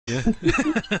Yeah.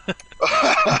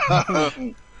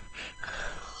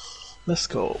 Let's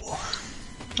go.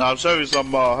 I'm saving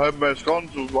some homemade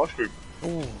scones with ice cream.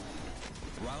 Ooh.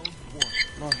 Round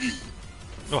one. Nice.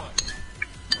 Oh.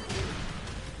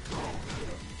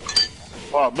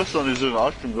 Oh, I missed on these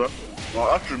ice cream though. My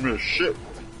ice cream is shit.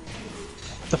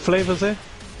 The flavors there?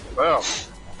 Yeah.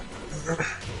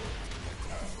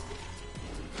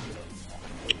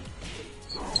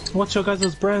 What's your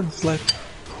guys' brands like?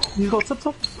 You got Tip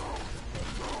Top?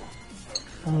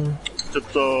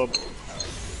 Tip Top.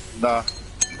 Nah.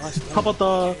 How about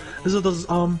the? Is it the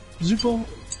Zupo?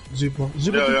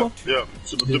 Zupo? Yeah.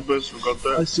 Super Duper, we got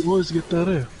I that. see, always get that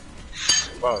in.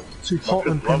 Wow. Too My hot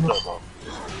kids and love pepper. that, man.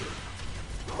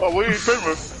 Oh, what are you eating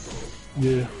with?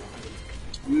 Yeah.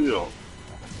 Yeah.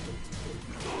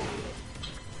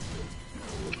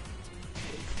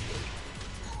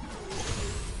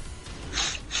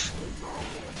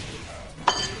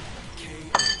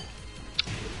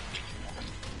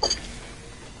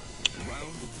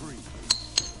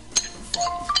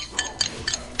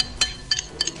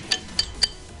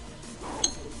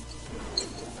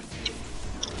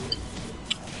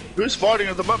 Who's fighting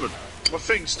at the moment? My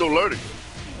thing's still loading.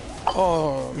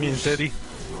 Oh, Me and Zeddy.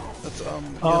 that's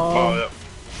Oh, yeah.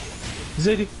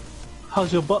 Zeddy,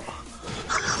 how's your butt?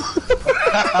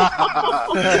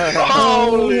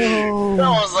 Holy! That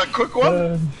was a quick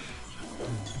one.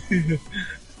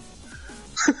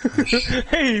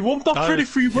 Hey, warmed up. No. Freddy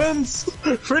 3 wins.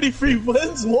 Freddy 3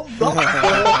 wins. Warmed up.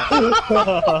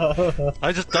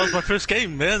 That was my first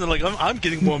game, man. Like I'm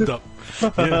getting warmed up.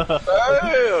 Yeah.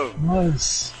 Damn!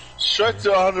 Nice. Straight to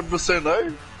 100%,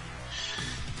 eh?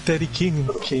 Daddy King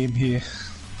came here.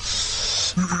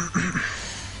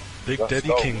 Big Let's Daddy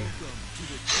go. King.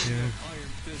 Yeah.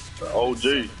 OG.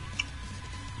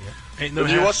 Ain't no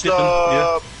Did you half watch stepping. the?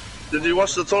 Yeah. Did you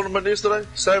watch the tournament yesterday?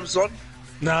 Sam's on.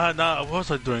 Nah. What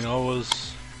was I doing? I was.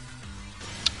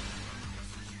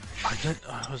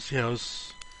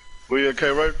 Were you okay,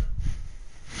 Road?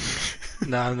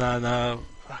 Nah.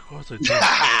 Fuck, what was I doing?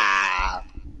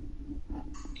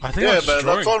 I think I Yeah, was man.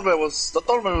 drawing.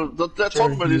 That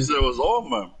tournament yesterday was on,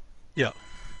 man. Yeah.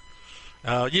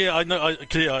 Yeah, I know.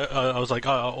 I was like,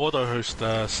 I'll auto host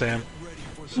Sam.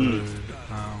 So,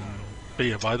 but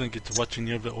yeah, but I didn't get to watch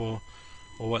any of it or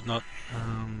whatnot.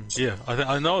 Yeah,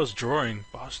 I know I was drawing,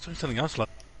 but I was doing something else. Like,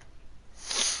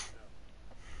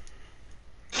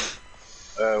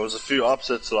 There was a few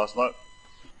upsets last night.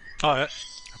 oh yeah,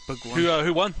 big one.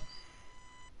 who won?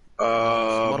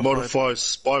 Modified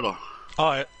Spider.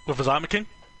 Oh yeah, with his armor king.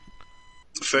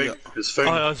 Fang. Yeah. His Fang.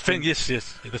 Oh, Fing. Yes. Yeah,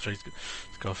 that's right.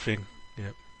 He's got a Fing.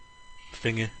 Yeah,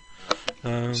 Finger.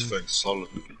 His Fang's solid.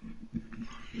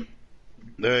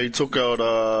 Yeah, he took out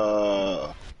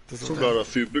a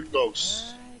few big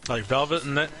dogs. Like Velvet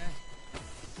and that.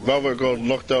 Velvet got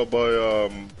knocked out by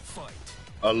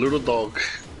a little dog,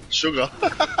 Sugar.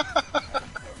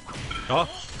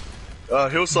 Oh,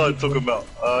 Hillside took him out.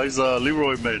 He's a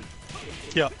Leroy man.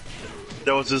 yeah.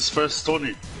 That was his first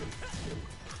tourney.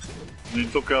 And he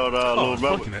took out Lord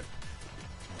Looking Velvet. it.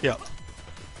 Yeah.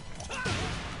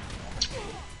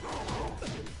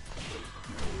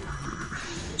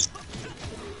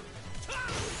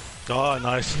 Oh,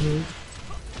 nice.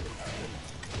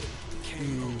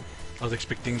 I was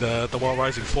expecting the Wild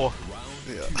Rising 4.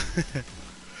 Yeah.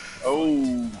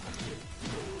 Oh.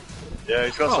 Yeah,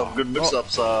 he's got some good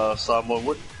mix-ups,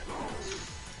 SamoanJohnWick's.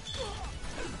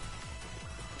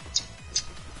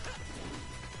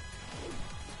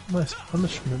 Nice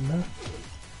punishment, man.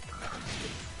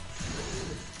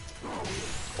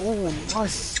 Oh,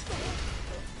 nice.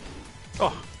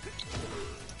 Oh.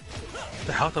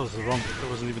 The hell, that was the wrong. That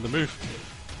wasn't even the move.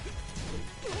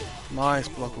 Nice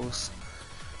blockers.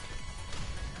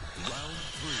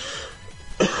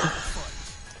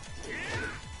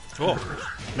 Oh,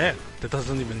 man, that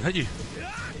doesn't even hit you.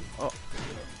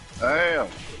 Damn.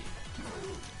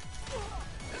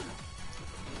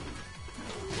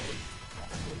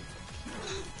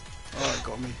 Oh, it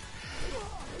got me.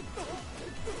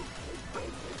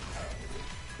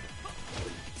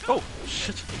 Oh,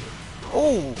 shit.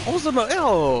 Oh, what was the no?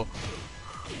 Ew.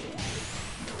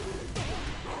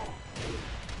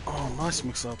 Oh, nice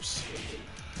mix-ups.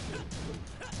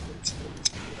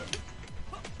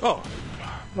 Oh,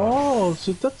 Oh,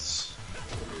 so that's...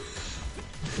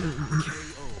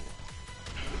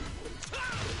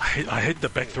 I hate the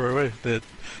back throw away. The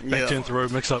back turn throw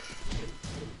mix up.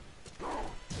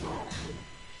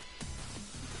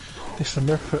 They should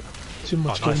nerf it. Too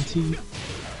much Oh, nice. guarantee.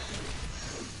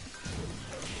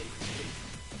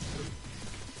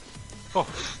 Oh.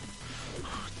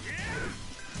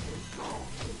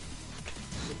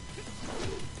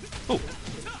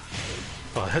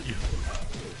 Oh, I hit you.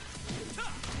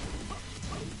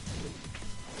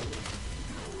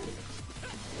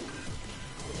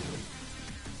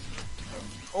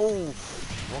 Oh,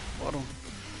 rock bottom.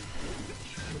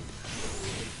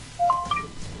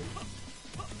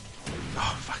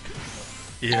 Oh fuck.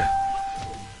 Yeah.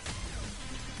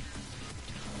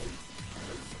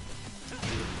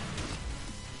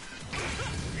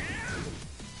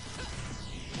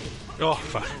 Oh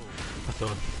fuck. I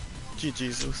thought.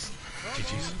 GG's.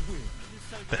 GG's.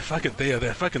 That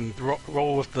fucking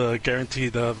roll with the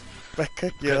guaranteed Back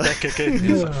kick, yeah. back kick.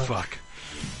 It's like fuck.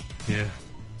 Yeah.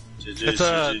 GG's,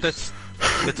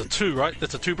 That's a 2, right?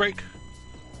 That's a 2 break.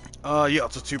 Yeah,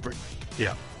 it's a 2 break.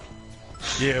 Yeah.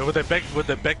 Yeah, with that back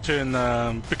turn,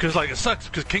 because like it sucks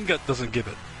because King Gut doesn't get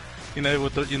it. You know,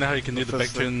 you know how you can do the back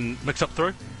turn mix up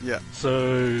throw. Yeah.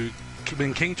 So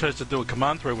when King tries to do a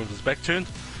command throw with his back turned,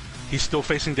 he's still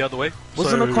facing the other way.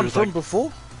 Wasn't so it confirmed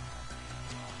before?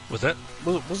 Was that?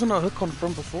 Wasn't it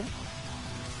confirmed before?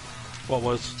 What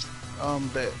was?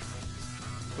 That.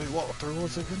 Wait, what throw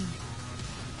was it again?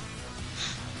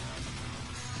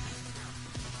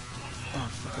 Oh,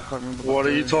 fuck, I can't remember. What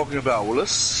are you talking about,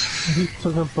 Willis? He's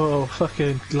talking about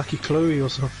fucking Lucky Chloe or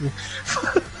something.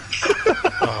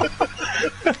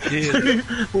 Yeah.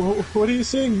 What are you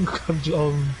saying,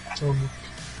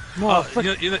 No,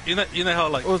 you know how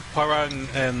like Parang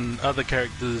and other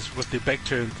characters with their back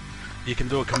turned, you can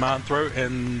do a command throw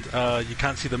and you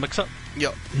can't see the mix up.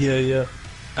 Yep. Yeah.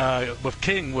 With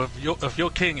King, if you're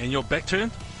King and you're back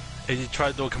turned, and you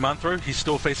try to do a command throw, he's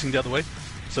still facing the other way,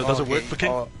 so it doesn't work for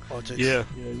King. Yeah.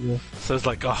 So it's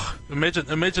like,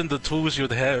 imagine the tools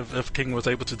you'd have if King was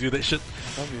able to do that shit.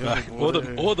 All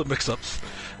the mix-ups.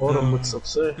 All the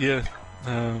mix-ups, eh? Yeah.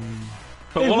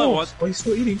 But Hey, all I Wolf, want, why are you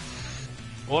still eating?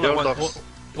 all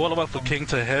I want for King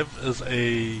to have is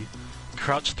a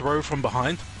crouch throw from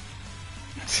behind.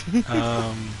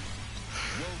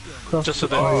 Just so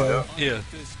that, yeah,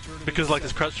 because like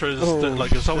his crouch throw is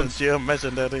like if someone's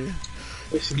imagine that.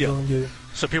 Yeah.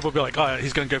 So people will be like, oh,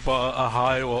 he's going to go for a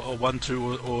high or a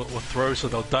 1-2 or throw, so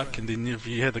they'll duck, and then if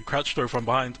you hear the crouch throw from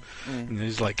behind, and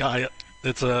he's like, I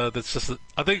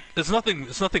think it's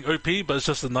nothing OP, but it's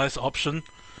just a nice option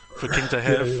for King to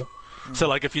have. Yeah. So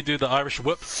like if you do the Irish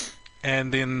whip,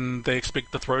 and then they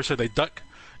expect the throw, so they duck,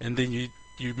 and then you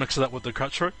mix it up with the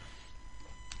crouch throw.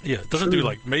 Yeah, it doesn't do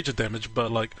like major damage,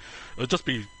 but like it'll just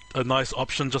be a nice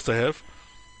option just to have.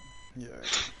 Yeah.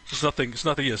 It's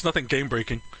nothing game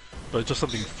breaking, but it's just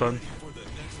something fun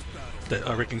that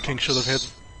I reckon King should have had.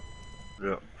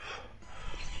 Yeah.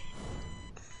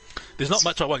 There's not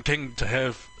much I want King to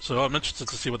have, so I'm interested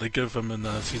to see what they give him in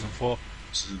season 4.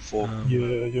 Season 4.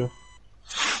 Yeah.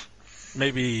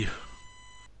 Maybe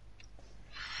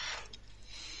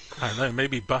I don't know.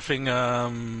 Maybe buffing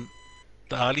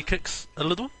the Ali kicks a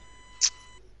little,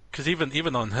 because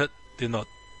even on hit they're not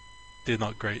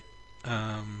great.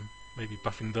 Maybe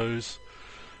buffing those.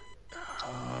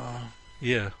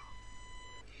 Yeah.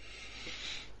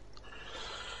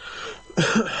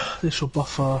 They should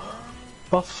buff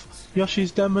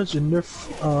Yoshi's damage and nerf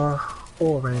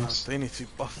orange. They need to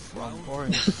buff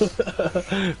orange.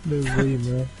 No way,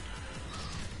 man.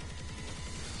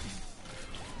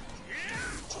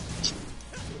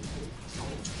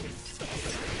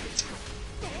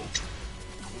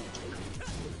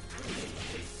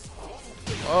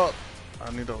 Oh,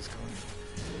 I knew that was coming.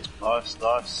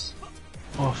 Nice.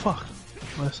 Oh fuck.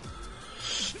 Nice.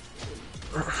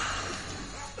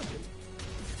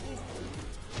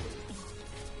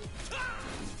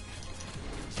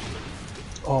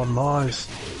 Oh nice.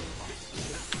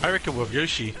 I reckon with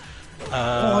Yoshi,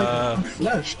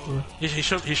 flash. he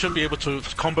should be able to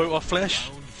combo off flash.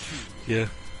 Yeah.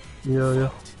 Yeah.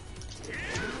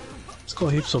 It's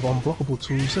got heaps of unblockable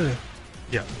tools there.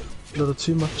 Yeah. A little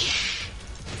too much.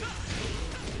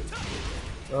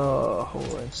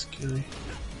 Orange scary.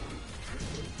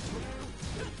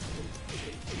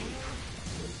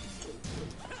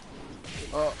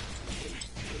 Oh,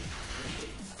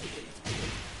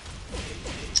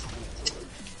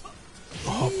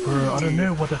 bro, I don't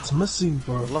know what that's missing,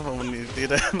 bro. I love it when you do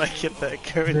that and I get that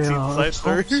guaranteed Yeah,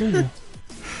 side through.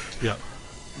 Yeah.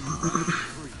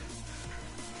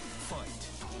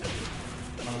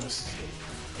 Nice.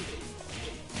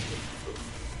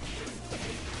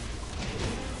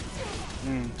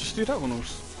 Just do that one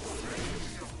also.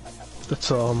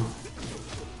 That's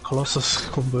Colossus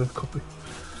combo copy.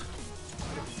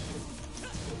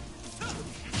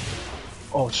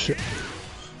 Oh shit.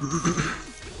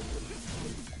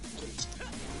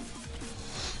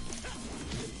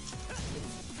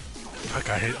 Fuck,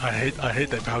 I hate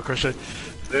that power crusher.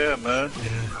 Yeah, man.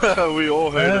 We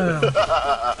all hate it.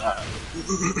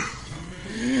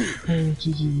 Oh,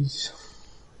 GG's.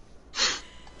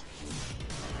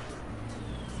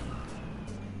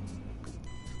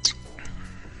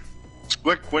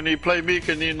 Wick, when you play me,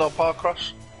 can you not power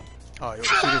crush? Oh, yo,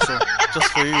 seriously, just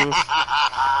for you.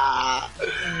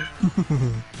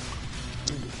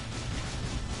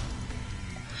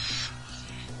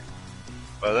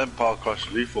 Well, then power crush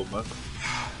lethal, man.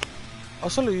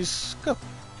 Actually, he's good.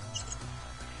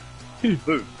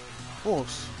 Who?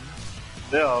 Boss.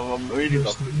 Yeah, I'm reading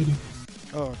that.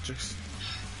 Oh, jeez.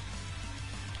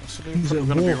 Actually, He's probably at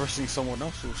gonna be war. rushing someone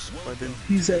else's by then.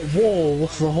 He's at war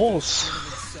with the horse.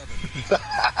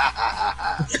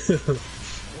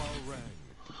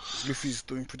 Luffy's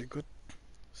doing pretty good.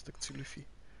 Stick to Luffy.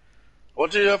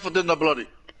 What do you have for dinner, bloody?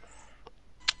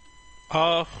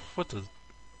 What does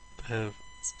they have?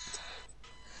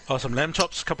 Oh, some lamb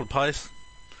chops, a couple of pies.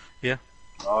 Yeah.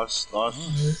 Nice, nice.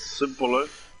 Simple, eh?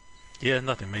 Yeah,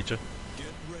 nothing major. Get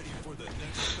ready for the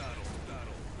next battle.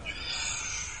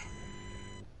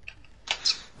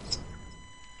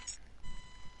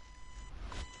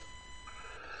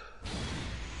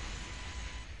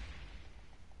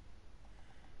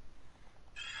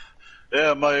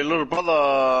 Yeah, my little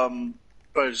brother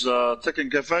plays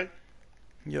Tekken Cafe.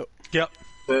 Yep. Yep.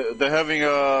 They're having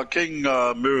King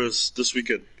mirrors this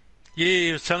weekend. Yeah,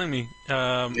 he was telling me.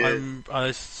 Yeah.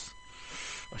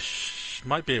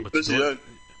 Might be able to Busy, do eh? it.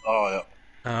 Oh,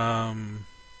 yeah.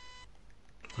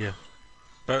 Yeah.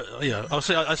 But yeah, I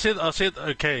said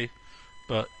okay,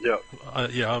 but Yeah.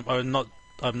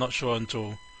 I'm not sure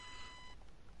until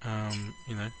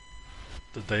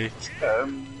the day.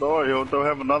 No, they'll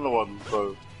have another one,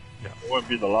 so Yeah. it won't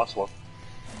be the last one.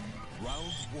 Round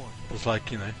one. It's like,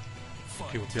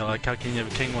 people be like, how can you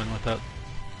have a king one without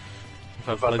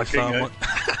Without the bloody king, Samoan?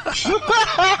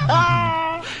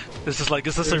 This is like,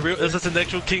 is this an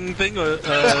actual king thing, or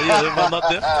am I not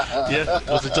there? Yeah,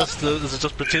 or is it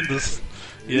just pretenders?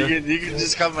 Yeah, You can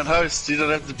just come and host. You don't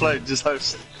have to play. Just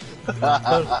host.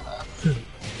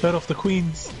 Fed off the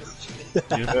queens.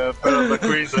 Yeah, bet of the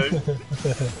queen, eh?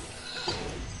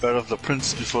 Bet of the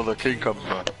prince before the king comes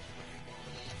around.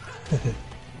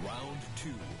 Round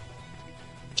two.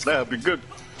 Yeah, it'd be good.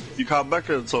 You come back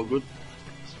and it's all good.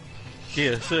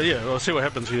 yeah. So yeah, we'll see what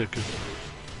happens here. 'Cause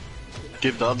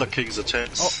Give the other kings a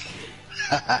chance.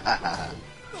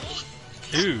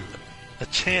 ooh, a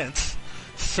chance.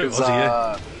 So Because Aussie,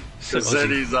 yeah. So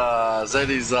Aussie.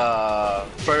 Zeddy's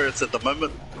favorites at the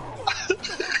moment.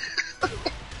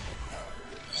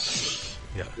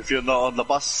 Yeah. If you're not on the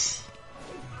bus.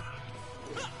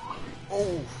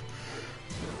 Oh,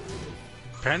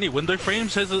 Apparently, Window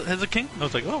Frames has a king. I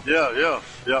was like, oh,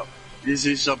 Yeah. He's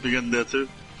jumping in there too.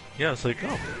 yeah. It's like,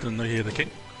 oh, didn't know he had a king.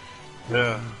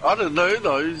 Yeah. I don't know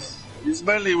though. He's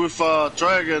mainly with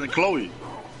Dragon and Chloe.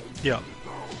 Yeah.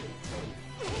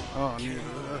 oh, yeah.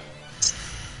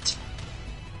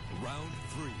 Round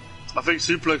three. I think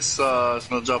Suplex is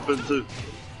gonna jump in too.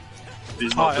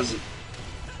 He's not Oh, yeah. busy.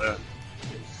 Yeah.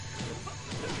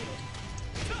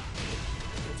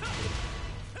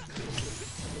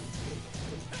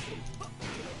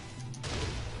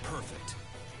 Perfect.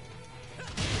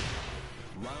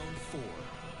 Round four.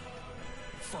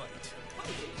 Fight.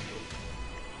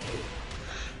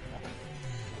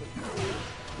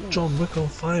 John Wick on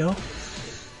fire.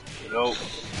 No.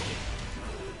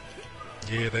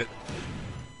 Yeah, that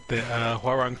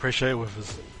Hwarang pressure with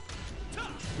his.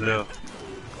 Yeah.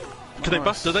 Cause they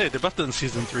buffed it. They buffed it in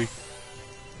season 3.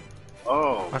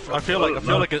 Oh. I feel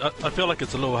like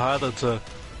it's a little harder to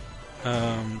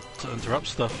interrupt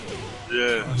stuff.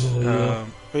 Yeah.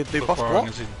 Wait, they with buffed Hwarang what?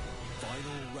 in season-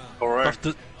 Alright. Buffed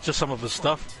it, just some of his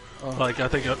stuff. Like I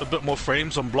think a bit more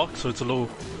frames on block, so it's a little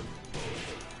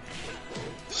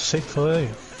Safer, eh?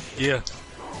 yeah.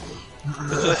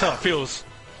 That's how it feels.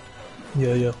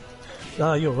 Yeah.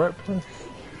 Ah, you're right, bro.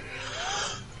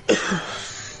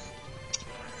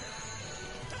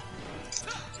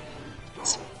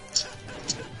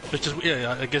 It's just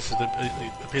yeah. I guess it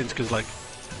depends because like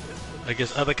I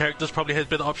guess other characters probably had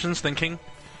better options than King.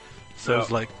 So Yeah.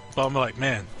 it's like, but I'm like,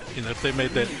 man, if they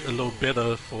made that a little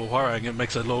better for Hwarang, it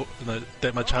makes it a little,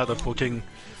 that much harder for King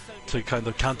to kind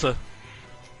of counter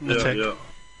attack. Yeah.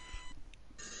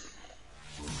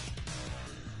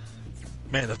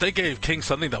 Man, if they gave King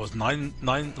something that was nine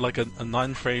like a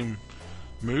 9-frame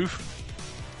move,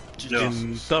 Yeah.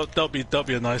 then that'll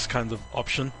be a nice kind of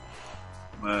option.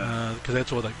 Man. Because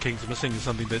that's all that King's missing is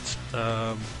something that's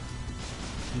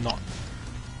not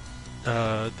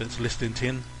that's less than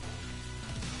 10.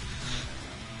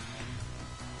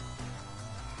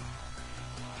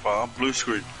 Wow, blue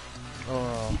screen.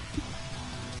 Oh.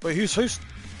 Wait, who's host?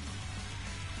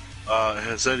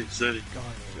 Zeddy.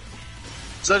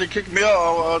 Zeddy kicked me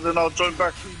out, then I'll join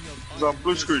back. Cause I'm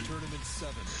blue screen. Tournament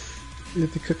 7. You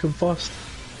have to kick him fast.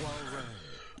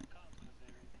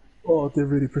 Oh, they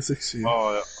really protect you.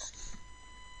 Oh, yeah.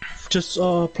 Just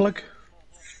plug.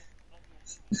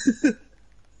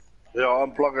 Yeah, I'll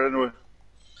unplug it anyway.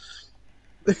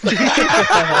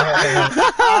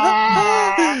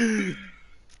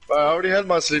 I already had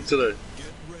my sleep today.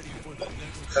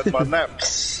 Had my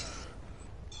naps.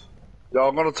 Yeah,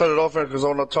 I'm gonna turn it off because I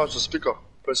wanna charge the speaker.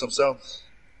 Play some sounds.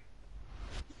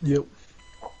 Yep.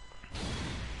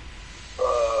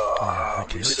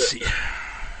 Okay, let's see.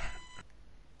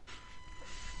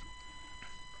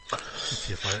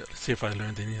 Let's see if I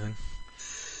learned anything.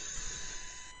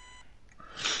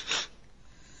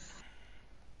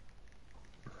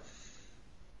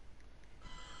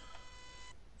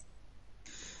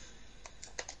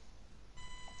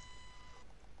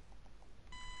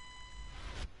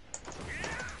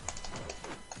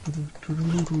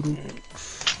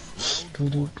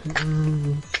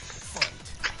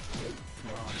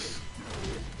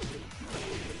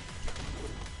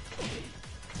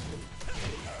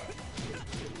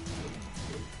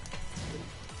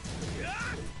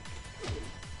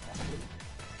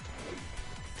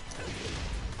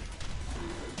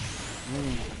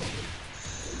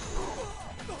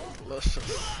 Delicious.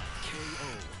 KO.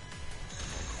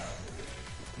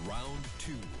 Round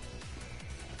 2.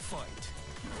 Fight.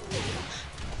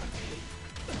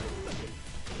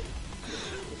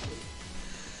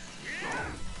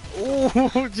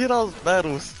 Ooh, Gerald's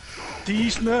battles.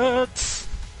 These nuts!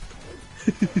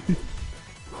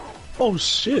 Oh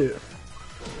shit.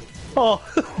 Oh,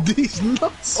 these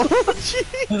nuts. Oh,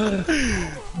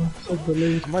 jeez. So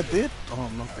delayed. Am I dead? Oh,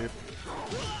 I'm not dead.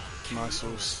 Nice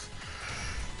sauce.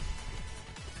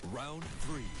 Round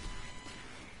 3.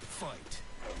 Fight.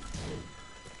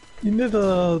 You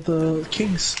know the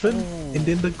king spin and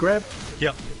then the grab?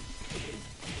 Yep.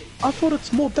 I thought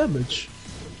it's more damage.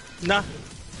 Nah.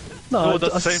 No, Oh,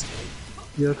 that's the same.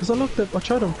 Yeah, because I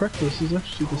tried on practice, it's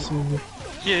actually the same.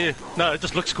 Yeah. No, it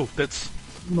just looks cool. That's...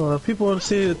 No, people want to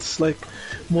say it's like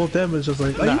more damage. I was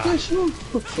like, are you Nah. guys sure?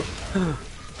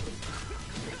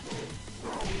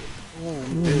 Oh,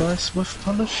 Nice whiff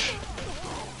punish.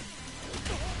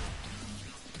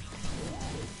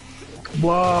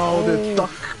 Wow, the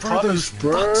duck punish,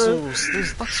 bro.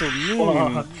 Those ducks are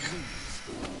mean. Fuck.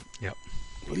 Yep.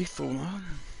 Lethal, man.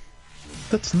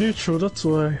 That's neutral, that's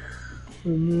why.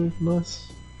 Nice.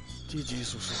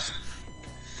 GG's also.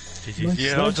 GG. Nice,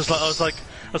 Yeah, nice. I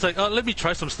was like, oh, let me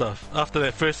try some stuff. After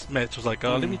that first match, I was like,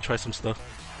 oh, let me try some stuff.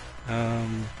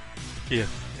 Yeah,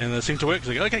 and it seemed to work. I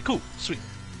was like, okay, cool, sweet.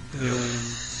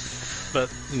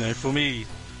 But you know, for me,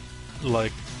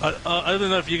 like, I don't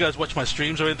know if you guys watch my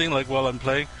streams or anything. Like while I'm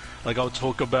playing, like I'll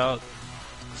talk about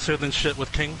certain shit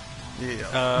with King,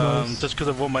 Yeah. just because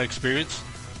of all my experience,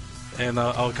 and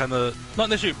I'll kind of not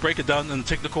necessarily break it down in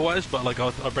technical wise, but like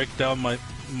I'll break down my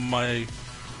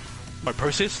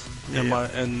process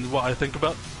and what I think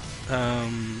about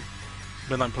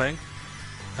when I'm playing.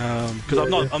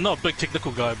 Because I'm not a big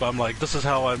technical guy, but I'm like, this is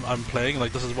how I'm playing.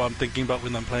 Like this is what I'm thinking about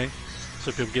when I'm playing,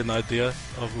 so people get an idea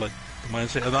of like the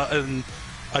mindset. And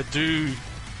I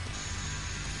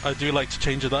do like to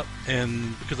change it up,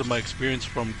 and because of my experience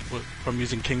from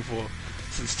using King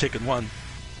since Tekken 1,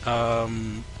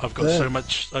 I've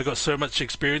got so much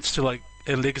experience to like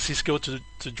a legacy skill to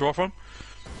draw from.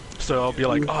 So I'll be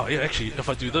like, oh yeah, actually, if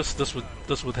I do this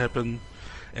would happen,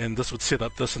 and this would set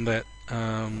up this and that,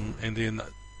 and then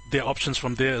their options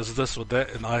from there is this or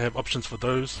that, and I have options for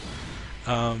those.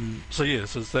 So yeah,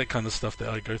 so it's that kind of stuff that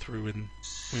I go through when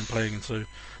playing, and so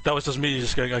that was just me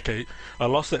just going, okay, I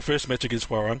lost that first match against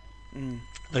Warren.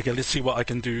 Okay, let's see what I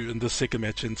can do in this second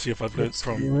match and see if I've learned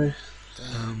from.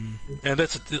 And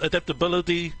that's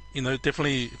adaptability, you know,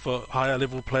 definitely for higher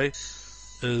level play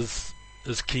is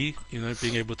key, you know,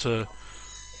 being able to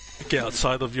get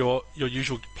outside of your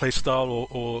usual play style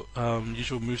or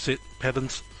usual moveset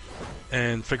patterns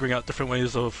and figuring out different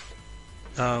ways of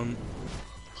Round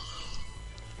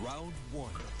 1.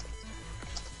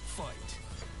 Fight.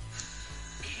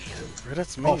 Bro,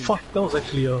 that's me. Oh fuck, that was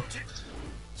actually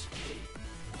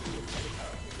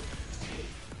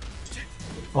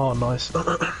Oh nice.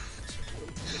 Oh,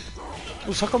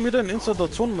 so how come you didn't enter the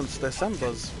tournaments that Sam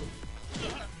does?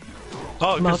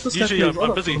 oh, No, because this usually definitely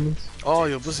I'm other busy. tournaments. Oh,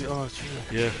 you're busy. Oh, true.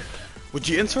 Yeah, Would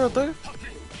you enter it though?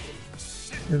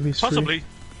 Maybe three. possibly.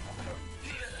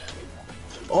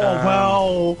 Oh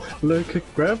wow, low kick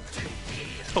grab.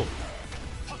 Oh,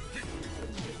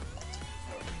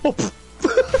 Oh, pff.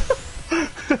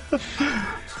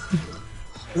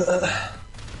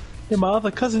 Yeah,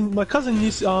 my cousin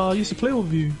used to play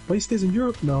with you, but he stays in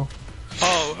Europe now.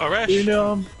 Oh, Arash? You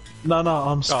know,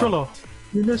 Skrilla.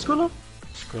 You know Skrilla?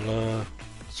 Skrilla.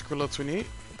 Skrilla 28.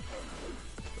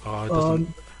 Oh, it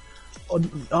doesn't.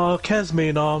 Kaz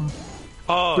main, Oh,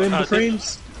 Blame the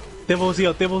Frames. Devils.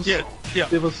 Yeah.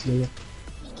 Devils, yeah.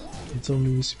 He told me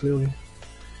he used to play with you.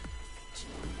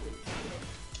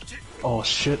 Oh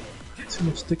shit. Too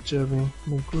much stick jabbing.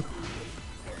 Oh good.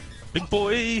 Big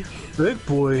boy. Big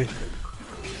boy.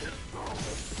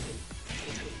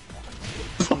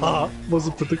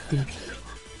 Wasn't predicting.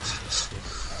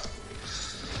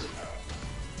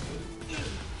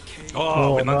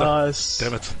 Oh, went under. Nice.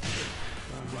 Damn it.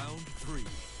 Round 3.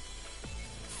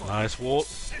 Nice walk.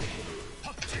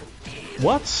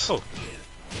 What? Oh.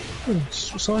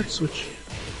 Side switch.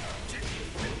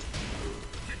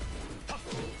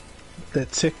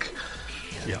 That tick.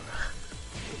 Yeah.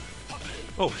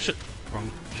 Oh shit.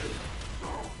 Wrong.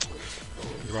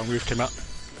 The wrong move came out.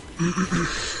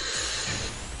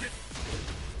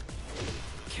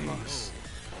 Nice.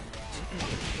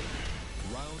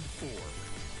 Round 4.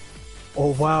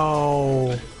 Oh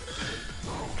wow.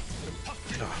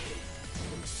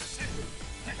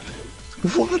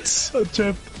 What? I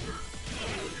jumped.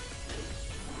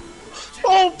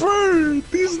 Oh bro,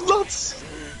 these nuts.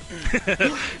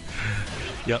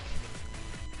 Yep.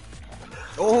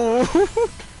 Oh.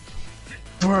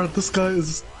 Bro, this guy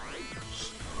is.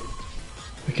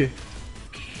 Okay.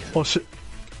 Oh shit.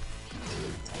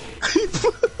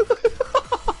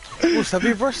 Have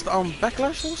you versed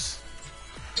Backlash, Moose?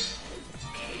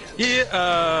 Yeah,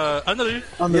 Anadu.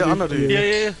 Yeah, Anadu.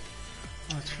 Yeah.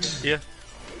 Oh, true. Yeah.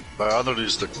 But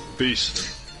Anaru's the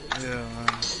beast. Yeah, man.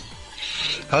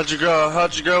 How'd you go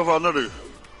for Anaru?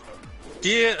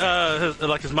 Yeah,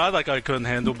 his Mardak I couldn't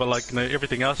handle, but like,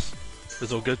 everything else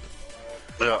is all good.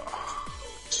 Yeah.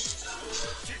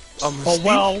 Oh Steve?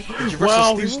 wow. Did you verse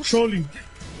Wow, Steve he's Moose? trolling.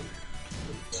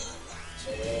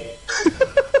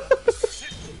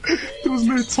 There was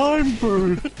no time,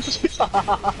 bro.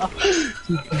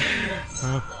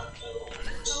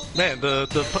 Man,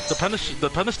 the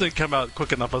punishment came out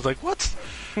quick enough. I was like, what?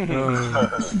 Did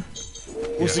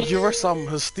you verse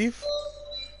his Steve?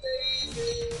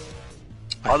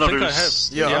 I think I have.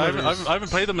 Yeah, I haven't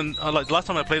played him in like last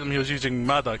time I played him he was using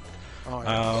Mardak. Oh,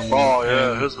 yeah. Oh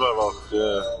yeah, his murloc.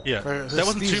 Yeah. Yeah, Right, that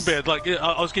wasn't too Steve's- bad. Like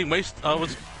I was getting wasted. I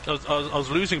was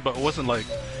losing, but it wasn't like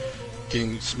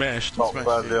getting smashed. Not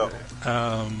bad. Yeah.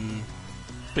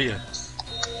 But yeah,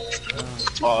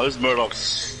 Oh, his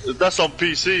murloc's. That's on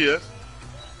PC, yeah.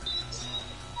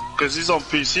 Because he's on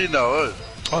PC now, eh?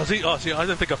 oh see, I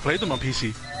don't think I played him on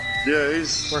PC. Yeah,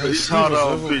 he's Where his hard Steve was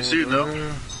on over- PC now.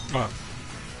 Oh.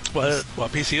 Well,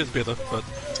 PC is better, but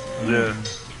Yeah.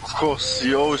 Of course,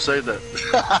 you always say that.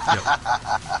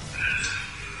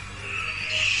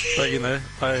 but you know,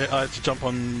 I had to jump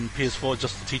on PS4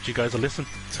 just to teach you guys a lesson.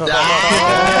 Alright,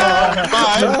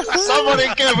 somebody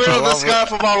get rid of this guy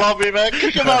from our lobby, man.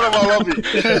 Kick him out of our lobby.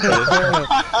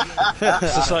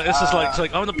 It's just like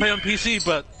I'm gonna play on PC,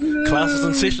 but class is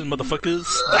in session, motherfuckers.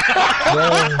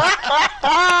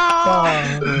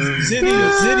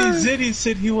 Zeddy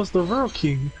said he was the real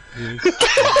king.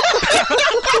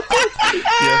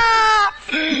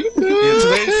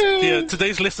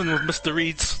 Today's lesson with Mr.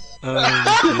 Reeds. Oh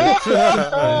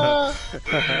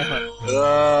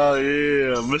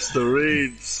yeah, Mr.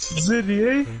 Reeds. Zeddy,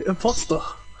 eh? Imposter.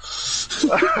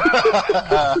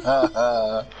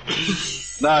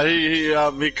 Nah,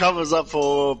 he covers up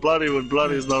for Bloody when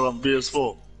Bloody's not on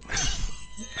PS4.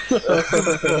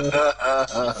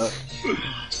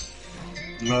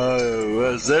 No,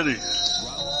 where's Zeddy?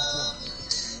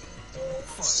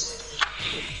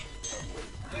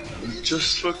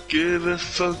 Just forgive and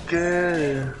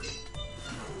forget.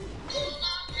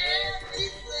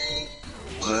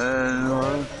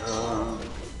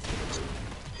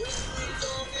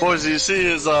 Boys, you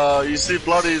see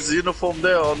Bloody's uniform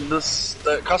there on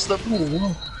that custom?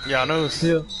 Yeah, I know.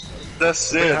 Yeah.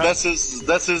 That's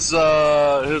his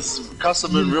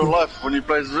custom in real life when he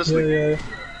plays wrestling. Yeah.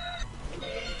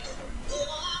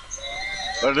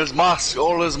 And his masks,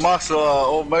 all his masks are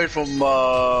all made from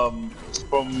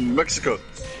Mexico.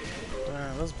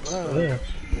 Man, that's bad. Yeah.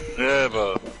 Yeah,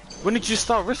 but When did you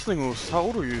start wrestling, Moose? How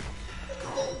old are you?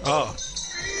 Oh,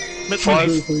 mid Five.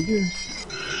 20s.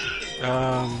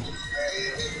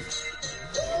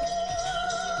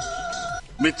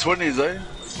 Mid-20s, eh?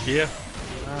 Yeah.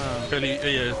 Fairly,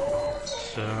 yeah.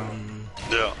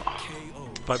 Yeah.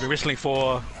 But I've been wrestling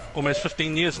for almost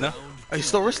 15 years now. Are you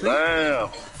still wrestling? Damn.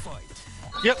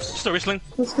 Yep, still wrestling.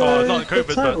 This guy, Oh, not in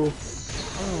COVID, but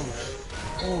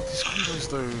Oh, these combos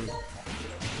though.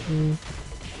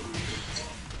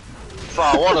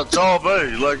 Fuck, what a job,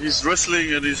 eh? Like, he's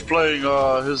wrestling and he's playing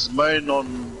his main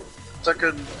on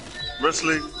Tekken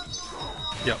wrestling.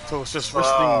 Yeah. So it's just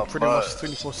wrestling pretty man. much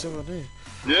 24/7, eh?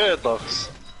 Yeah, dogs.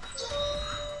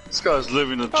 This guy's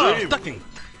living a Oh, dream. ducking.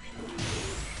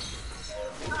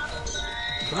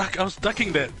 Fuck, I was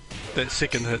ducking that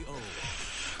second hit.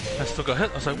 I still got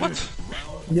hit. I was like, what?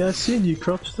 Yeah, I seen you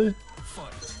crouch there.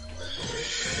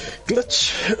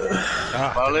 Glitch.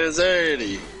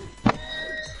 Malezeri.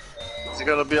 Is he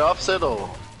gonna be upset or?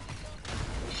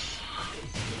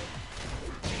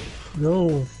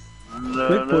 No.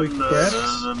 Big boy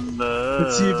grabs.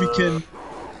 Let's see if we can.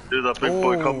 Do the big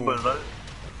boy combo, no?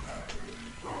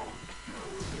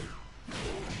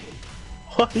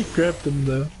 Oh, he grabbed him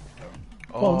though.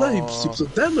 Oh, that heaps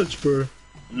of damage, bro.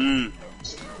 And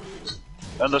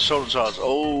the shoulder charge.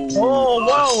 Oh. Oh,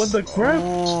 wow, and the grab.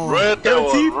 Red that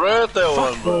one, red that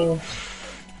one, bro. Oh.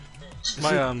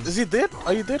 My Is he dead?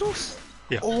 Are you dead, Os?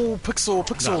 Yeah. Oh, Pixel.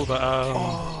 No, but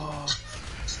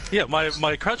yeah,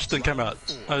 my crouch didn't come out.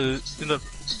 In the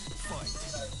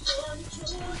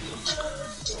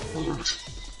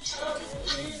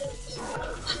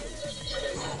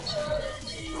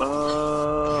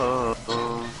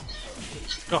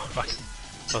oh fuck,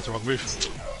 that's the wrong move.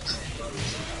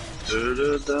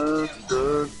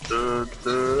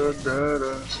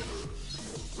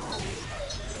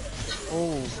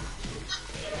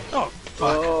 Oh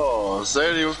fuck. Oh,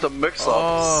 Zadie with the mix-ups.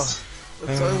 Oh,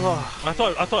 it's over. I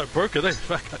thought I broke it. Eh?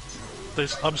 Fuck.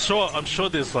 I'm sure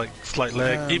there's like slight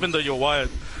lag, even though you're wired.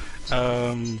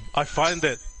 I find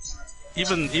that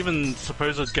even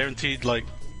supposed guaranteed like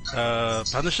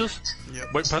punishes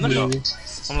won't punish. Yeah.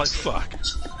 I'm like fuck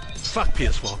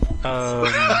PS4.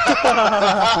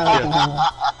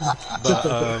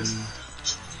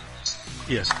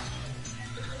 Yeah,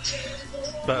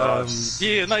 but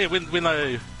yeah, no, yeah, when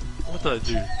I what did I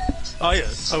do? Oh yeah,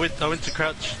 I went to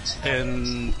crouch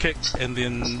and kick, and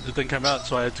then it didn't come out,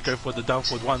 so I had to go for the down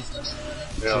forward one.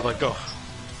 So I was like, oh,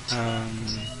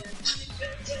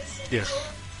 yeah.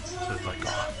 So it's like,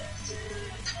 oh.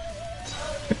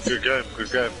 Good game,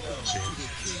 good game.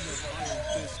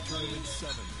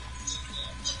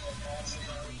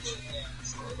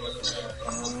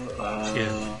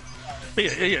 Yeah. But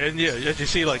yeah, and yeah, as you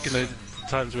see, like, you know,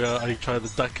 times where I try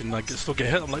to duck and I still get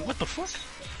hit, I'm like, what the fuck?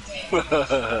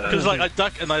 Because like I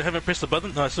duck and I haven't pressed the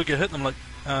button and I still get hit, and I'm like,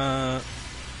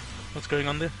 what's going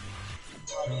on there?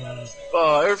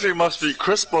 Everything must be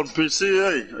crisp on PC,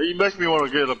 eh? You make me want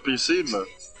to get a PC, man.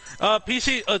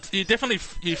 PC, you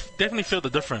definitely feel the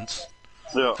difference.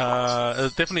 Yeah.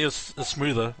 It definitely is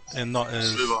smoother and not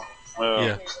as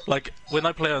yeah. Like when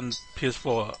I play on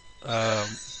PS4, I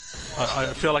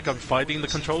feel like I'm fighting the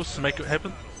controls to make it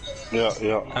happen. Yeah.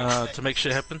 To make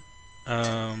shit happen.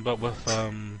 But with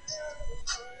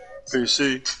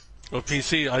PC. With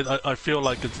PC, I feel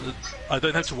like I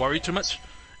don't have to worry too much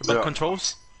about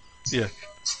controls. Yeah.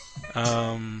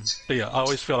 But yeah, I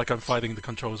always feel like I'm fighting the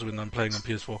controls when I'm playing on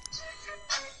PS4.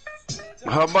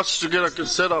 How much to get a good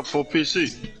setup for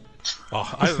PC? Oh,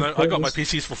 I don't know. I got my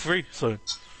PCs for free, so.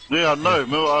 Yeah, I know.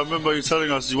 I remember you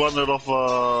telling us you won it off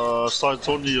side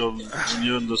Tony when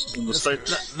you're in the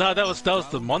States. No, that was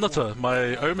the monitor.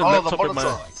 My Omen laptop and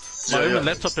my Omen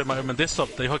laptop and my Omen desktop.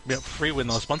 They hooked me up for free when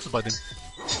I was sponsored by them.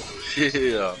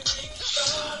 Yeah.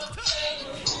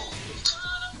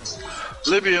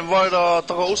 Libby, invite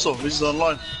Dokouso. He's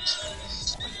online.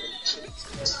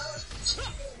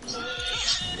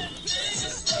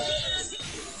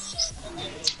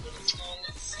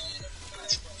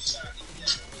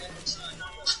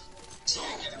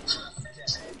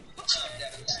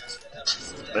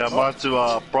 Yeah, I might have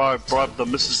to bribe the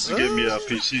missus to give me a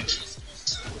PC.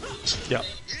 Yeah.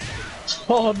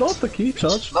 Oh, not the key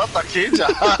charge. Not the key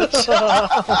charge.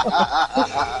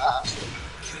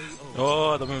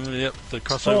 Oh, the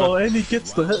crossover. Oh, and he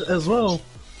gets the hit as well.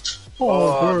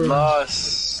 Oh, bro.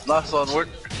 nice. Nice one, Wick.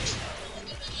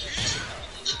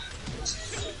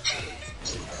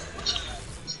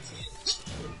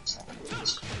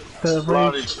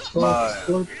 Bloody,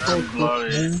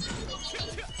 bloody.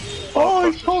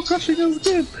 Oh, he's power crushing him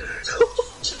again.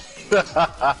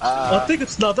 I think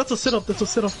it's not. That's a setup. That's a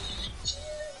setup.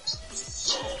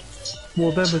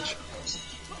 More damage.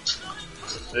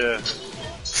 Yeah.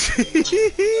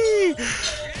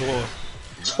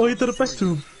 Oh, he did it back to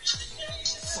him.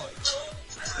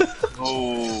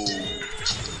 Oh.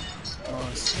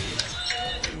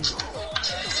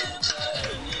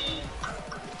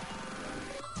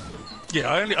 Yeah,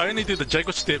 I only do the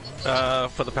Jaguar step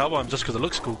for the powerbomb just because it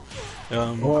looks cool.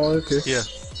 Oh, okay. Yeah.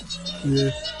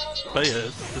 Yeah. But yeah,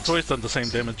 it's always done the same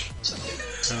damage.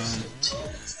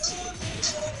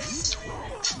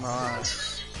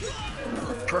 Nice.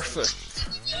 Perfect.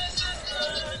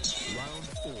 Round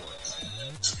 4.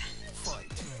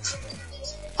 Fight.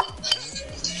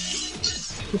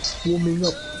 Just warming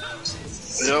up.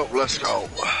 Yep, let's go.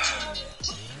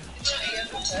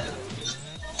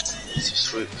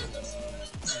 Sweet.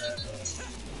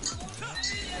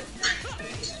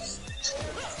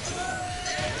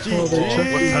 Oh, they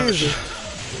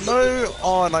checked. No!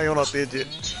 Oh, no, you're not dead yet.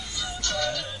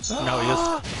 No, he is.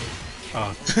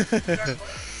 Oh.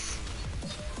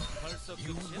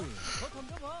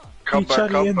 Come back,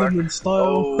 Charlie come ending back. in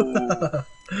style. Oh.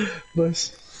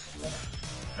 Nice.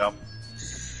 Yep.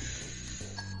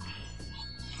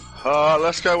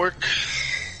 Let's go work.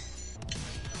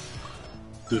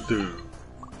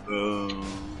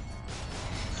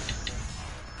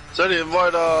 Sadie,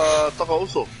 invite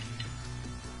Dokouso.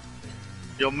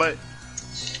 Your mate.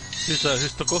 Who's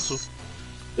Dokouso?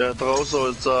 Yeah, Dokouso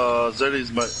is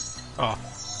Zeddy's mate. Oh.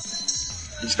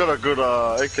 He's got a good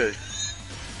AK.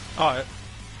 Alright.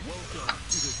 Welcome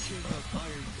to the King of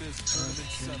Iron Fist Tournament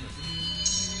 7.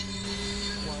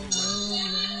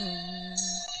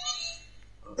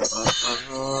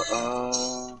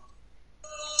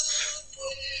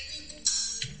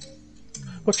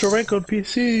 What's your rank on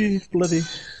PC, bloody?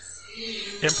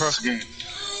 Emperor.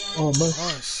 Oh, nice.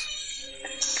 Nice.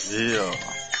 Yeah.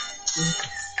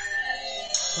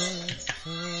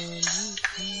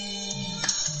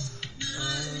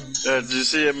 Yeah, did you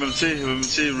see MMT?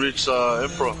 MMT reached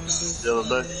Emperor the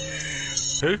other day.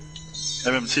 Who?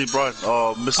 MMT Brian,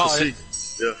 Mr. Oh, C.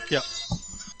 Yeah. Yeah.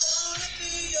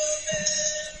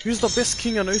 Who's the best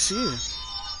king in OCE?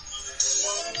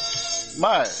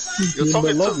 Mate, you're in the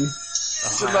talking lobby. to...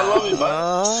 He's in the lobby,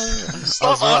 man.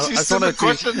 Stop asking stupid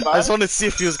questions, man. I just wanted to see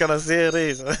if he was gonna say it.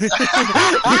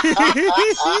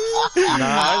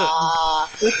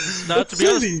 Nah, to be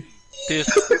honest, there's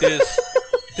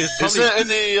Is probably there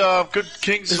any good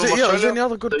kings from Is Australia there any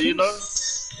other good that you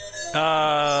kings?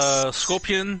 know?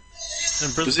 Scorpion in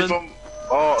Is he Brisbane. from...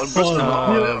 Oh, in Brisbane.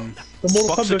 yeah. The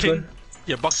Mortal Boxer Kombat King. guy.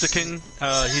 Yeah, Boxer King.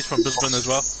 He's from Brisbane as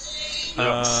well.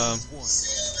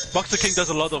 Boxer King does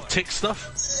a lot of tech stuff.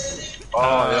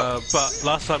 But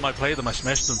last time I played him, I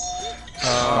smashed him.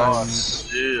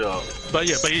 Yeah. But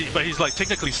he's like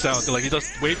technically sound. Like he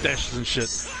does wave dashes and shit.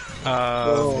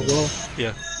 Oh, well.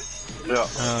 Yeah. Yeah.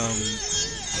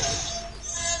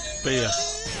 But yeah.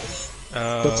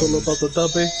 That's all about the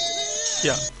dubbing.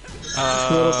 Yeah.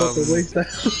 Not about the waste there.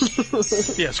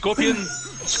 Yeah, Scorpion's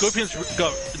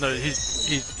got,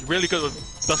 he's really good with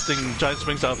busting giant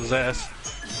swings out of his ass.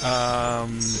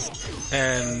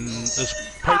 And there's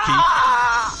Pokey.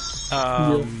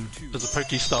 There's a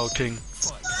Pokey style king.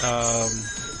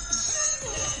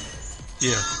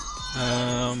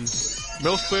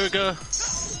 Milfburger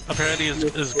apparently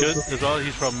is good as well.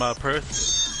 He's from Perth.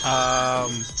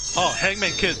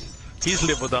 Hangman Kid. He's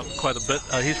leveled up quite a bit.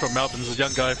 He's from Melbourne. He's a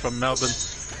young guy from Melbourne.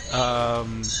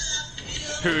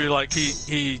 Who like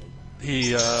he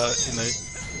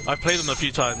I played him a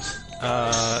few times.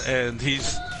 And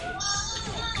he's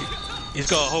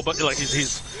got a whole bunch, like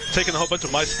he's taken a whole bunch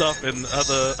of my stuff and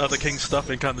other King's stuff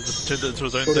and kind of just turned it into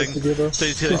his own Put it thing. together. So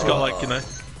he's got like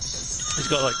he's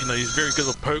got like he's very good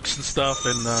with pokes and stuff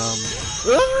and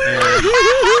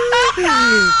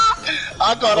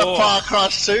I got a far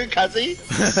cross too, cuzzy.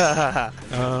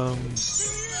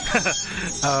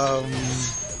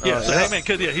 So Hangman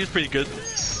Kid, he's pretty good.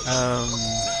 I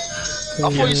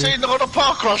thought you said you got a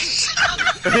far cross.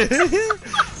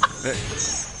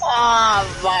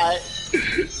 Mate.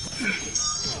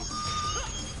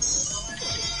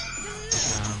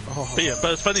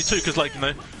 But it's funny too, because like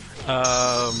a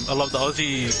lot of the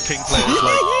Aussie King players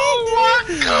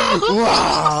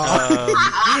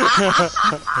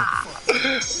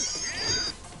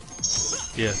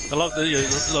a lot of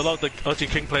the Aussie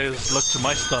King players look to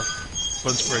my stuff for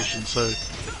inspiration, so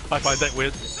I find that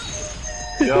weird.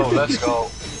 Yo, let's go.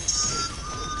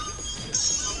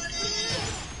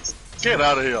 Get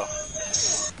out of here.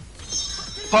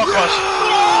 Podcast.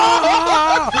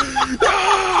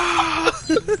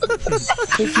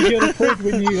 Don't you get a point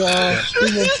when you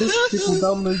stream on Twitch, people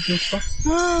download your stuff?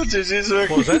 GG's. What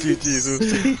was that?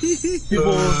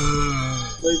 People,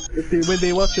 like, when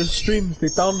they watch your streams, they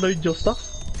download your stuff.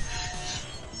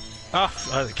 I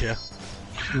don't care.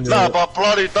 Nah, but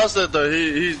bloody does that though.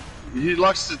 He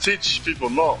likes to teach people,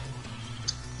 not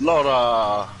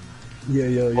like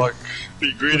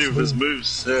be greedy with his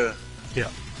moves.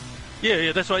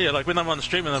 Yeah, that's why. Yeah, like when I'm on the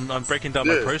stream and I'm breaking down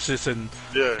my process and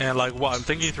like what I'm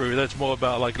thinking through. That's more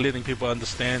about like letting people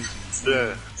understand.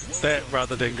 that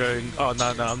rather than going, oh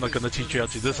no, I'm not gonna teach you how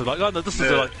to do this. It's like, oh no, this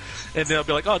is like, and then I'll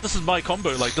be like, oh, this is my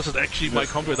combo. Like this is actually my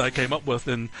combo that I came up with,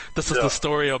 and this is the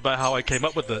story about how I came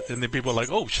up with it. And then people are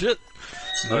like, oh shit,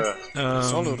 kind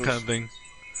of thing.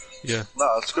 Yeah.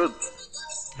 No, it's good.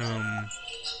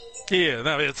 Yeah,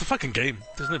 no, it's a fucking game.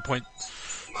 There's no point.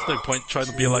 There's no point trying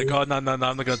to be like, oh no, I'm not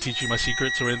gonna teach you my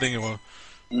secrets or anything, or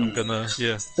I'm gonna,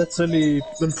 That's only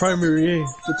in primary,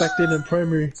 back then in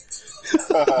primary.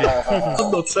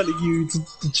 I'm not telling you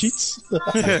the cheats. Nah,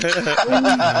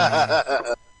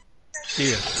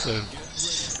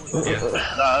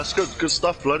 that's good. Good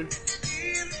stuff, bloody.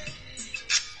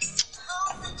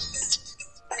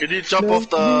 Can you jump off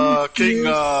the king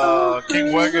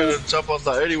wagon and jump on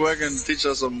the 80 wagon and teach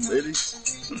us some 80s?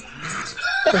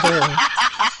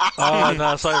 Oh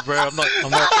no, sorry, bro. I'm not.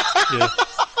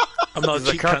 I'm not a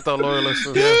cheat cunt. Loyalist.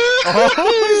 Not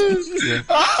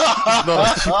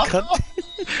a cheat cunt.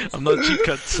 I'm not a cheat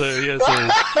cunt, so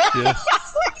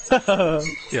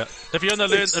yeah. If you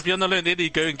wanna learn Eddie,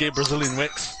 go and get Brazilian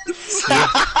wax. Yeah.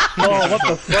 Oh, what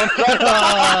the fuck?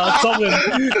 Someone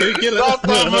get it. Not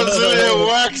the Brazilian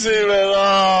wax even.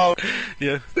 Oh.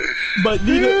 Yeah. But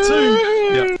need it too.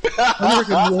 Yeah.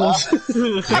 American laws.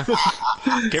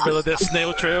 Get rid of that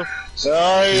snail trail.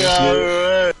 Oh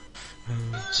yeah.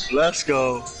 Let's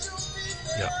go.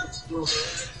 Yeah.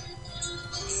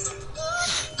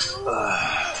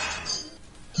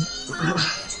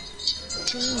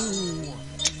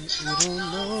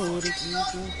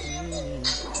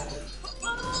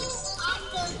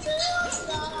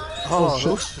 Oh,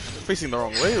 shit. Facing the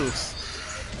wrong way.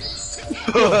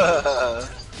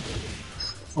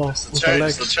 Oh,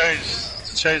 The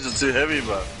change is too heavy,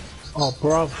 bro. Oh,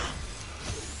 bruv.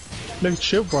 No,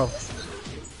 chill, bruv.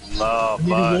 Nah, You need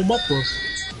to warm up, bruv.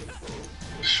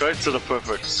 Straight to the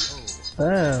perfect.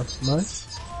 Damn, nice.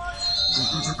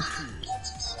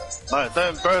 No,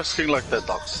 don't embarrass King like that,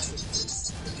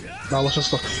 dogs. Nah, watch your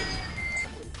stocks.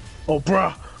 Oh,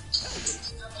 bruh.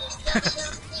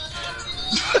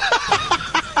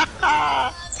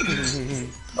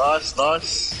 Nice.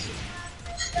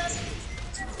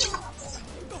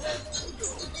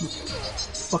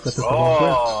 Fuck, I took the wrong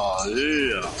breath. Oh,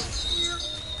 yeah.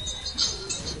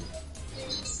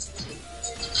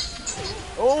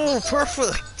 Oh,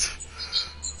 perfect.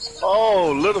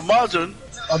 Oh, little margin.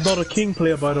 I'm not a king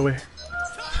player, by the way.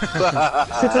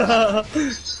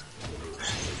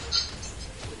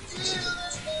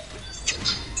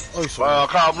 Oh, sorry. Well,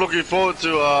 I'm looking forward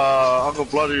to Uncle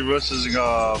Bloody versus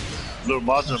Little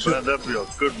Margin, man. That'd be a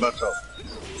good matchup.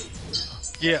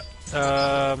 Yeah.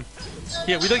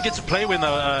 Yeah, we didn't get to play when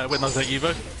I was at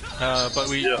Evo, but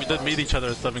we did meet each other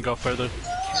and stuff and got further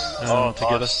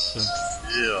together. Nice. So.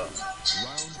 Yeah.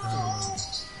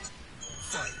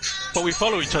 But we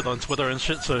follow each other on Twitter and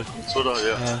shit, so Twitter,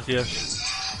 yeah. yeah.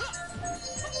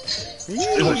 He's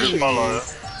a good follow, yeah.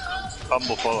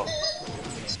 Humble follow.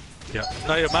 Yeah.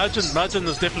 No, yeah, Margin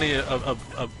is definitely a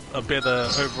better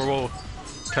overall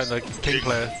kind of king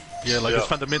player. Yeah, like his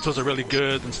fundamentals are really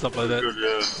good and stuff like that. Good,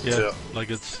 yeah. Like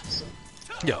it's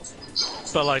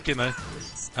but like, you know,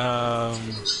 I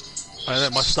don't know,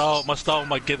 my style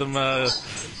might get him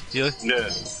Yeah,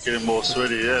 getting more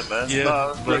sweaty, yeah, man. Yeah.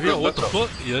 Nah, Yeah, what the fuck?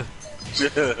 Yeah.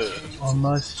 Oh,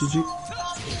 nice, GG.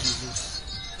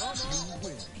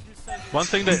 One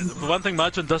thing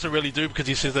Margin doesn't really do, because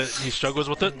he says that he struggles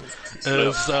with it,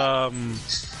 is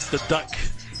the duck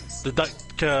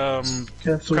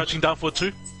crouching down for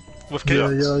 2 with K.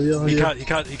 He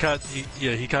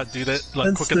can't do that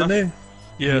like quick enough.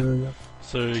 Yeah.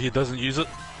 So he doesn't use it.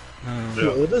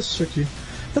 Yeah, that's tricky.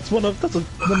 That's one of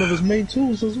his main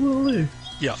tools as well, eh?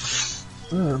 Yeah.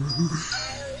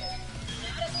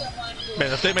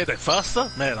 Man, if they made that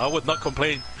faster, man, I would not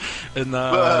complain. In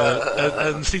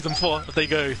season 4, if they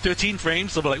go 13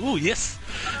 frames, I'll be like, ooh, yes.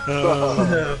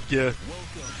 Yeah.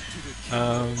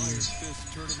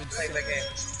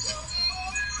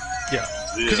 Yeah.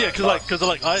 Because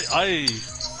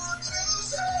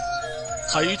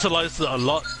I utilized it a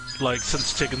lot, like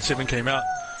since Tekken 7 came out,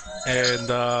 and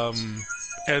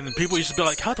people used to be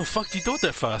like, how the fuck do you do it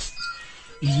that fast?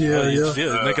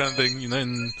 That kind of thing, you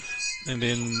know. And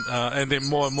then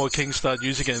more and more kings start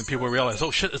using it, and people realize, oh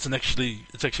shit, it's actually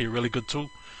a really good tool.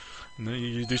 You know,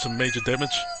 you do some major damage.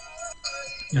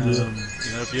 You know,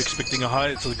 if you're expecting a high,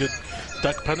 it's a good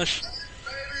duck punish.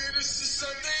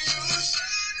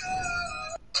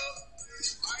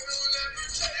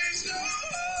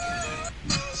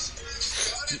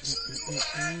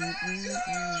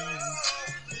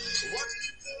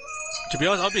 To be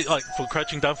honest, I'd be like, for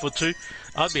crouching down for 2,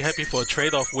 I'd be happy for a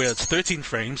trade-off where it's 13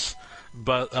 frames,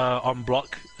 but on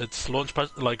block, it's launch pad,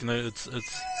 like, you know, it's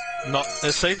not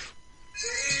as safe.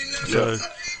 So,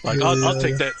 like, I'll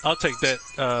take that. I'll take that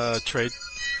trade.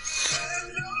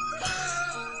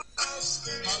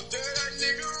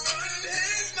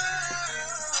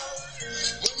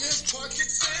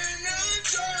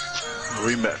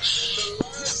 Rematch.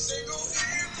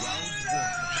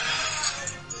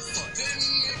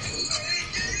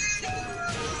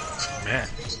 Man,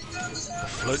 the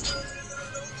float.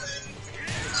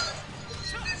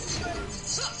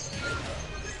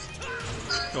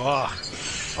 Oh.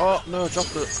 Oh, no, I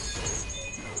dropped it.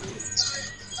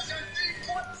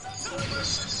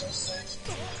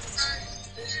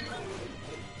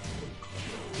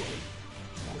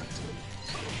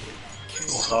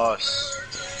 Nice.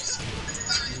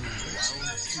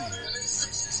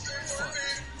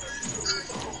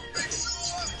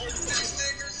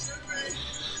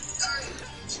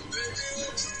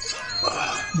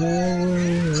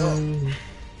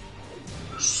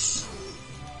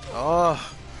 Oh.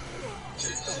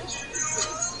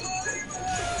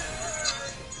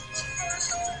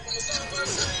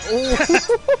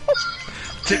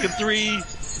 Taking 3.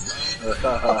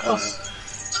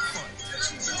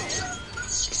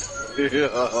 Yeah.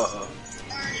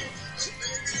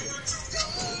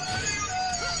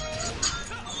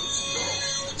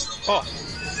 Oh.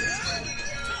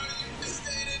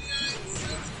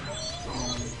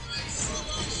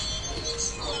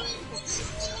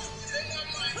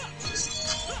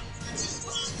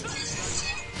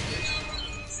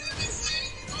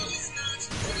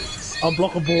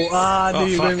 Unblockable. Ah, I knew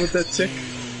you were fuck. going with that tick.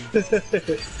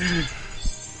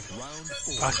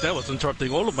 That was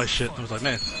interrupting all of my shit. I was like,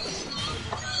 man.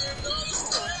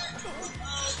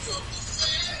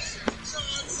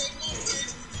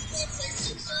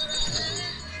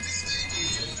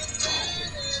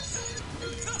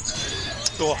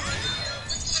 Oh.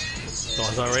 Not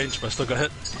as I range, but I still got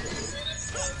hit.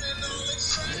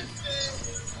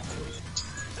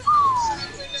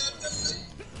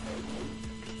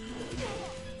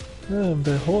 Damn,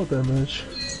 the whole damage.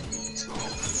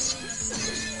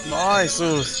 Nice.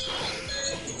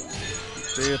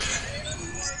 Dude.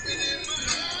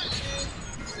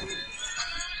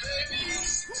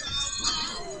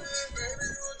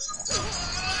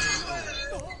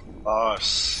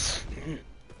 Nice.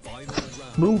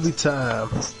 Movie time.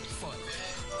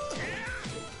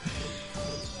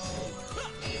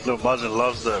 Look, Margin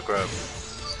loves that grab.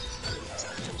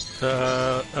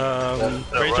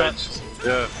 Rage right. out.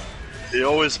 Yeah. He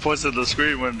always points at the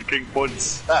screen when the king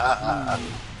points.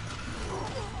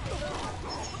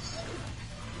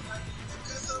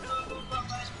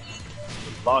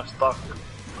 Nice duck.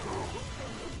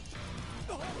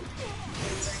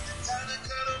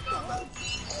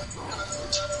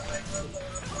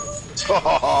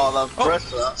 Oh, the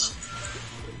pressure.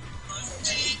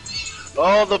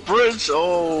 Oh, the bridge.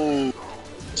 Oh.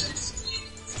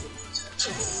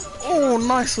 Oh,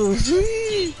 nice.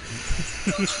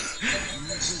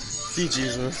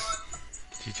 GG's.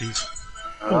 GG's.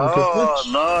 Oh,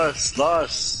 nice,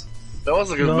 nice. That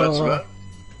was a good match, man.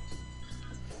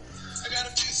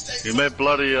 You made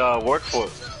bloody work for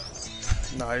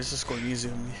it. Nah, he's just going easy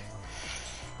on me.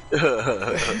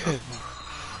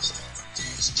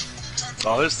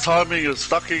 Oh, his timing is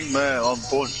stucking, man, on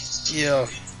point. Yeah.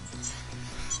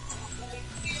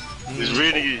 He's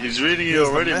reading you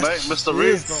already, mate. Mr.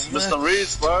 Reed, Mr. Reed,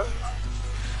 bro.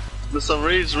 Mr.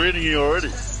 Reed's reading you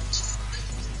already.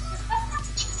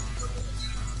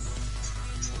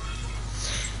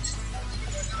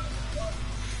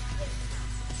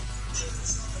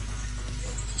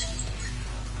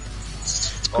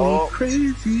 Go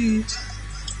crazy.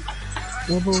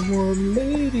 Number one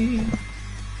lady.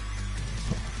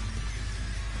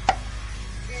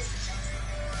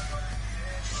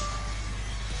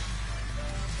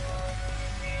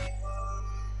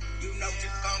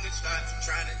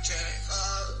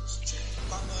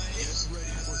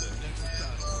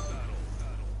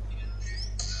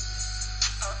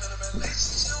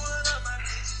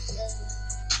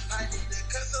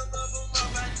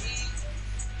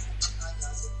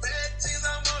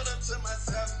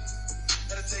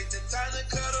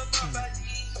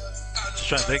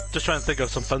 Just trying to think of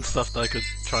some fun stuff that I could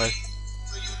try.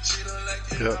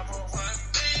 Yeah.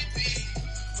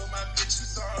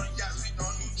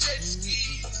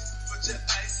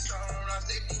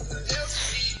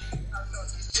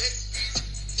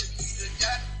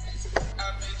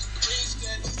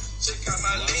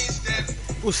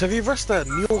 Oh, have you versed that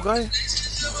Neo guy?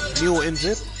 Neo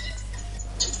NZ?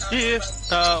 Yeah,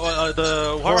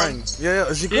 the Warren. Yeah,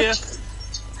 is he good? Yeah.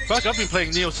 Fuck, I've been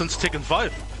playing Neo since Tekken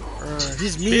 5.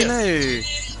 He's mean, eh?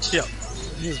 Yeah.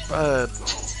 He's bad.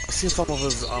 I've seen some of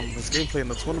his gameplay in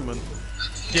the tournament.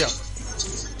 Yeah.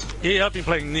 Yeah, I've been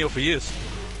playing Neo for years.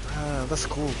 That's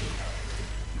cool.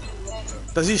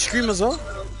 Does he stream as well?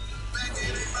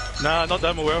 Nah, not that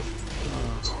I'm aware of.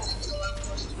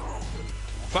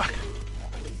 Fuck.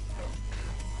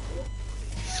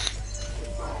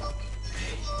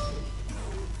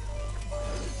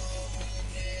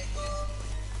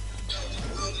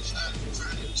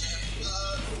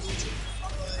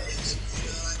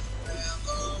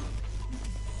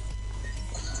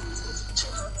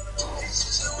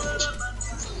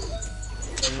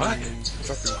 Fuck.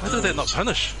 Why do they not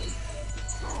punish?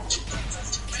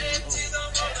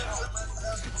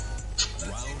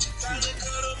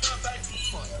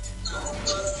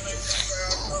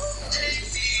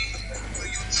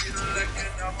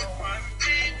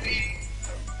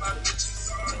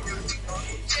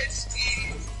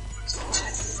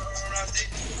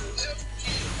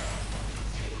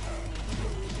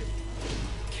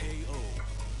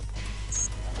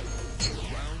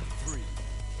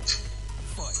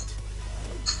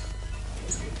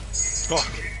 Oh,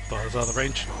 thought I was out of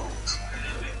range.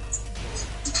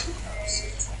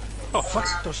 Oh fuck!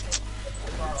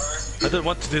 I didn't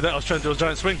want to do that. I was trying to do a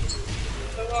giant swing.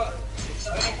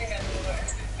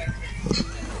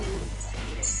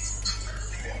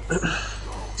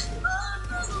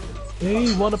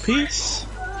 Hey, want a piece?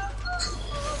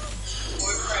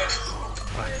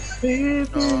 Baby,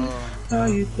 how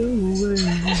you doing?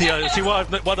 See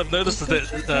what I've noticed is that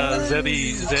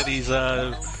Zeddy's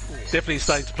definitely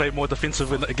starting to play more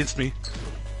defensive against me.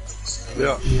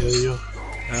 Yeah.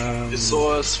 Yeah. You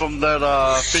saw us from that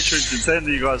featuring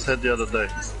contender you guys had the other day.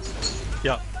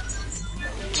 Yeah.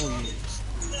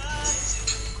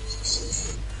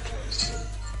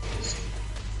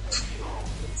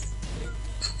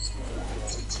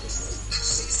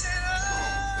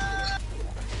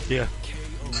 Yeah.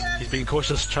 He's being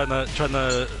cautious, trying to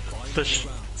fish.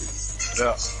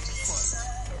 Yeah.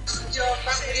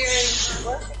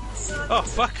 Oh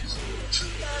fuck!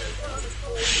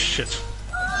 Shit.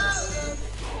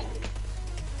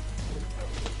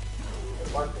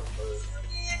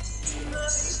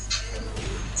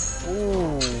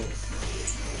 Ooh.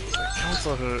 That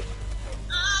counter hurt.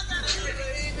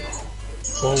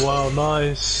 Oh wow,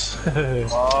 nice.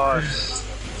 Nice.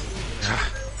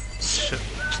 Shit.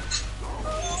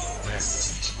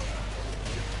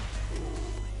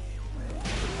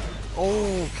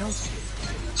 Oh, counter.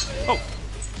 Oh,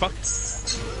 fuck.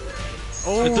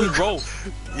 Oh, It didn't roll.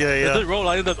 Yeah. It didn't roll.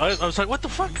 I was like, what the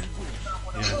fuck?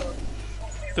 Yeah.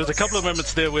 There's a couple of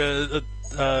moments there where it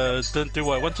didn't do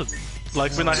what I wanted.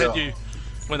 Like when I had you,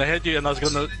 and I was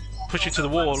gonna push you to the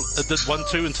wall, it did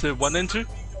 1-2 instead of 1 and 2.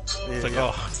 It's like,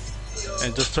 oh,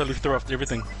 and just totally threw off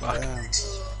everything. Fuck. Yeah.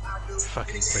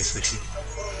 Fucking PlayStation.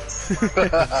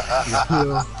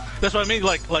 Yeah. That's what I mean.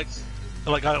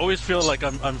 Like I always feel like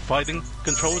I'm fighting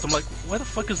controls. I'm like, why the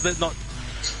fuck is that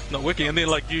not working? And then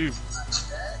like you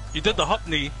did the hop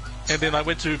knee, and then I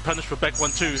went to punish for back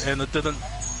 1-2, and it didn't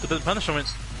punish. I went,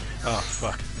 oh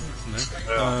fuck. You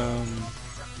know?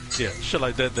 Yeah, shit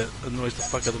like that annoys the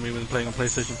fuck out of me when playing on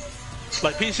PlayStation.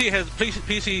 Like PC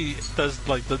does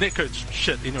like the netcode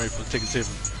shit anyway for Tekken 7.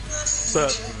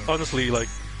 But honestly, like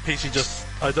PC just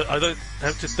I don't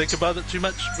have to think about it too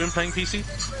much when playing PC.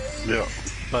 Yeah.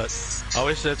 But I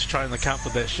always have to try and account for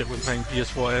that shit when playing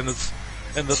PS4,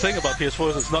 and the thing about PS4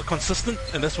 is it's not consistent,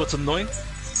 and that's what's annoying.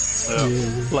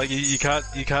 Yeah. Like you can't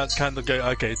kind of go,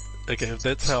 okay, if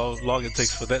that's how long it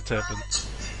takes for that to happen,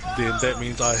 then that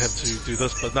means I have to do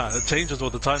this. But nah, it changes all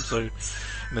the time. So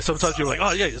sometimes you're like,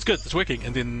 oh yeah, it's good, it's working,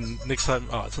 and then next time,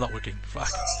 oh, it's not working. Fuck.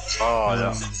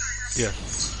 Oh Yeah.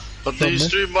 But do you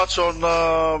stream much on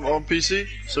PC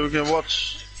so we can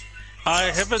watch?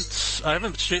 I haven't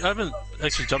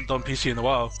actually jumped on PC in a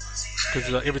while,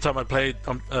 because every time I played,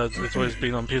 it's always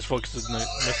been on PS4 because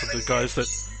most of the guys that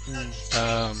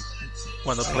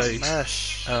want to play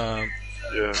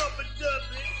Yeah.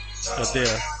 are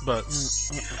there. But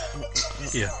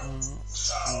yeah.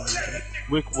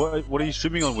 Wick, what are you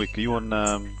streaming on, Wick? Are you on?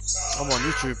 I'm on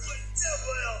YouTube.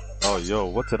 Oh, yo,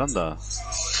 what's it under?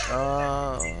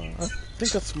 I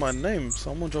think that's my name,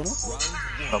 SamoanJohnWick's.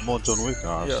 SamoanJohnWick.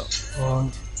 Ah, Yeah.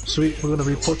 Oh, sweet, we're gonna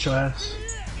report your ass.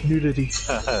 Nudity.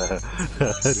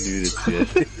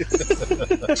 Nudity.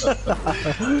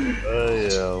 Oh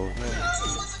yeah.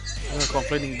 I was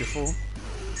complaining before.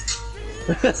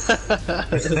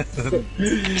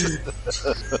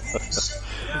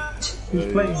 Who's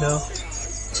playing now?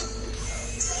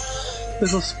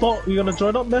 There's a spot. You gonna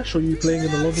join up, Mesh, or are you playing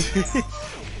in the lobby?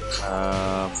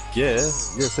 Yeah,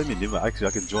 send me an invite. Actually,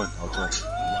 I can join. I'll join.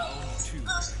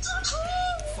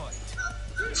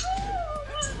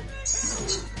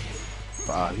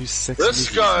 Who's sexy? This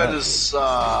guy is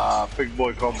big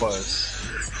boy combos.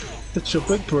 That's your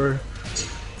big bro.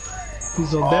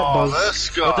 He's on that buzz. This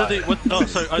guy. What did he? Oh,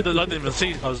 sorry, I didn't even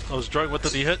see. I was drunk. What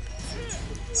did he hit?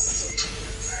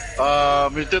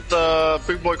 He did the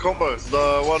big boy combo.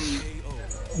 The one.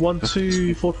 1,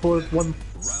 2, 4, 4, 1.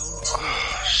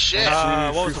 Shit.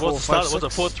 What was the start? Was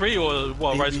it 4-3 or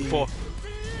what? Rising 4?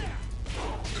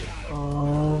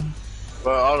 Well,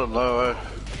 I don't know. I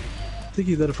think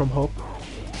he did it from hop.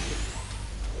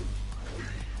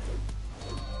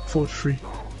 4-3.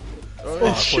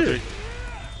 Oh shit! 4-3.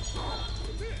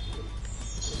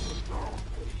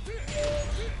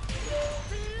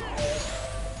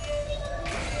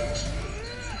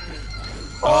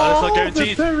 That's not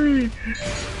guaranteed.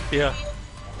 Yeah.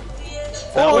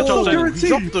 The elbow drop's only,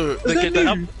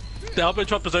 the elbow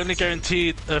drop is only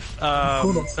guaranteed if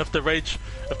the rage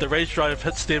drive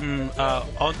hits them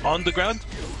on the ground.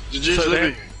 So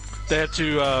they have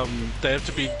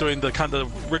to be doing the kind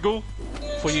of wriggle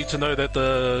for you to know that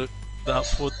the up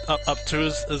two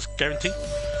is guaranteed.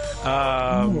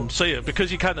 So yeah,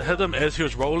 because you kind of hit him as he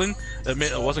was rolling, it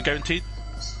meant it wasn't guaranteed.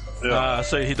 Yeah.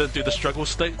 So he didn't do the struggle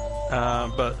state.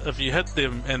 But if you hit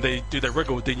them and they do the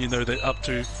wriggle, then you know that up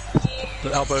to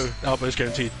the elbow is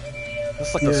guaranteed.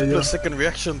 It's like a split-second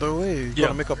reaction, though. Eh? You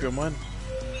gotta make up your mind.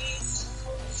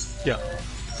 Yeah.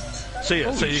 So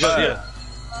yeah, so you got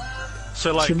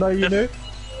So like, So now you know.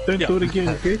 Don't do it again,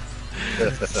 okay?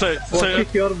 So I'll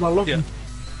kick you out of my lobby. Yeah.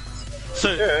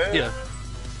 So yeah.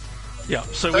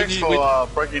 So Thanks when you for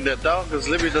breaking that down, because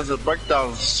Libby doesn't break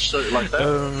down shit like that.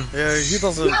 Yeah, he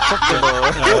doesn't talk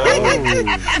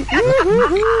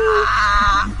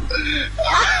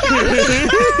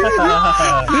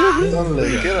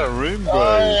Get a room, bro.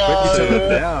 Break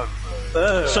it down.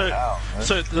 so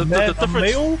the difference.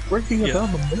 Male breaking it down.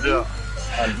 Yeah.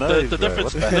 The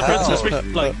difference,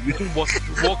 especially like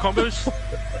war combos.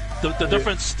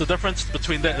 The difference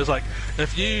between that is like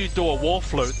if you do a wall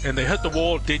float and they hit the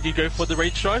wall, then you go for the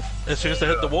rage drive. As soon as they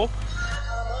hit the wall,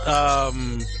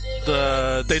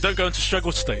 they don't go into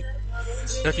struggle state.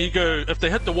 If they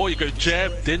hit the wall, you go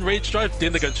jab, then rage drive,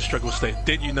 then they go into struggle state.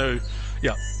 Then you know,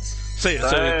 So yeah,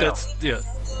 so that's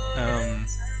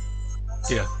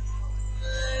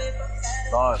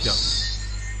Nice.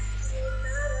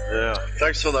 Yeah.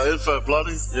 Thanks for the info,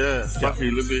 bloody. Yeah. Fuck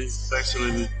you, Libby. Thanks,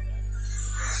 Libby.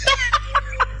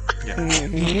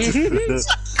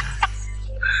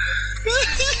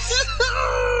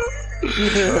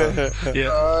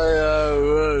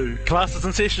 Class is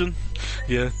in session.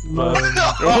 Yeah.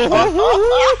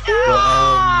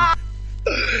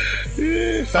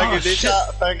 Thank you, teacher.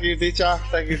 Thank you, teacher.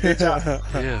 Thank you, teacher.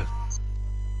 Yeah.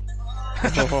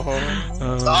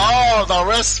 Oh, the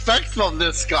respect from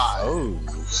this guy. Oh.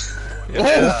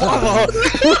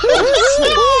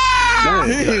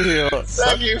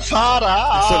 Thank you, father.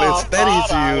 So it's daddy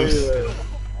to use.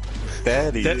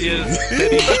 Daddy.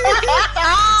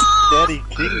 Daddy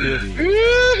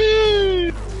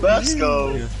King. Let's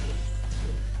go.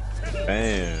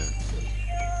 Man.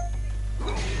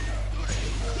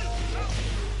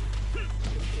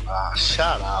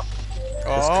 Shut up.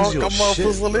 Oh, come on,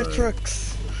 those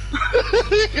electrics.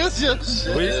 Because you're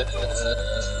shit.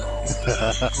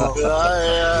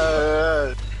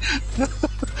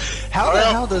 How the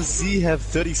hell does Z have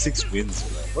 36 wins,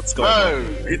 bro? What's going on?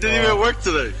 He didn't even work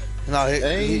today. No,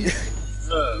 he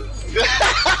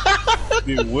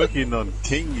Been working on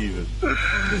King even.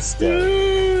 This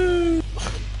guy.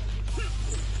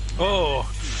 Oh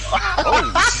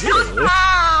shit.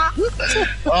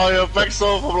 Oh, your back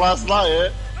sore from last night,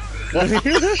 eh?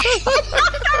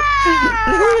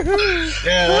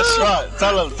 Yeah, that's right.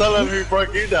 Tell him who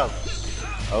broke you down.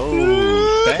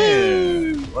 Oh,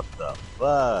 damn. What the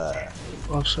fuck?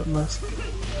 Oh shit, nice.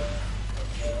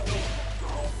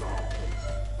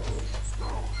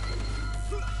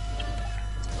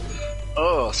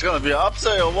 Oh, it's gonna be an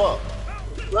upset or what?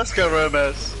 Let's go,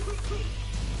 romance.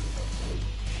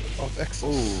 of X.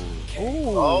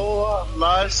 Oh,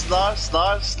 nice.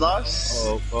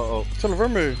 Oh. Tell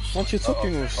Remy, what you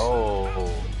talking with?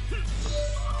 Oh.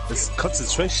 It's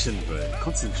concentration, bro.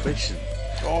 Concentration.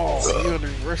 Oh, you're the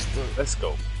rest of Let's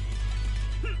go.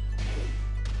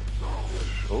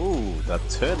 Oh, that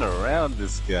turn around,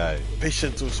 this guy.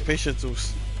 patience.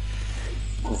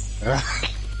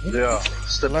 Yeah,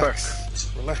 step back.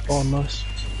 Relax. Oh, nice.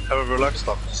 Have a relaxed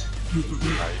talk. You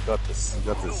got this.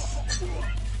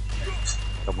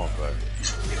 Come on, bro.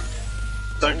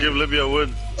 Don't give Libya a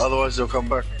win, otherwise they'll come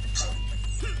back.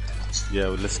 Yeah,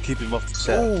 well, let's keep him off the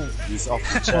chat. Oh. He's off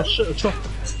the Oh chat. shit, a chop.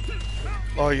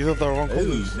 Oh, you got the wrong Ooh,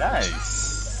 comment. nice.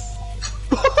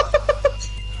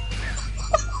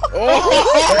 Oh,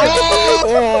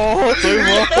 too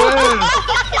much.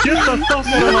 Get the fuck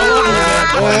out of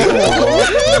my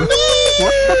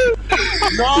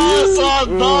Nossa,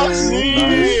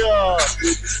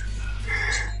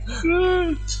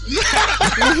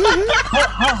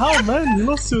 How man? You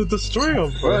lost to a destroyer, bro.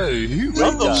 Bro, who I'm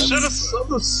went the that?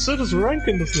 shittest rank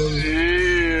in this level.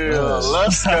 Yeah,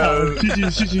 let's go.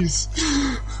 GG's.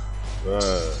 Bro.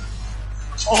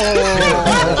 Oh,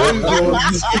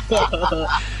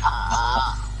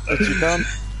 What you done?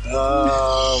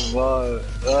 Man,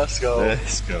 let's go.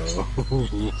 Let's go.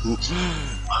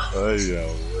 Oh, yeah.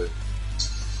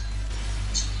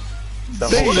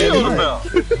 What are you on about? I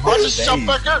just jumped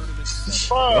back in.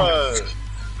 Bro,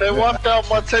 they wiped out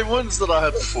my 10 wins that I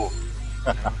had before.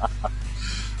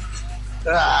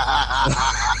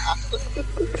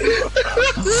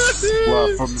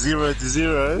 Well, from 0 to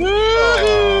 0.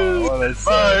 Bro,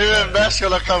 even Mash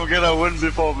gonna come get a win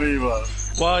before me, bro.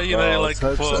 Well, you know, Oh, like,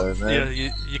 let's hope so, man.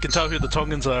 yeah, you can tell who the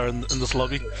Tongans are in this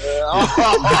lobby. I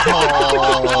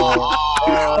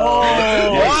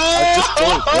just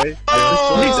thought, eh?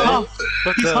 he's half.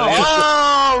 With the,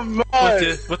 Oh, man.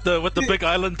 with the big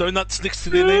island donuts next to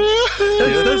their name.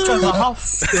 Those guys are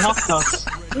half. They're half us.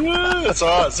 It's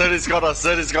alright, Zeddy's got us,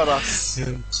 Zeddy's got us.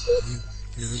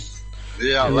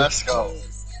 Yeah, let's go.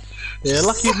 Yeah,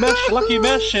 Lucky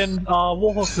Mesh, and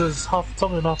Warhorse is half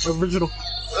Tongan, half original.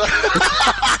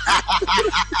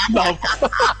 No.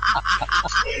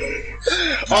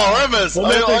 Oh, Remes!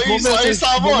 Are you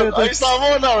Samoan? Are you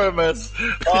Samoan now, Remes?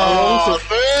 Oh,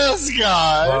 this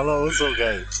guy! Hello, what's up,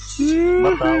 guys?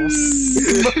 Mataus.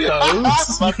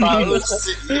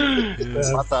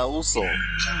 Matauso.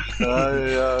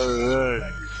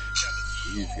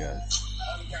 These guys.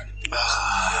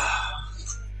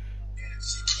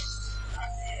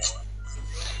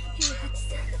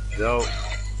 Yo.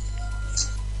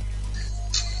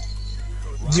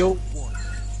 Yo,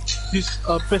 these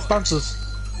best dancers.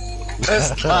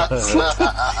 Best class.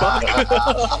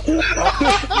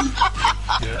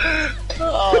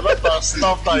 Oh, that's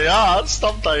stop the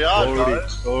yard,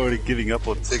 Already giving up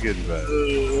on Tigan, man.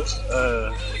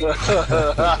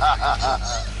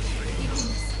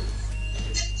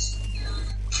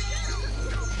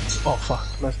 Oh fuck,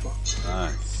 nice bro.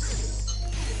 Nice.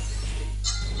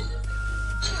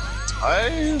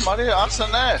 Hey, money,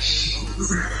 Arsenal Nash.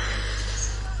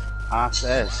 Ass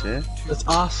ass, yeah? It's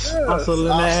us and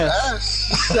the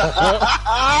ass.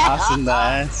 Ass and the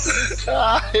ass.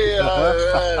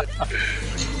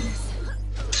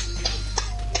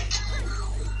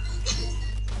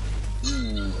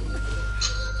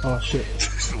 Oh shit.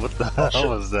 What the hell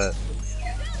was that?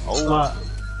 Oh,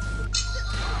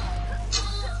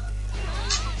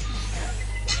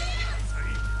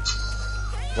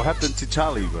 what happened to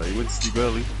Charlie, bro? He went to sleep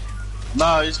early.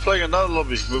 Nah, he's playing another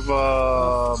lobby with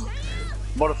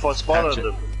modified spider in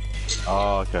them.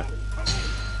 Oh, okay.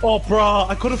 Oh bruh,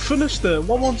 I could have finished it.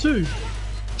 1-1-2.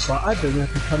 But I didn't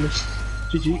have to finish.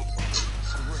 GG.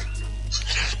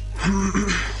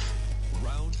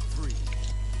 Round 3.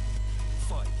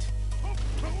 Fight.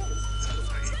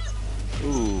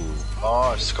 Ooh.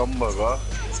 Nice combo, bro.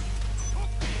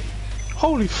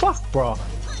 Holy fuck, bruh.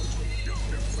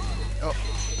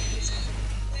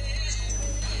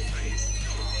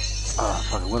 Ah,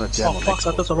 fuck, I wanna jam Oh on fuck, Xbox.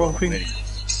 that does the wrong thing.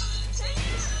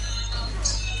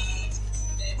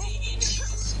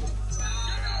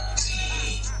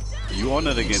 You on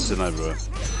it again tonight, bro?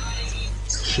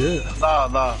 Shit. Nah.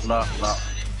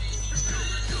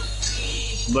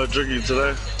 No drinking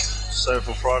today. Save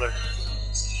for Friday.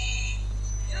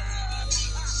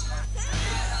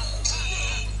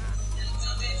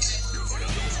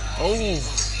 Oh,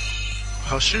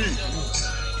 Hashi.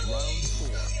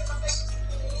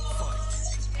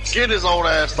 Get his old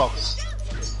ass dogs.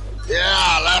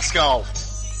 Yeah, let's go.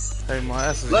 hey, my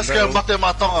ass is Let's go, better. Mate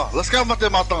Matonga. Let's go, Mate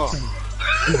Matonga.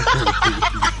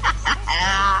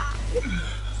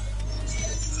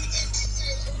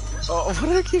 Oh, why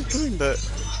do I keep doing that?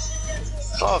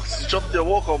 Sucks, you jumped your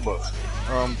war combo.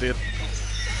 Oh, I'm dead.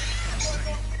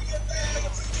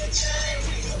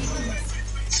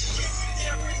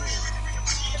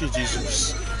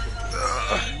 GG's.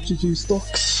 GG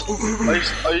stocks.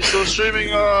 Are you still streaming,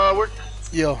 Wick?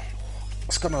 Yeah.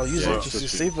 It's gonna use Yeah, it just to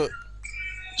just save it.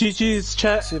 GG's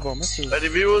chat. Save our messages. Any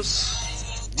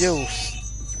viewers? Yo.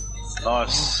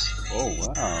 Nice. Oh,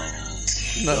 wow.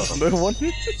 No one.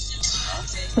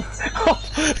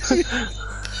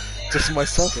 Just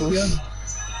myself. Yeah.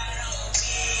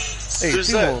 Hey, Who's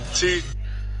Timo. that?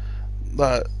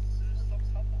 Like,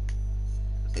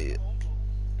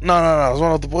 no, it was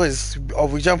one of the boys. Oh,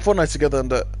 we jammed Fortnite together and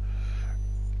that.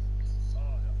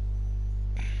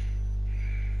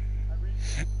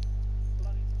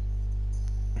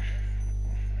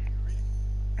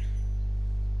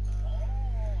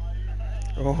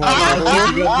 Oh,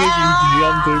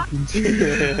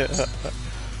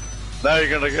 Now you're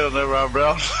gonna get another round,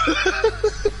 Brown.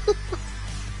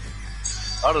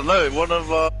 I don't know. One of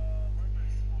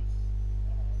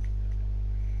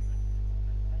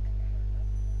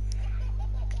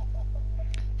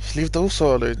leave those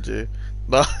alone, G.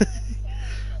 Nah.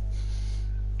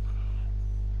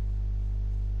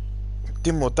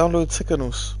 Dimo, download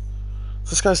Tikkanos.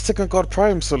 This guy's Tikken God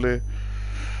Prime, Sully.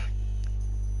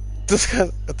 This guy's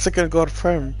a Tikken God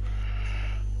Prime.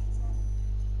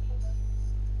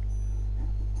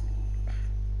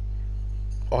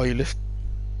 Oh, you left.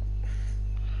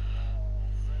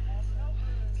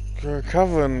 You're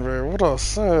Kevin, bro. What a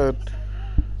sad.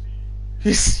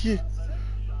 He's.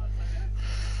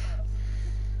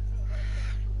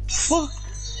 Fuck.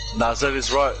 Nah,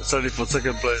 Zeddy's right. It's only for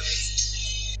second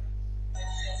place.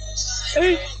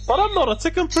 Hey, but I'm not a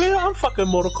Tekken player. I'm fucking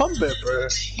Mortal Kombat, bro.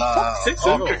 Nah, Fuck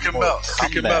I'll kick him out.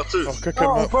 Kick him out too. I'll kick him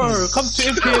Oh, out. bro, come to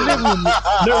MP11.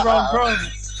 No round, bro.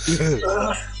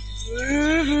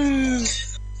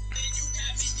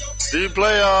 Do you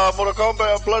play Mortal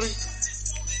Kombat, bloody?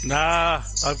 Nah,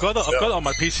 I've got it on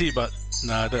my PC, but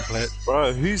nah, I don't play it.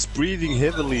 Bro, who's breathing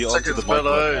heavily onto the Second's mic? better,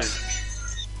 Right eh?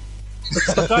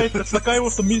 That's the guy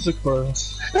with the music, bro.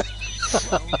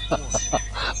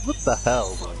 What the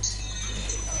hell, bro?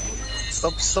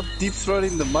 Stop deep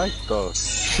throating the mic, bro.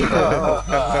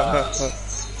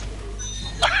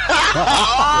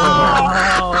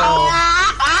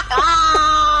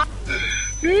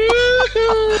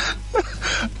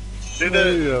 Did that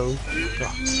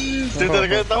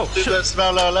again? No. Did that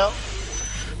smell out loud?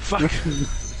 Fuck. Did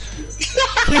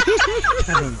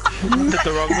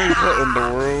the wrong move. What in the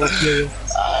world?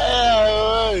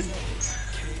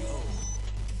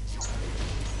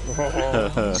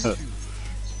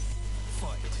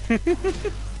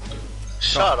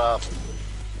 Shut up.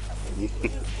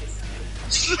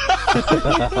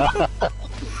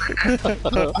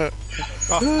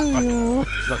 Oh,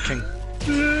 not King.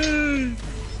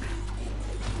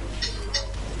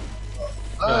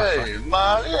 Hey,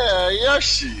 man, yeah,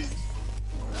 Yoshi.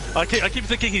 I keep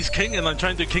thinking he's king, and I'm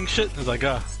trying to do king shit. It's like,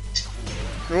 Oh,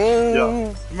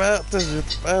 Yeah. Matt, this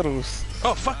is battles.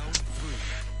 oh fuck.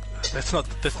 That's not.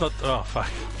 Oh fuck.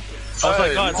 I was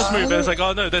like, oh, it's this move. And I was like,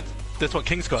 oh no, that's what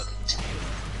King's got.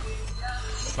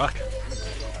 Fuck.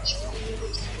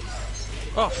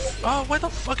 Oh, why the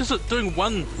fuck is it doing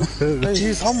one? Hey,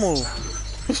 he's humble.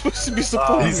 He's supposed to be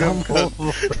supporting. He's humble.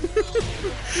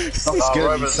 He's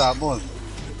gonna be Samoan.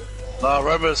 Nah,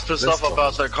 Remus pissed off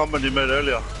about that comment you made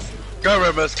earlier. Go,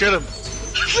 Remus, get him.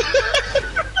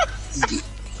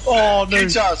 Oh no, Key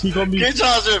charge. he got me. Key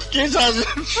charge him. Key charge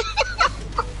him.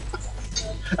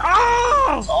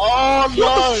 Ah! Oh What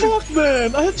no. the fuck,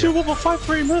 man? I hit you with a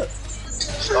 5-frame hit.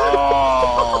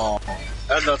 Oh.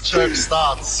 And the trick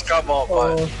starts. Come on,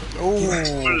 man. Oh,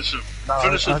 Finish him.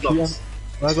 Finish him, Actually, Docs.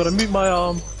 I gotta mute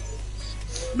my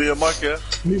Me and Mike, yeah?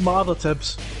 mute my other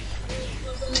tabs.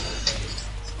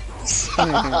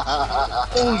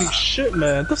 Holy shit,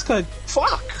 man! This guy,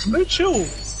 fuck, no chill.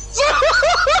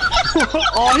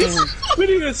 Oh, he's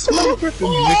really gonna smell Griffin.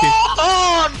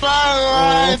 Oh,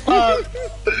 no,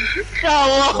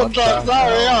 come on, Docs,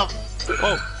 hurry up.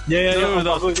 Oh, Yeah. No,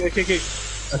 no.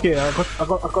 Okay, I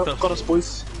got us,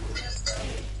 boys.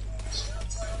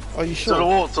 are you To the sure?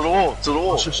 wall, to the wall, to the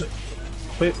wall. Shit.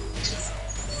 Wait.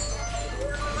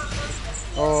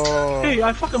 Oh, Hey,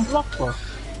 I fucking blocked, bro.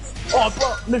 Oh,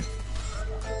 bro, no.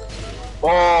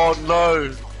 Oh, no.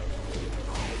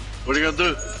 What are you gonna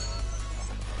do?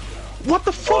 What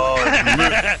the fuck? Oh,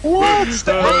 What?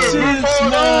 Francis,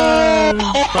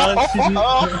 no. Francis,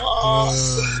 no.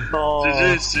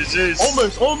 GG's.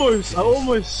 Almost. I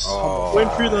almost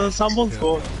went through the someone's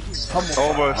goal.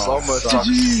 Almost.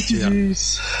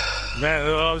 GG's. man,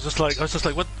 I was just like,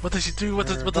 what does he do? What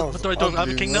do I do? I'm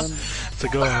a king now. It's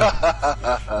like,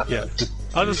 oh, yeah.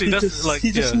 Honestly, that's like,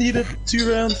 he just needed 2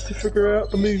 rounds to figure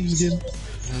out the moves again.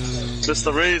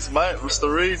 Mr. Reeds, mate. Mr.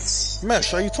 Reeds.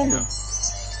 Mesh, are you talking?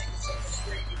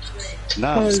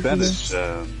 Nah, I'm Spanish.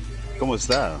 ¿Cómo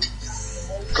está?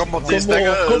 Como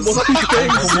cistegas. Como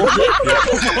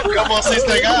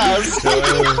cistegas.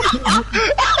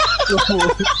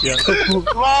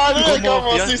 Mario,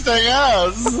 como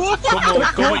cistegas.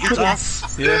 Como irás.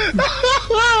 Yeah.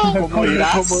 Como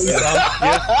irás.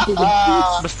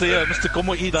 Mr.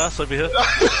 Como irás over here.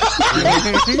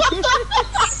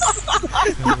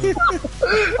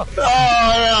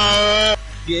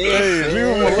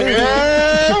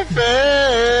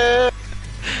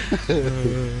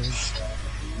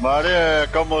 Mario,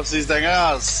 como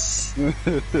cistegas.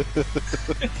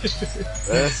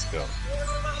 Let's go.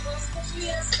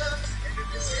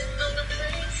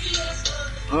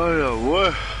 Oh yeah,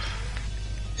 what?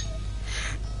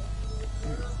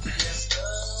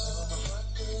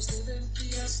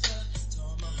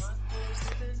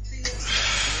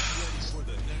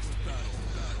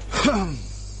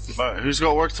 Alright, who's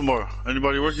got work tomorrow?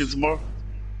 Anybody working tomorrow?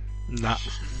 Nah.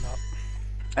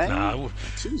 Hey, Nah.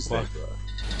 Tuesday, What? bro.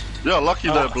 Yeah, lucky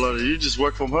there, bloody. You just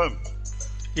work from home.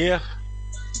 Yeah.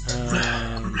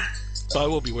 But I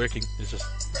will be working. It's just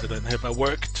I don't have a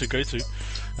work to go to.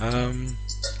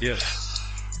 Yeah.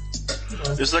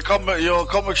 Is the your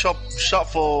comic shop shut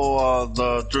for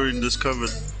during this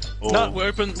COVID? Or... No, we're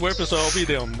open. We're open, so I'll be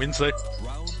there on Wednesday.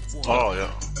 Oh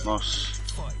yeah, nice.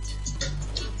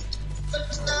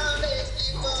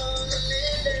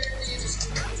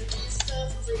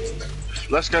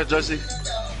 Let's go, Josie.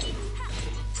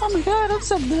 Oh my god, I'm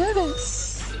so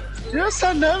nervous. You're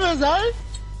so nervous, eh?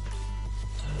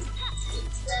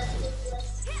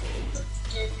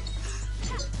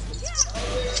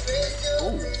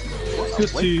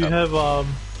 It's good to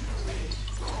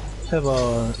have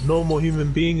a normal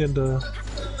human being in the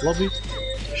lobby.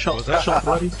 Shot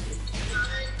bloody.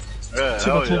 Yeah,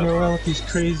 Super hell turning yeah. around with these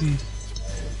crazy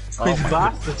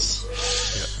bastards.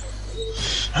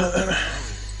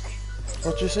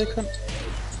 What'd you say, cunt?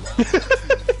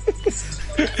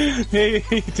 Hey,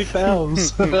 take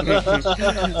pounds.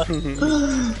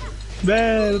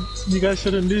 Man, you guys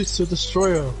shouldn't lose to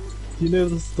Destroyer. You know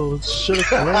the shit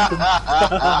is random.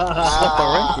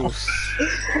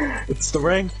 It's the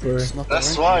rank, bro.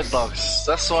 That's why, dogs.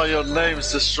 That's why your name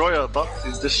is Destroyer, dog.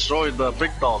 You destroy the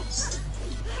big dogs.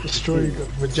 Destroy the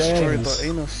Sorry,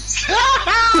 vaginas.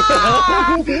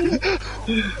 the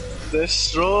anus.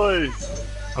 Destroy.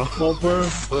 Oh, bro.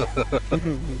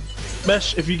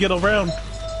 Mesh, if you get around,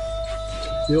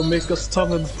 you'll make us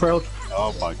tongue and proud.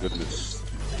 Oh my goodness.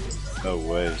 No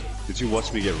way. Did you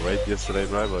watch me get raped yesterday,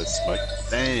 bro? By Smoke?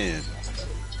 Damn.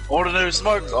 Ordinary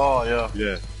smoke? Oh, yeah.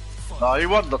 Yeah. Nah, he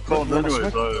won the taunt anyway,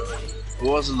 so it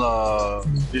wasn't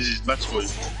easy match for you.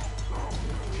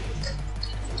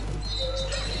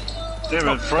 Yeah,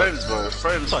 man, frames, bro.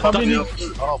 Frames. How many- Oh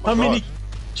my How many God.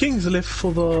 kings left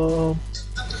for the...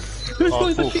 Who's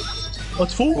going to full. king? Oh,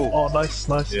 it's full? Full. Oh, nice,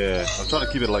 nice. Yeah. I'm trying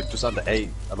to keep it like just under 8,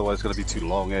 otherwise it's gonna be too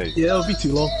long, eh? Yeah, it'll be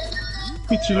too long.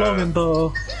 Be too long, and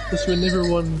that's when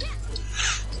everyone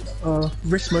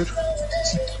rest mode.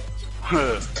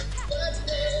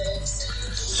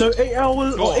 So 8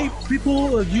 hours or 8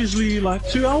 people are usually like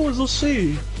 2 hours or so.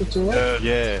 That's alright.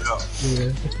 Yeah. Yeah,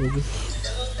 that's all good.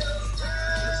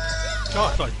 Oh,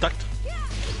 I thought I ducked.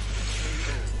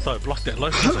 Thought I blocked that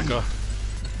low since I got.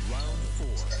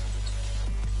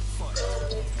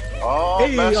 Oh,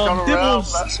 Hey, match gone around.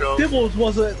 Devils, Let's go. Devils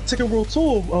was a Tekken World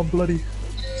Tour, bloody.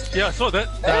 Yeah, I saw that.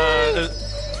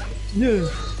 Yeah.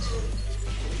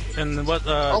 And what?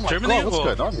 Oh my Germany god, what's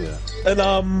or? going on here? And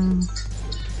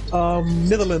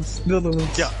Netherlands.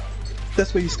 Yeah.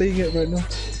 That's where he's staying at right now.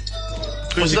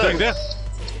 Who's he that? going there?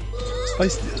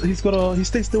 He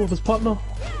stays still with his partner.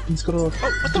 He's got what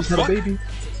the just had a fuck? baby.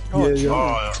 Oh, yeah.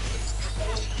 Oh, yeah.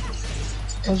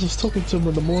 I was just talking to him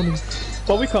in the morning.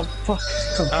 But we can't play.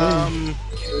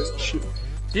 Shit.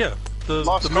 Yeah. The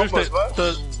Last move combos,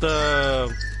 that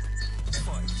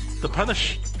the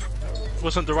punish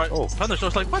wasn't the right punish. I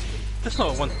was like, what? That's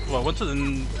not what I wanted.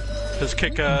 And his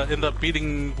kick ended up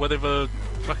beating whatever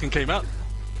fucking came out.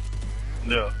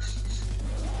 Yeah.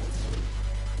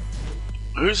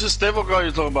 Who's this devil guy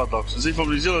you're talking about, Docs? Is he from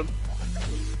New Zealand?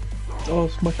 Oh,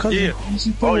 it's my cousin. Yeah. He's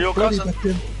in Oh, with your Brady cousin? back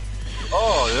then.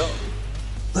 Oh,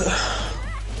 yeah.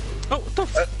 Oh, what the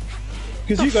f-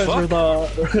 Because you guys fuck?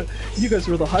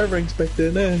 were the high ranks back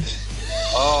then,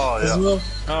 Oh, as yeah. well.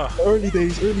 Ah, Early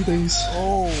days.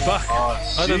 Oh, fuck.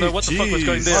 I don't know what the fuck was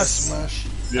going there. smash.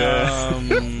 Yeah.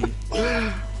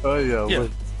 Oh yeah. Yeah.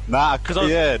 Nah, 'Cause I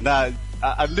was-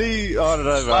 I knew. I don't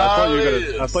know,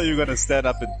 man. I thought you were gonna stand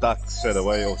up and duck straight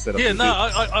away, or set up. Yeah, and no,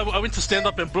 do- I went to stand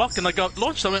up and block, and I got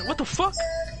launched. I went, what the fuck?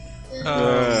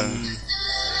 Oh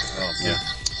man.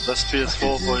 That's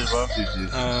PS4 for you, bro. GG.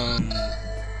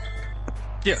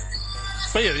 Yeah.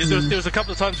 But yeah, there was a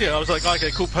couple of times, I was like,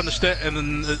 okay, cool, punish that, and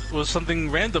then it was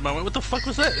something random. I went, what the fuck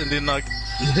was that? And then like,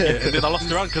 and then I lost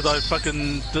the run because I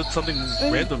fucking did something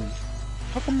random.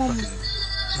 How come I'm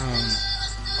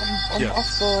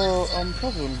after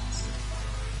Calvin?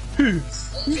 Who?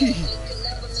 Me.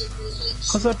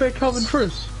 Cause I bet Calvin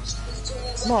first.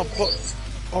 No, but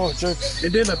jokes.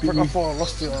 And then I beat I me. thought I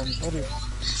lost the body.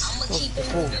 That was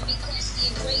before.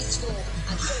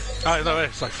 Oh no,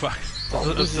 it's like fuck.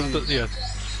 Yeah.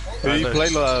 Who you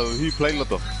play with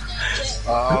though?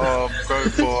 Going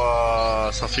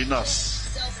for Safinas.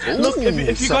 Look, if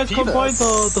you guys Safinas. combine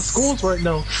the scores right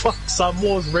now, fuck,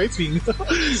 Samoa's raping.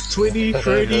 20,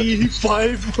 30,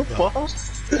 5, what?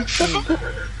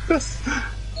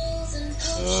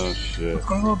 Oh shit. What's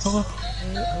going on, Tama?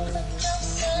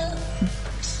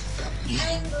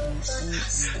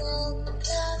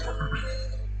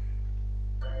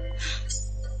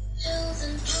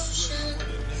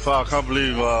 Fuck, I can't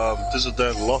believe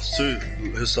Dissident lost too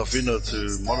his Safina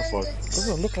to Modified.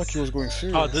 Doesn't look like he was going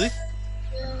serious. Oh, did he?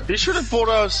 He should have bought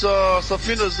out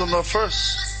Safinas in the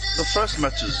first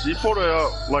matches. He bought it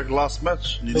out like last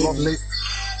match and he lost.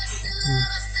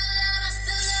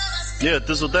 Yeah,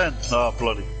 Dissident.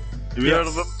 Bloody. Have you heard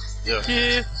of him? Yeah.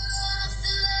 Yeah.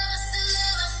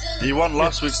 He won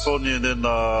last week's tourney and then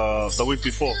the week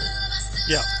before.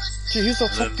 Yeah. Gee, who's the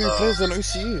top 3 players in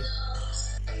OCE?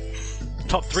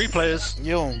 Top 3 players.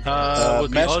 Yo. Would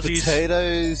be Mashed Aussies.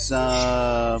 potatoes.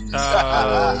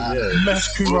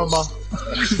 Mashed kurama.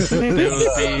 There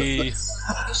would be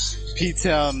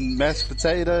P-Town mashed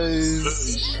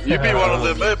potatoes. You be one of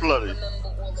them, eh, bloody?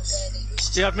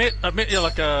 yeah. I met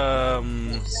like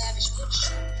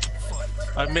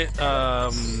I met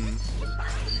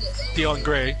Dion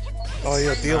Gray. Oh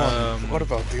yeah, Dion. What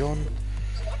about Dion?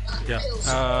 Yeah.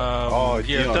 Yeah.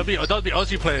 Dion. That'd be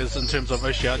Aussie players in terms of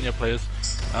Oceania players.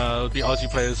 It would be Aussie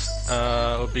players.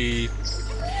 It would be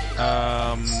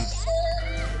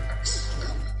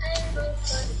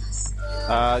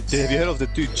Have you heard of the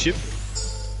dude Chip?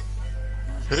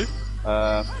 who?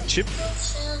 Chip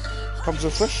Comes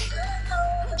with fish?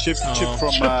 Chip Oh.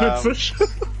 from Fish.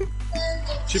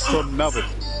 Chip from Melbourne.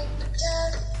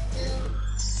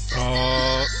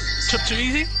 Chip Too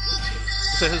Easy.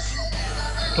 Is that his?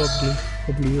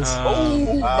 Probably is.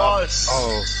 Nice.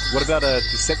 Oh, what about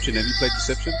Deception? Have you played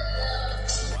Deception?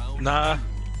 Nah, I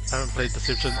haven't played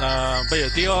Deception. But yeah,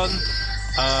 Dion.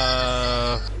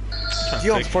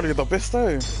 Dion's probably the best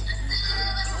though.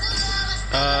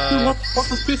 What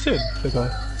was this in? The guy.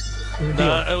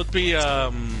 It would be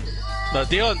no,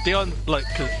 Dion like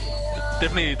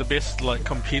definitely the best like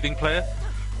competing player,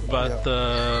 but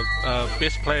the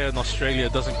best player in Australia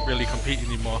doesn't really compete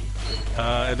anymore,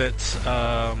 and that's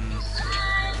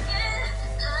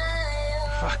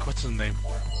fuck, what's his name?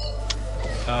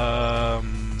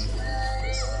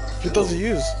 Who does he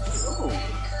use?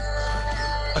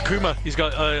 Akuma. He's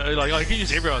got like I can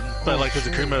use everyone, but like his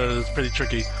Akuma is pretty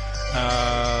tricky.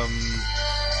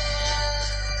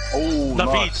 Naveed.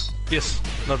 Nice. Yes,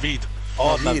 Naveed.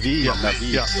 Oh, Naveed. Yeah.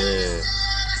 Naveed. Yeah.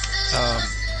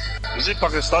 Yeah. Is he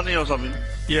Pakistani or something?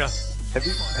 Yeah.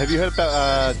 Have you heard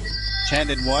about Chan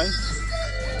and Y?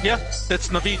 Yeah, that's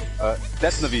Naveed.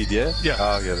 That's Naveed, yeah? Yeah. Oh,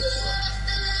 I get it.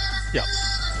 Yeah.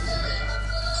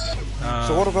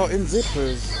 So what about NZ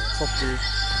players? Top 3?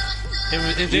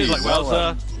 Indeed, like well,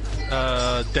 Wowza,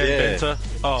 Dan yeah. Banter.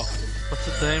 Oh,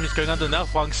 what's the name he's going under now?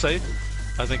 Wang Sei,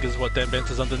 I think is what Dan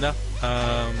Banter's under now.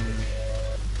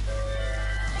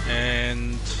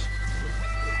 And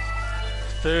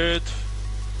third.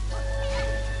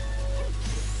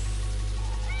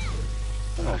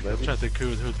 Oh, I'm baby. trying to think who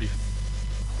would be.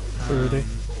 Already.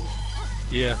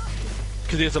 Yeah,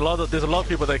 because there's a lot of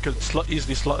people that could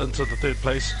easily slot into the third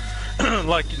place,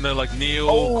 like like Neil,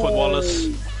 Cornwallis,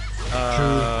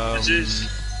 Jeez.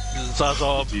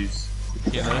 Zazov, Jeez.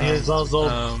 Yeah,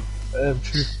 Zazo.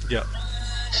 True. Yeah.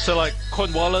 So like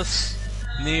Cornwallis,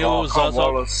 Neil, Oh, Zazov.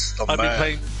 Cornwallis, the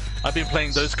man. I've been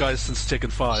playing those guys since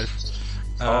Tekken 5.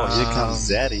 Oh, here comes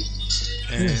Zaddy.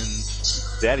 And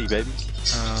Zaddy, baby.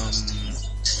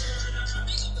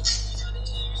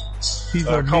 He's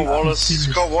our Scott mate. Wallace is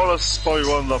probably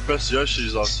one of the best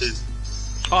Yoshis I've seen.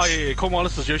 oh yeah,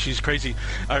 Cornwallis' Yoshi is crazy.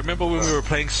 I remember when we were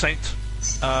playing Saint,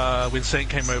 when Saint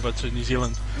came over to New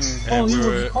Zealand, and Oh, he we was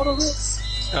were part of it?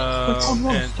 Wait, oh no,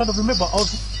 and- trying to remember.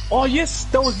 Oh yes,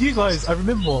 that was you guys. I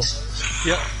remember.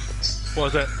 yeah. What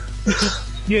was that?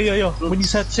 Yeah. When you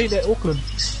said Saint at Auckland.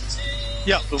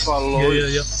 Yeah.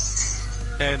 Yeah.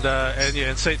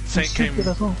 And Saint came.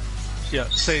 As well. Yeah,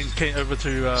 Saint came over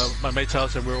to my mate's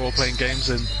house and we were all playing games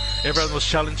and everyone was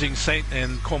challenging Saint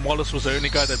and Cornwallis was the only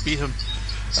guy that beat him.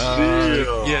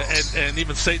 Yeah, and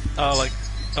even Saint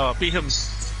beat him.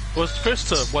 Was first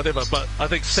to whatever, but I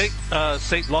think Saint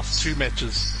lost 2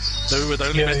 matches. They were the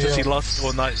only matches he lost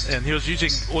all night, and he was using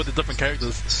all the different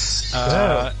characters.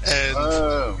 And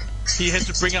he had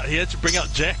to bring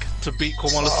out Jack to beat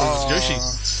Cornwallis's Yoshi.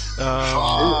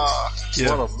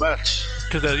 What a match!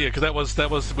 Because that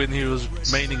was when he was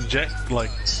maining Jack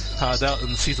like hard out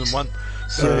in season 1.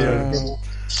 So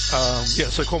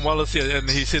so Cornwallis, and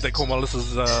he said that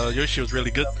Cornwallis's Yoshi was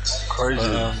really good. Crazy.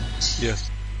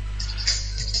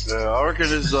 Yeah, I reckon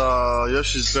his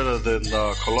Yoshi's better than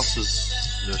Colossus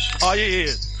Yoshi. Oh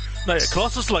yeah. No, yeah,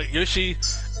 Colossus like Yoshi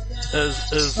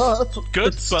is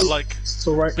good, but like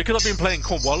alright. because I've been playing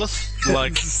Cornwallis,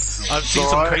 like I've seen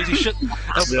some crazy shit.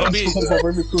 It'll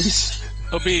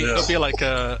be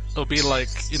like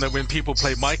when people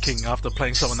play my king after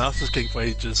playing someone else's king for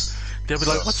ages. They'll be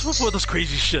like, "What's with all this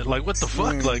crazy shit? Like, what the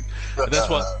fuck?" Like, that's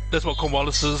what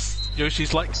Cornwallis's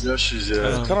Yoshi's like. Yoshi's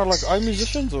kind of like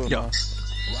iMusicians or yeah.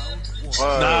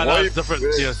 Nah, it's different.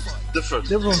 Yeah,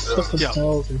 different. Everyone's different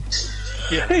styles.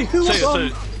 yeah. Hey, who was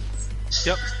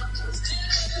Yep.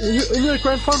 in the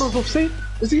grand finals of Saint?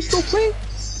 Is he still playing?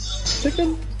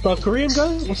 Second, the Korean guy.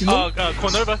 What's his name?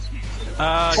 Cornova.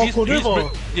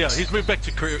 Cornova. He's moved back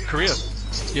to Korea.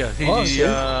 Yeah, he. Damn, he's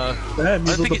I with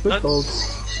the think big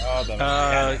dogs.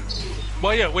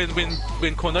 Well, yeah, when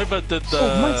Cornova did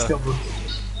the Nice cover.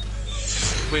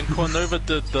 when Cornova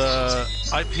did the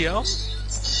IPL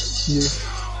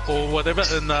Yeah. or whatever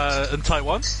in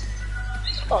Taiwan.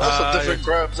 That's a different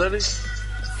grabs, isn't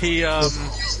he? He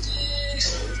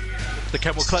the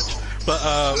camel clutch, but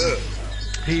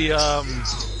he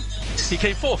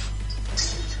came 4th.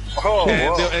 Oh,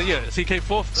 wow. So he came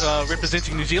 4th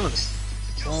representing New Zealand.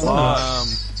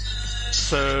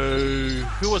 So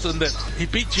who was in that? He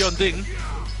beat Jeon Ding.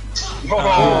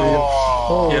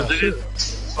 Yeah, dude.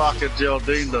 Fucking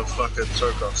Geraldine, the fucking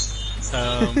circle.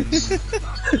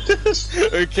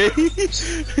 Okay.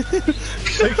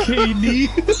 Okay, knee.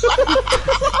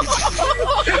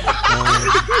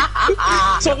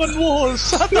 Someone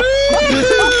was.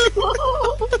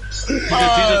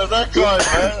 That guy,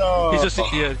 man. He's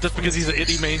just because he's an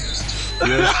Eddie main.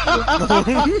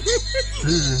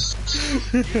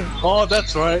 Oh,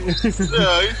 that's right. Yeah, he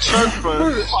choked,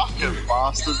 man. Fucking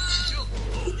bastard.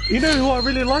 You know who I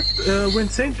really liked when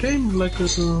Saint came, like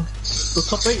the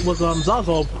top 8 was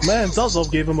Zazov. Man,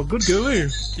 Zazov gave him a good go.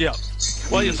 Yeah.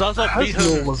 Well, yeah, Zazov beat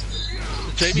him.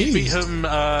 Jamie beat him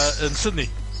in Sydney.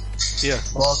 Yeah.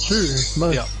 Oh, true.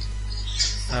 Nice. Yeah.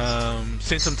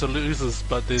 Sent him to losers,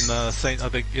 but then Saint I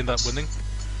think ended up winning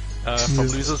from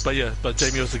losers. But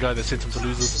Jamie was the guy that sent him to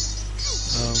losers.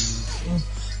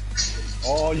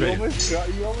 Oh, you almost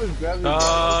grabbed me.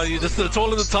 It's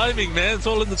all in the timing, man. It's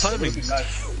all in the timing.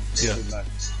 Nice. Yeah.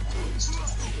 Nice.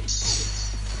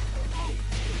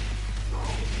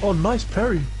 Oh, nice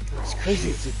parry. It's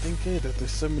crazy to think that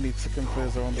there's so many Tekken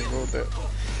players around the world that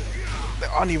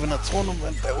aren't even a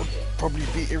tournament that would probably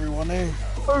beat everyone. Oh,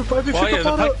 but if you think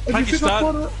about it,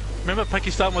 Pakistan. Remember,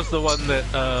 Pakistan was the one that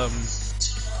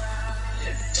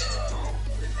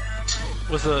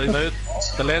was the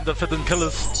land of hidden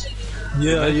killers.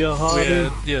 Yeah,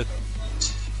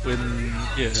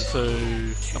 so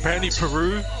apparently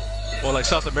Peru or like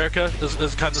South America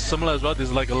is kind of similar as well. There's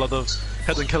like a lot of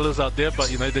hidden killers out there, but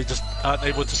they just aren't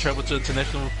able to travel to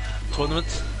international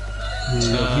tournaments.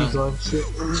 Shit.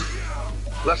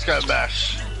 Let's go,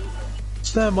 Bash.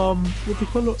 Damn, what do you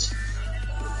call it?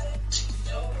 Just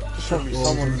probably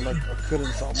someone like I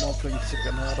couldn't start more playing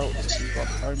Tekken hard out just to got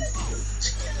time.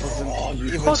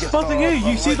 You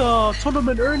see the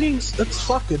tournament earnings? It's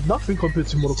fucking nothing compared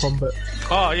to Mortal Kombat.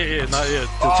 Oh yeah. The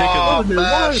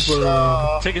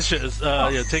Tekken shit is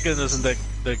Tekken isn't that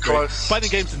great. Close. Fighting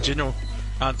games in general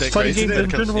aren't that Fighting great.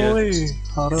 games in general, Isn't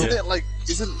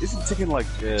Tekken like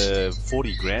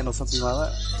 40 grand or something like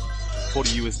that?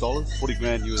 $40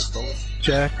 grand US dollars.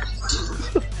 Jack.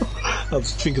 I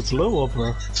think it's lower,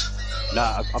 bro.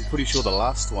 Nah, I'm pretty sure the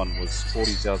last one was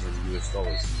 40,000 US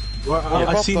dollars. Well,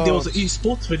 I seen there was an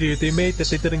esports video they made that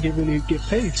they didn't really get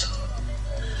paid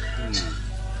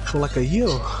for like a year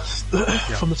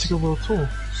from the Tekken World Tour.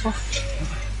 Fuck.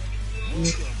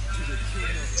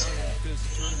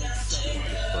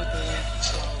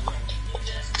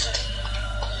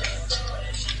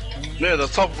 Yeah, the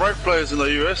top ranked players in the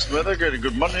US, man, they're getting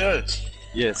good money, eh?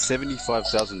 Yeah,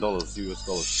 $75,000 US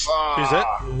dollars. Who's that?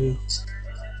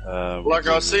 Like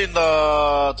I seen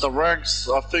the ranks,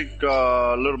 I think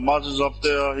Little Margin's up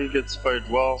there, he gets paid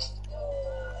well.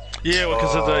 Yeah,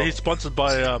 because he's sponsored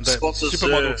by that Sponsors,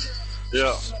 supermodel.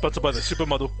 yeah. Sponsored by the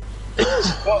supermodel.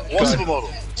 What's the model?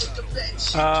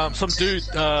 Some dude,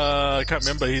 I can't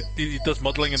remember. He does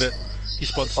modelling in it. He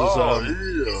sponsors. Oh,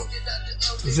 yeah.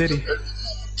 Zeddy.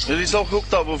 And he's all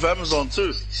hooked up with Amazon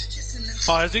too.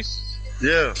 Oh, has he?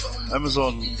 Yeah,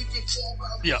 Amazon.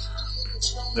 Yeah.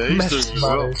 Yeah, he's doing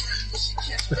really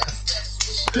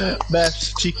well.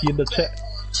 Mash cheeky in the chat.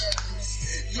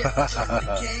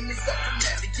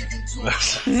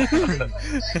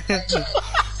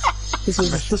 This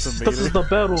is the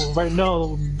battle right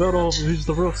now. Battle of who's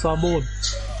the real Samoan.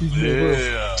 Who's the real.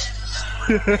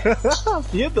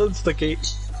 Yeah, the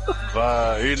instigate.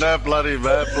 He not bloody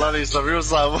man. Bloody's the real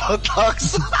Samoan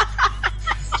dogs.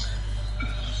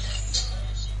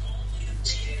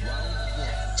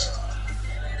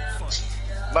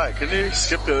 Mate, can you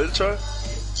skip your intro?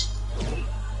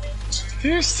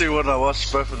 You still wanna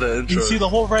watch both of the intros? You see the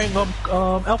whole rank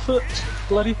outfit,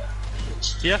 bloody?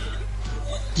 Yeah.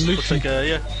 Looks like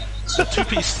a a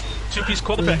two-piece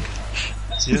quarterback.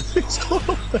 Yeah.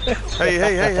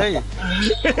 Hey.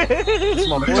 It's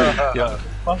my boy. Yeah.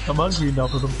 Fuck, I'm hungry now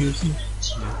for some KFC.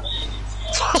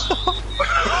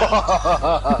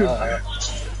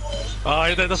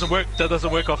 Oh, that doesn't work. That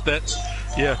doesn't work off that.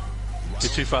 Yeah.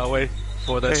 You're too far away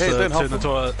for that Hey, to help turn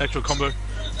into an actual combo.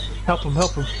 Help him.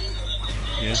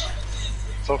 Yeah.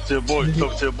 Talk to your boy,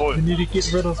 talk to your boy. We need to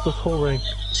get rid of the whole rank.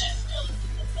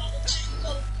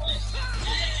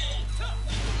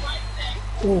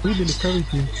 Oh, we nearly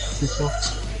carried you before.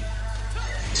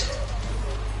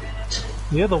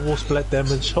 Yeah, the war splat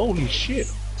damage. Holy shit.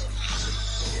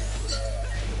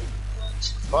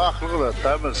 Fuck, look at that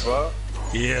damage, bro.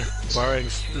 Yeah.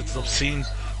 Warring's, it's obscene.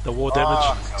 The war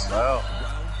damage. Wow.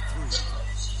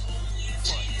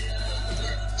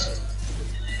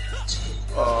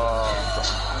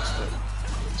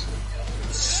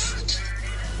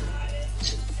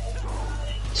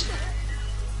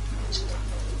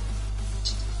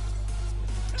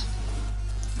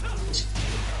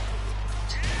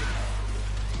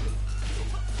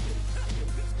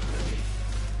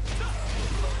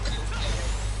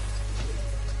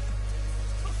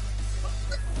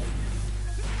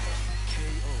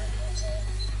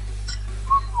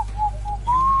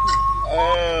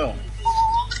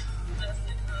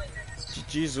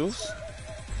 Jesus.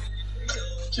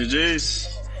 GG's.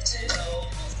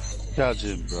 Catch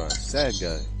him, bro. Sad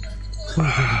guy.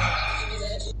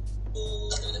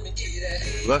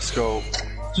 Let's go.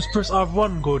 Just press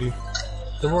R1, Gordy.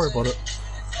 Don't worry about it.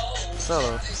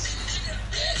 Hello.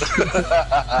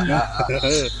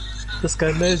 This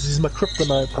guy knows he's my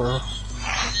kryptonite, bro.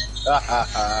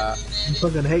 You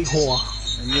fucking hate whore.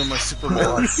 And you're my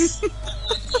Superman.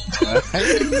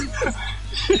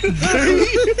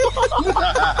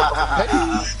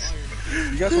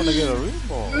 You guys want to get a ring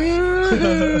ball?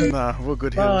 Nah, we're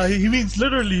good here. He means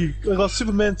literally. I got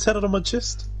Superman tatted on my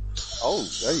chest. Oh, hey,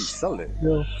 sell it.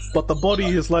 Yeah, but the body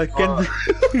is like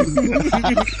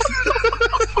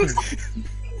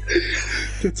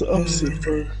it's an upset,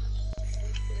 bro.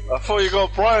 I thought you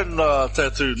got Brian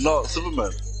tattooed, not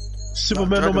Superman.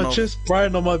 Superman on my chest,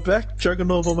 Brian on my back,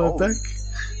 Dragonov on my back,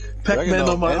 Pac-Man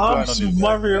on my arm, Super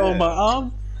Mario on my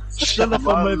arm, Shannon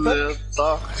on my back.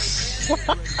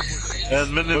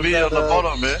 And Mini-Me on the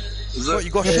bottom, yeah? Is What, it?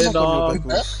 you got shit up on your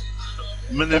back?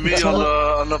 Mini-Me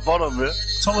on the bottom, yeah?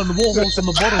 Telling the warholes on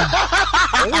the bottom.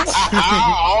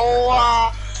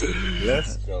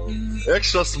 Let's go.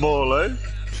 Extra small, eh?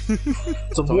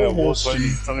 It's a warhorse.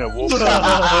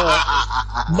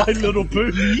 My little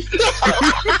booty.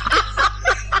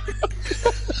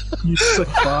 You sick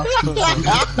bastard.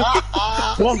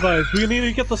 Come on, guys, we need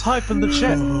to get this hype in the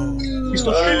chat. You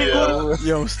still streaming, Gordon?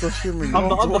 Yo, I'm still streaming. I'm the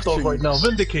No one's underdog watching. right now,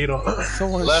 Vindicator.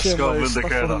 Someone Let's share go, my stuff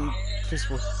Vindicator. on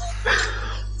Facebook.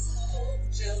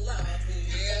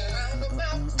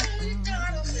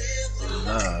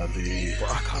 But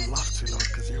I can't laugh too loud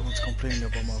because everyone's complaining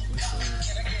about my voice.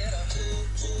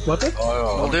 What?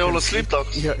 Are they all asleep, dog?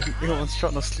 Yeah, everyone's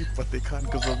trying to sleep but they can't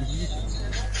because of me.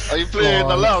 Are you playing in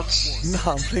the lounge?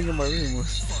 Nah, I'm playing in my room.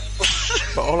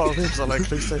 But all our rooms are like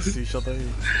close sides to each other.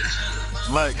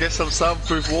 Mate, get some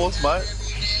soundproof walls, mate.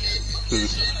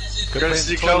 Go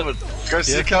see Calvin. Go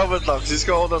see Calvin, dog. He's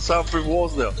got all the soundproof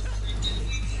walls there.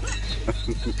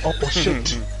 Oh,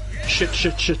 shit.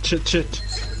 Shit.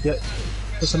 Yeah,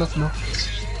 that's enough now.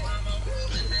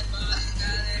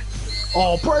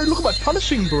 Oh, bro, look at my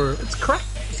punishing, bro. It's crap.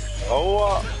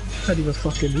 Oh, Can't even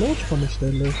fucking launch punish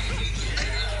there, Lou.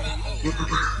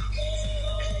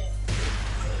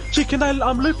 Gee, can I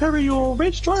low parry your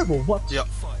rage drive or what? Yeah,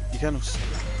 you can.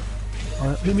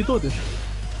 Alright, let me do this.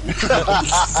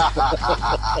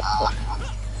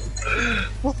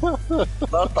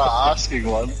 not the asking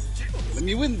one. Let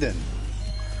me win then.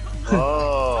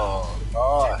 Oh,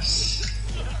 nice.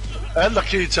 And the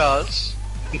key charge.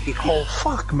 Oh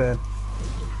fuck, man.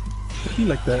 He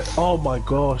like that. Oh my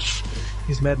gosh.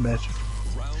 He's mad. Round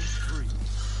 3.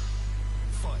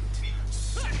 Fight.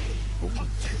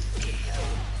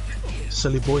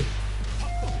 Silly boy.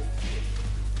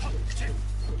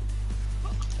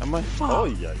 Am I? Oh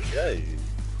yeah.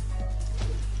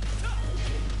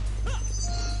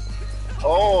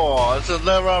 Oh, it's a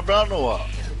never brown or what?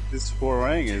 This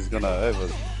Forang is gonna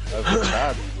overcharge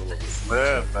all of us.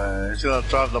 Yeah, man. He's gonna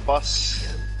drive the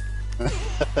bus.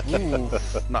 Ooh.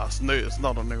 Nah, it's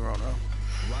not a new round now.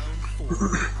 Round 4.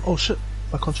 Oh shit.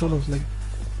 My controller's like.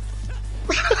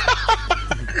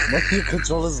 What, your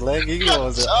controller's lagging or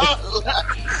is it?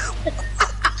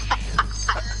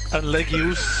 And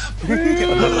legumes.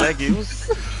 Legumes.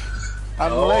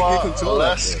 Unlag your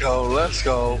controller. Let's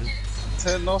go.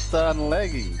 Turn off the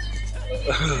unlagging.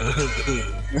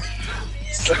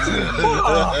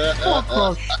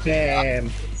 Oh, damn.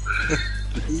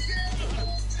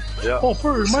 Yeah. Oh,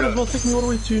 bro, you might as well take me all the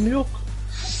way to New York.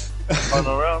 Fun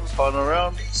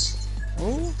around.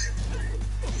 Ooh.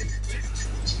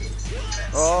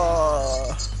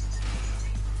 Oh.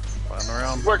 Flying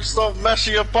around. Work, stop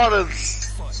mashing your buttons.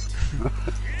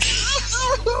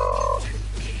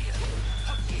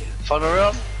 Fun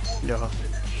around. Yeah.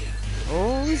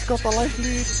 Oh, he's got the life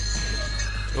lead.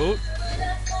 Oh,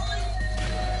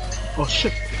 Oh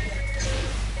shit.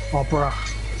 Oh, bruh.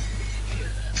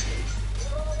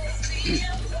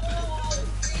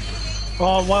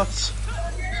 Oh, what?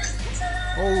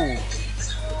 Oh.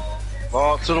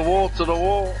 Oh, to the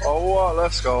wall. Oh, what?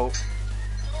 Let's go.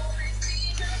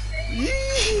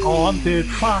 Oh, I'm dead.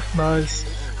 Fuck, nice.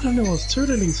 I don't know, I was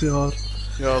turtling too hard.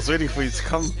 Yeah, I was waiting for you to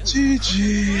come.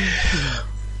 GG.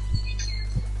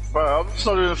 Bro, I'm just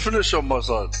not even finished on my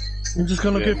side. I'm just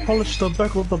gonna get polished the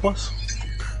back of the bus.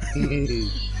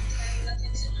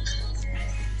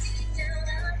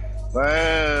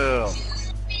 Damn.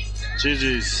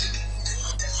 GG's.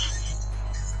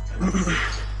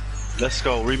 Let's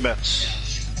go, rematch.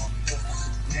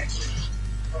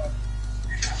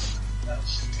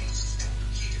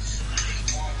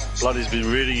 Bloody's been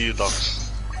reading you,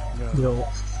 docs. Yo.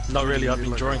 not really. I've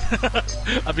been drawing.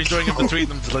 I've been drawing in between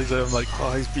them. So I'm like,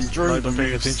 Oh, he's been drawing. not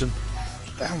paying attention.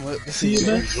 Damn it. This See is you,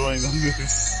 man. Enjoying the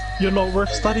moves. You're not worth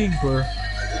studying, bro.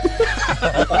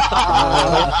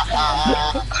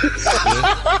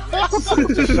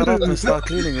 Just shut up and start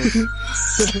cleaning it.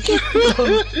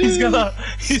 he's gonna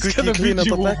Squeaky clean beat at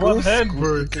you the with back, one Wolf. hand,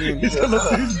 bro. Clean. He's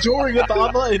drawing at the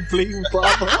other and playing with the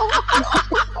other.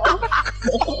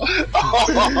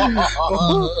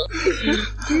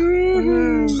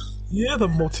 Yeah, the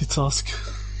multitask.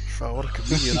 Oh, what a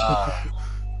comedian.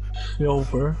 Yo,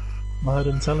 bro. My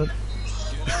hidden talent.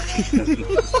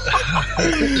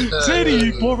 Teddy,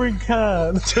 you boring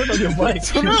can. Turn on your mic.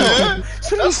 That's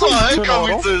why I ain't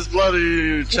coming to this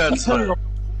bloody chat, man.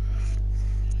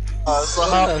 It's a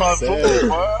half-time football,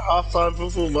 bro. Half-time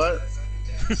football, mate.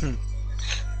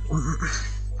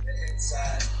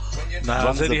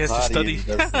 Nah, Zeddy has to study.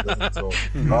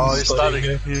 Oh, he's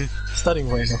studying. Studying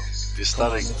right now. He's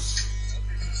studying.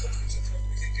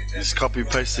 He's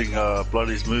copy-pasting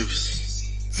Bloody's moves.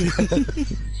 Don't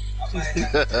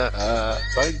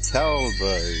tell,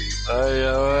 bro.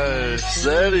 Hey,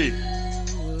 steady.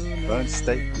 Don't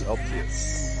state the obvious.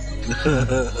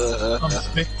 I'm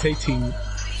spectating.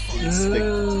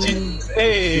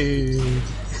 Hey!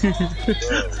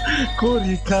 Cool,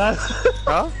 you can.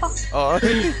 Huh? Oh,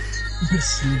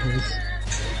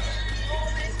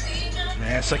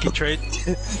 Nah, second trade.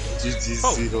 GG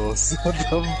Seahorse. What the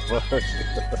fuck?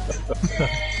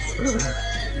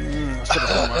 I should have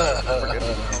done my forget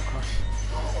it.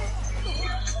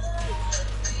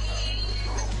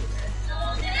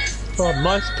 Oh,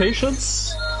 nice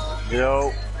patience.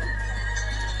 Yo.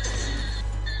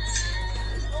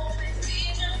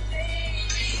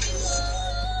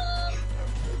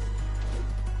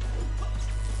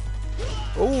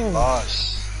 Oh,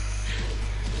 Nice.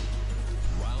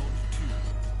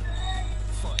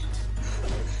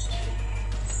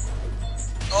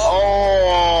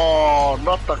 Oh,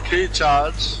 not the key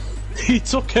charge. He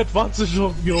took advantage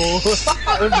of your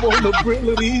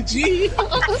invulnerability, G.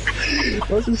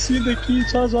 Once you see the key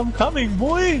charge, I'm coming,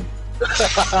 boy.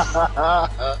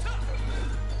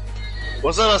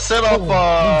 Was that a setup,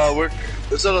 Wick?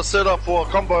 Is that a setup for a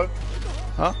combo?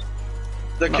 huh?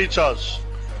 The key charge.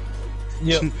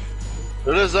 Yeah,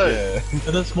 It is, eh?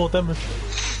 it is more damage.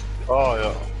 Oh,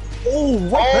 yeah. Oh,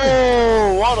 what?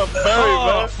 Oh, what a berry,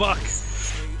 Oh man. fuck!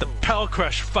 The power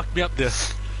crash fucked me up there.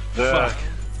 Yeah. Fuck.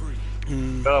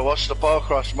 Gotta watch the power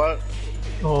crush, mate.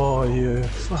 Oh yeah,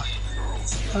 fuck.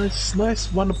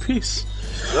 Nice, one apiece.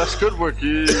 That's good work.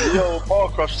 Your power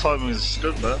crush timing is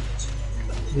good, man.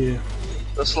 Yeah.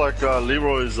 That's like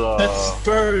Leroy's. That's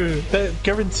that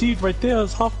guaranteed right there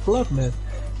is half blood, man.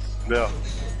 Yeah.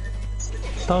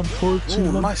 Down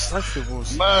 4-2. Nice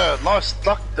was. Man, nice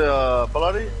duck there,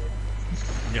 bloody.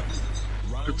 Yeah.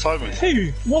 Good timing.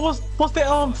 Hey, what's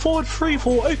that forward 3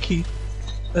 for Oki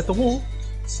at the wall?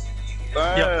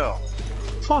 Damn. Yep.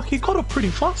 Fuck, he got it pretty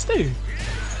fast, eh?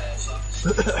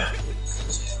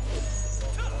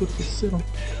 Good to sit on.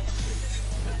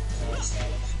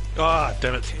 Ah,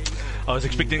 damn it. I was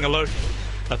expecting a low.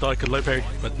 I thought I could low parry,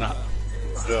 but nah.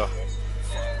 Yeah.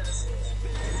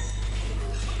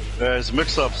 Yeah, it's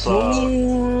mix-ups.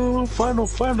 Oh, final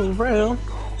round.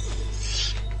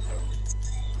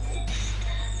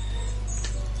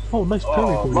 Oh, nice parry.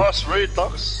 Oh, nice read,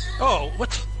 ducks. Oh,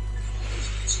 what?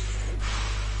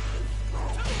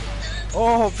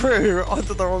 Oh, bro, I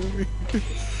did the wrong move.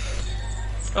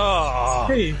 Oh,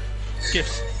 Hey,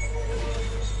 gifts.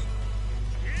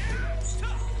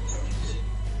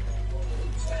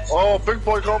 Oh, big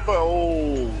boy combo.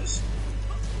 Oh.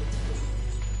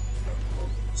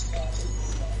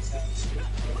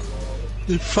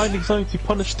 you're finding something to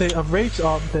punish their rage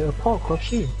arm, their power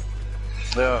crush you.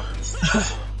 Yeah.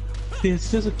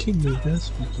 There's a king move, that's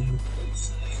speaking.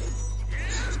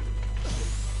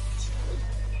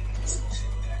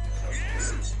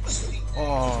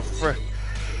 Oh, frick.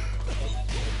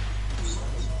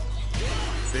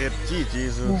 Dead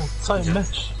Jesus. Oh, tight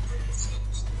match.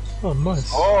 Oh,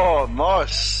 nice. Oh,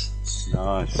 nice.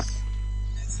 Nice.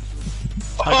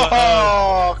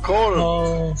 Oh, caught him.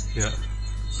 Oh, Yeah.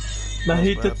 now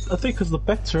he did, I think it's the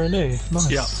back turn, eh? Nice.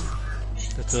 Yeah.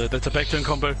 That's a back turn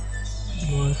combo.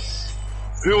 Nice.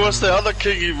 Who was the other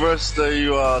king versus that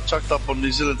you chucked up on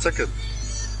New Zealand ticket?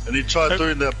 And he tried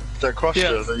doing that crush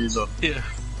there that you done. Yeah.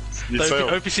 You The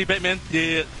failed. OPC Batman.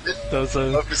 Yeah. That was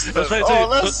OPC that was Batman. funny Oh,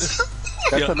 too. that's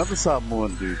That's Yeah. another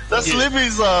Samoan dude. that's Yeah.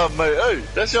 Libby's mate. Hey,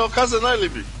 that's your cousin, eh,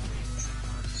 Libby?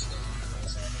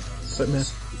 Batman.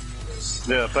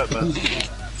 Yeah, Batman.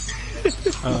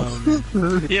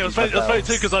 Yeah, it was funny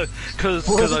too because I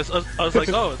was like,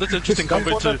 oh, that's an interesting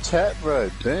combo too. Chat, bro.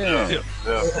 Damn. Yeah.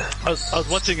 Yeah. I was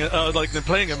watching it, like them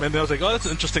playing him, and I was like, oh, that's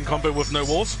an interesting combo with no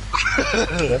walls.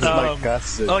 That's my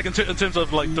cousin. Like in terms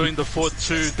of like doing the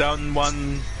 4-2 down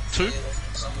 1-2,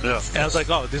 Yeah. and I was like,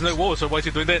 oh, there's no walls, so why is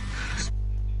he doing that?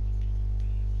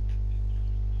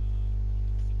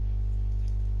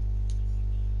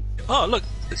 Oh look,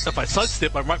 if I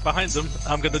sidestep, I'm right behind him.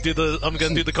 I'm gonna do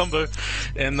the combo,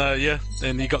 and yeah,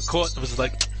 and he got caught. It was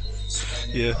like,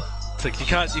 yeah, it's like you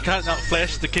can't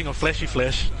outflash the king of flashy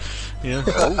flash. Yeah,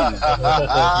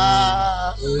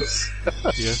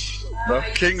 yeah. The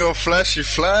king of flashy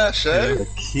flash, eh? The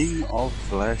king of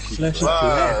flashy. Flashy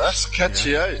Wow, that's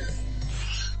catchy, eh?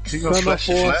 King of Turn off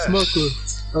flashy for flash. Smoker.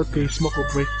 Okay, Smoker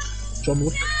break. John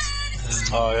Wick.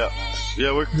 Oh yeah.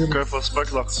 Yeah, we can go for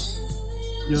Specklocks.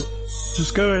 Yep.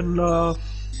 Just go and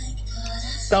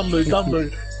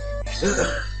download.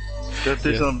 Get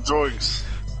these on drawings.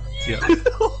 Yeah,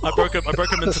 I broke him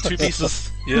into 2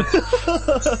 pieces. Yeah,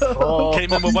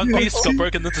 came in with 1 piece, got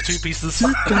broken into 2 pieces.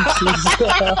 Unlock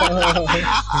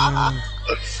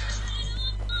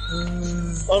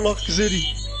Zeddy.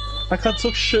 I can't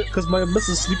talk shit because my miss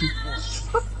is sleepy.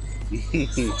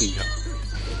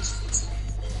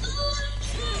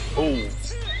 Oh.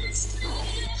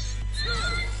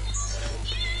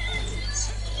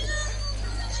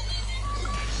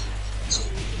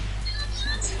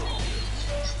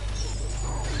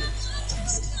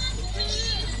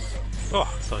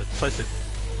 Oh, so sick.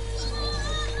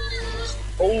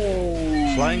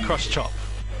 Oh. Flying cross chop.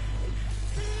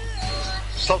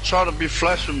 Stop trying to be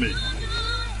flash with me.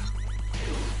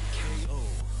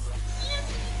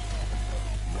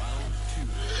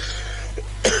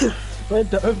 Where'd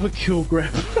the overkill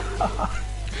grab?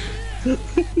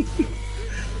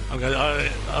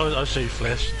 I'll show you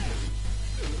flash.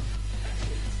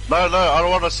 No, I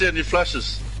don't want to see any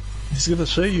flashes. He's gonna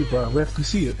show you, bro. We have to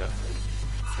see it.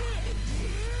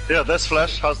 Yeah, that's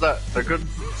flash. How's that? They're good.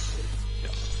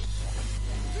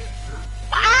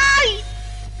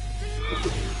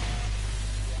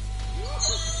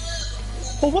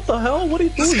 Oh, what the hell? What are you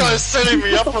doing? This guy's setting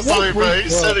me up for something, bro.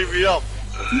 He's setting me up.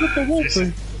 You got the wall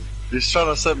thing. He's trying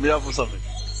to set me up for something.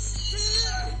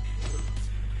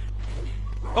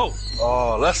 Oh,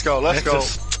 Oh, let's go.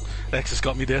 Nexus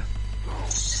got me there.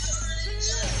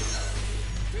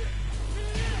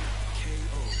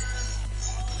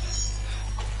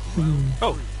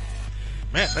 Oh,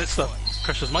 man, that stuff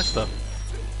crushes my stuff.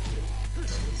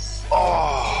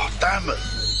 Oh, damn it.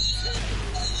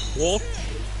 Wall?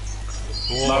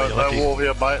 No, you're no lucky. wall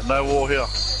here, mate. No wall here.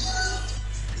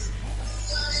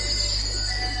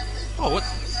 Oh, what?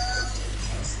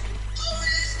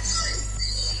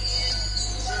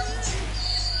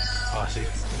 Oh, I see.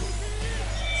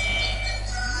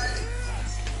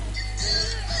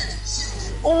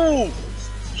 Oh!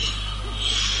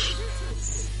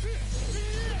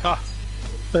 Ah,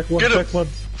 Back one, Get him. back one,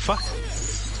 fuck.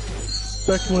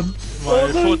 back one. My Oh,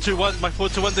 no. 4-2-1, my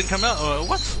 4-2-1 didn't come out, or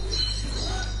what?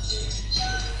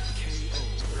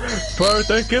 Bro,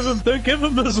 don't give him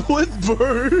his win,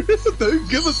 bro. Don't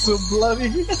give it to him,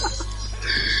 bloody.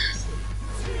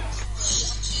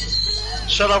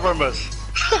 Shut up, Ramos.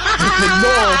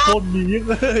 No, hold me.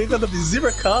 You're gonna be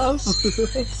 0 cars.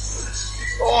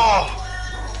 Oh!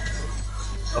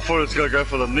 I thought it was gonna go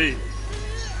for the knee.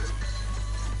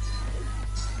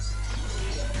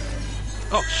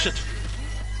 Oh, shit.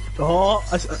 Oh,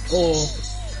 oh.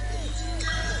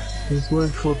 He's going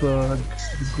for the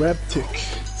grab tick.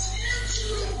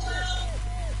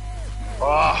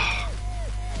 Ah!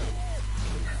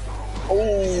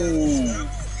 Oh!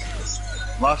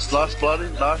 Nice, nice, bloody.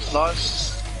 Nice,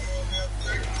 nice.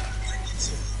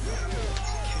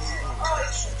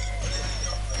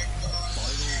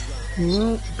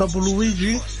 Double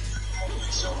Luigi.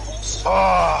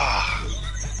 Ah!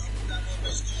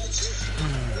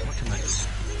 What can I do?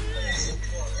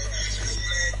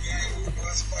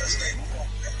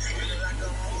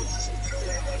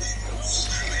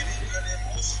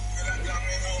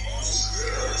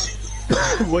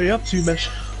 Way up to Mesh.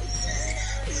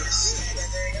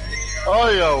 Oh,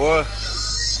 yeah, what?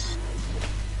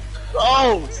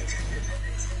 Oh!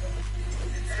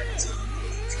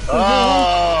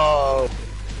 Oh!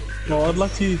 Oh,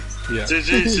 unlucky. Yeah.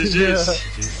 GG's, GG's. Yeah.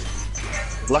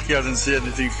 Lucky I didn't see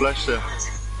anything flash there.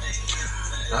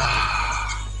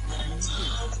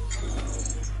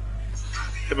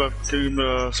 Come on, give him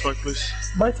smoke, please.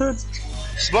 My turn.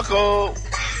 Smoko!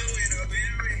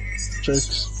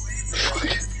 Jokes.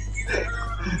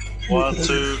 1,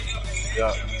 2,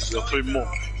 yeah, got 3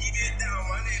 more.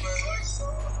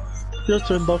 Your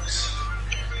turn, Docs.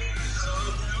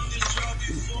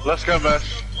 Let's go,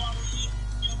 Mash.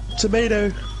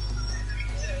 Tomato.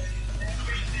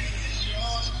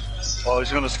 Oh,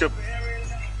 he's gonna skip.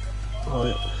 Oh,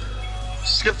 yeah.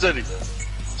 Skip, Teddy.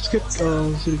 Skip,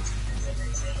 city.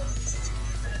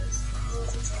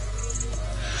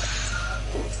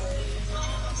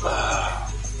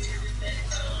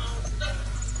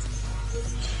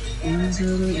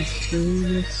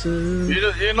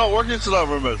 You're not working tonight,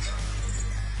 roommates.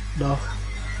 No.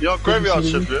 You're on graveyard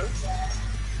City. shift,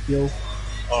 yeah? Yo.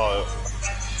 Oh,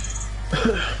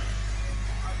 yeah.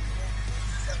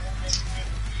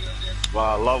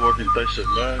 Wow, I love working day shift,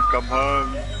 man. Come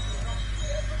home,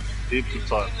 deep to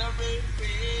time.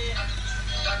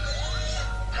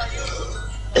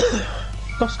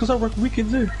 That's because I work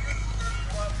weekends, too.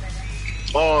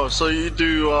 Oh, so you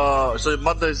do, so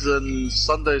Mondays and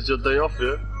Sundays your day off,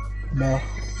 yeah? No.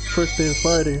 First day and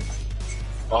Friday.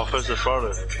 Oh, Thursday,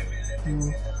 Friday.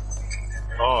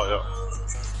 Oh, yeah.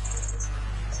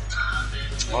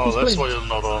 Oh, Who's that's playing? why you're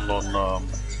not on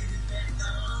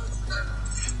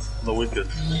the weekend.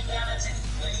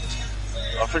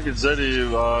 I think it's Zeddy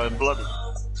in Bloody.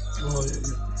 Oh, yeah.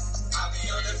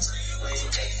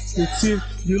 Let's see if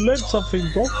you learned something,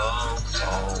 bro.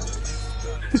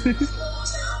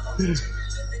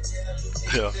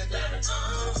 Yeah.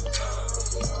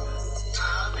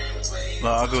 No,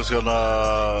 Uncle's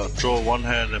gonna draw one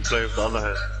hand and play with the other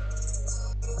hand.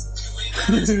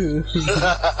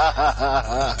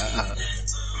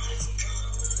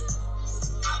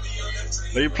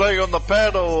 Are you playing on the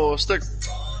pad or stick?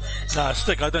 Nah,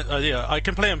 stick. I don't. Yeah, I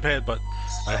can play on pad, but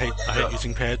I hate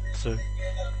using pad. So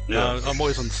Yeah. I'm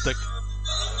always on stick.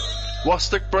 What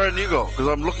stick brand you got? Because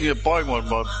I'm looking at buying one,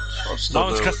 but That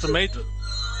one's custom made.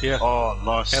 Yeah. Oh,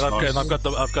 nice. And nice. I've got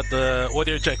the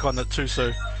audio jack on it too,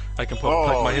 so I can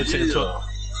plug my headset into it.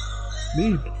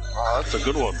 Mean. Oh, that's a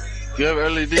good one. Do you have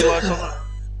LED lights on it?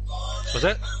 Was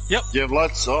that? Yep. You have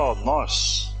lights? Oh,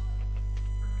 nice.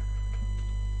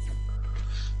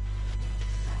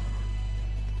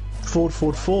 Four,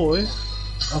 eh?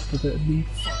 After that, me.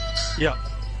 Yeah.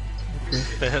 Okay.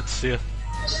 That hits. Yeah.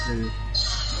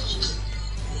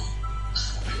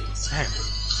 Damn.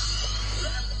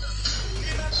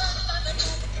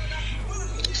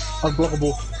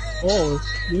 Unblockable. Oh,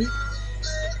 really?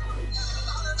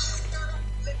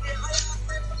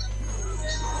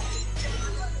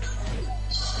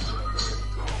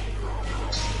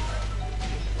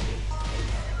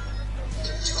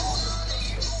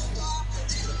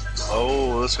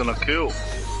 Oh, that's gonna kill.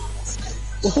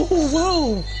 Oh,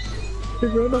 wow! He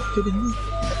ran up to the moon.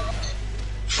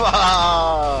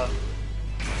 Fuck!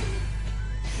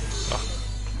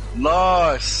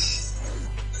 Nice!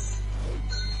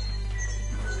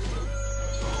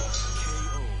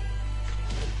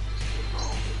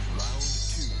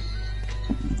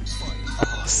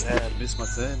 Oh, sad. Missed my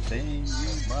turn. Dang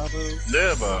you, mother.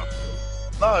 Yeah, man.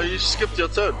 No, you skipped your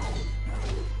turn.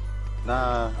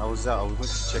 Nah, I was out. I went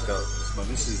to check out. My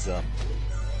missus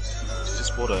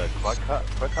just bought a quite cut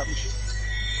machine.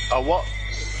 A what? A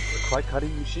quite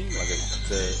cutting machine. Like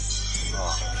it's a.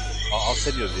 Oh, I'll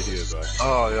send you a video, bro.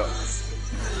 Oh, yeah.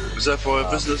 Is that for a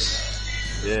business?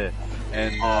 Yeah,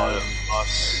 and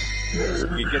Nice.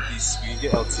 we can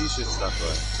get our t-shirt stuff,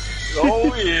 right?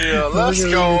 Oh, yeah, let's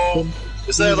go.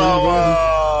 Is that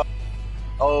our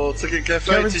Ticket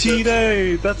Cafe Guaranteed t-shirt?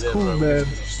 A. That's Yeah, cool, bro. man.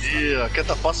 Yeah, get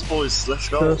the bus boys. Let's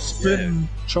go. The spin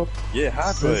chop. Yeah,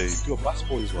 hard, bro. Do a bus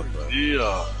boys one, bro.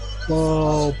 Yeah.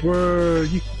 Oh, bro,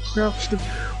 you crouched it.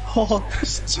 Oh,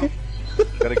 this chick.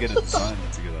 Gotta get a design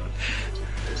together.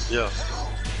 Yeah.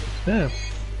 Damn.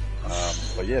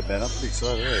 But yeah, man, I'm pretty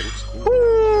excited. Yeah, it looks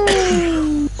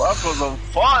cool. Buck was on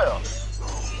fire.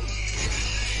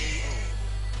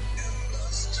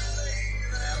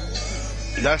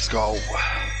 Let's go.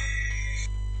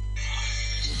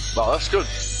 Wow, that's good.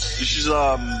 You should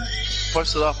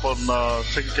post it up on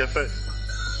Ticket Cafe.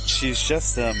 She's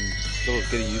just still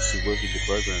getting used to working the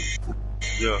program.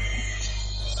 Yeah.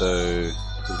 So,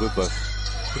 because we're both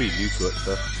pretty new to it,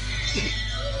 so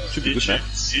should be good, man.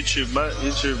 YouTube, mate.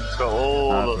 YouTube's got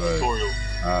all the tutorial.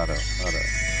 I know.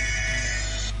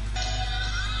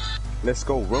 Let's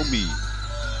go, Romy.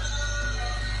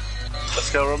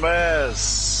 Let's go,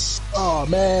 Ramez. Oh,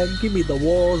 man, give me the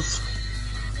walls.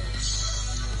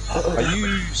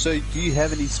 Do you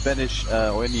have any Spanish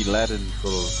or any Latin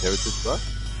sort of heritage, bro?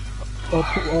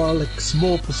 Like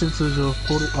small percentage of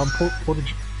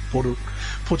Portuguese. Porerua.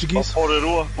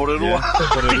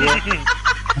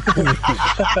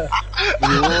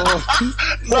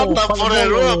 Not the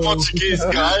Porerua Portuguese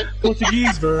guy.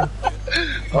 Portuguese, bro.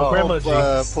 My grandma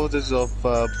did. Portage of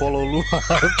Pololua.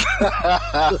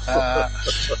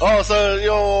 Oh, so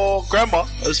your grandma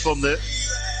is from there.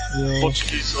 Yeah.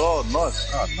 Portuguese. Oh, nice.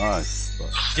 Oh, nice.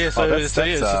 Yeah, so, that's so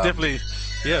definitely,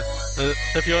 yeah.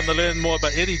 If you want to learn more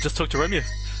about Eddie, just talk to Romeo.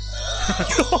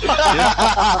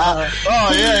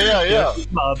 Oh, yeah.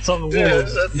 Nah, it's on the Yeah,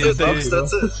 walls.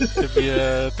 that's it.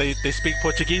 They speak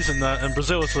Portuguese in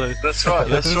Brazil, so That's right.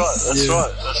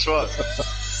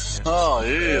 Oh,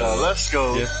 yeah, let's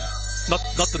go. yeah. Not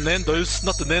the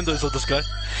Nandos of this guy.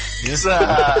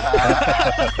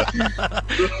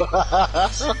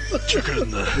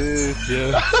 Chicken.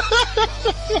 Yeah.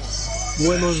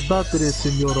 Buenos tardes,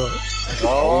 senora.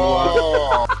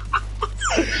 Oh.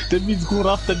 That means good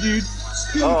afternoon.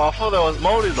 Oh, I thought that was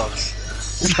Maori ducks.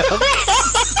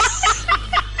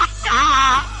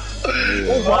 Oh,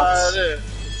 what?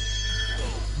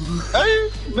 Hey,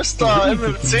 Mr.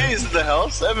 MMT is in the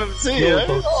house. MMT, Yo, eh?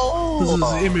 dogs. Oh. This is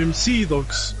MMC,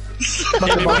 dogs.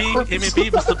 MMP,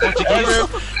 Mr. Portuguese.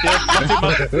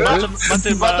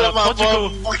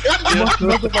 Yeah,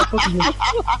 Portugal.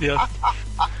 Yeah.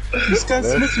 This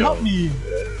guy's messing up me.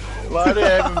 Why the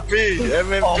MMP,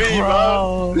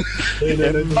 bro.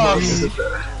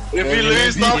 If you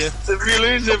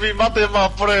lose, if you mate ma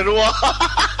Porerua.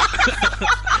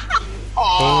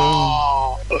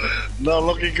 Oh, not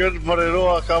looking good,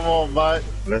 Porerua. Come on, mate.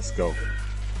 Let's go.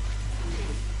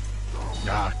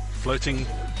 Ah, floating.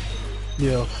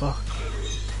 Yeah, fuck.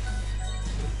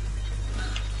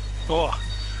 Oh,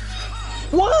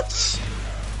 What?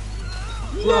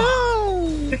 No!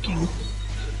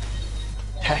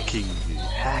 Hacking.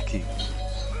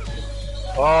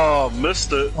 Oh,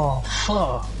 missed it. Oh,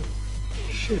 fuck.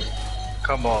 Shit.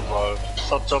 Come on, bro.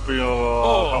 Stop chopping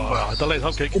your. delayed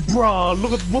hub kick. Oh, bro,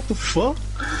 look at what the fuck?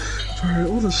 Bro,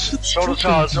 all the shit. Shoulder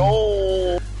charge.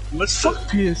 Oh, missed it. Fuck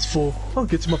PS4. I'll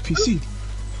get to my PC.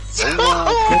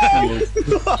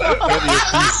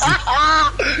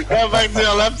 Go back to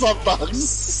your laptop,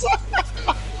 dogs.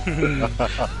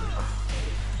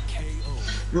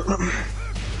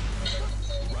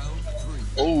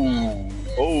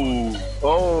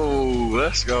 Oh,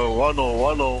 let's go.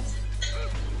 1-0.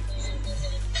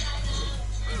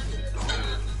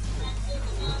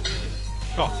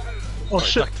 Oh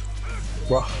shit.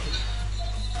 Bro.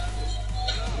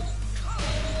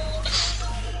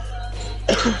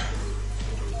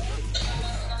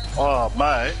 Oh,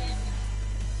 mate.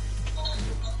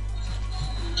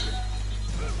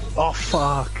 Oh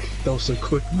fuck. That was so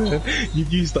quick, man. You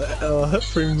used the hip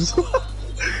frames.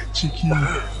 Cheeky.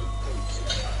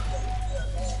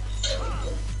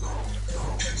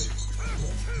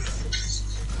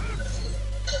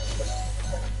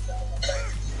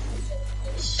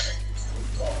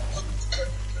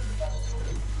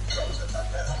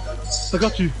 I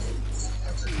got you.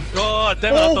 Oh,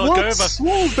 damn it, I thought I'd go over.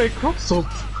 Whoa, they cross up.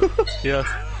 Yeah,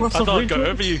 Cross I up thought I'd go range.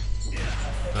 over you.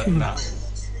 But nah.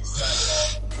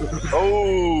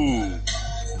 Oh!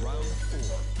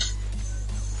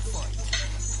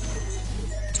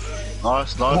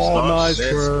 Nice, nice, Oh, nice.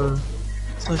 nice, bro.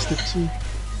 Nice to two.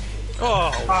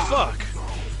 Oh, fuck.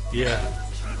 Yeah.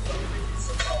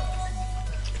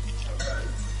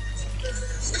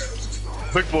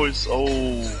 Quick boys.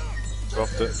 Oh,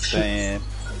 Dropped it. Damn.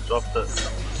 dropped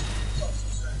it.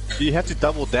 You have to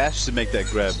double dash to make that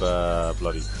grab,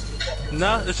 bloody.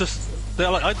 Nah, it's just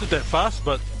like I did that fast,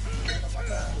 but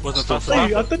wasn't fast Hey, I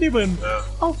enough. didn't even.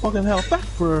 Oh, fucking hell. Back,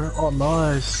 bro. Oh,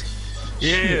 nice.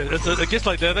 Yeah, it gets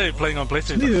like that. They're playing on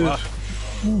PlayStation. Yeah. Like,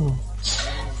 fuck. Ooh.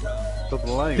 Stop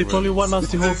lying, They bro. probably want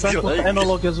us to hold back with the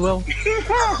analog as well.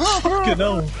 Fucking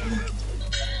hell.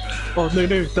 Oh, no,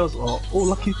 it does. Oh,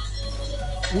 lucky.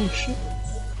 Oh, shit.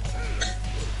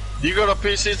 You got a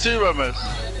PC too, Ramesh?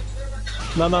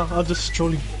 No, I'm just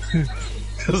trolling.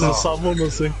 Because of someone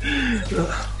was saying.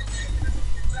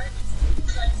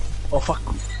 Oh, fuck.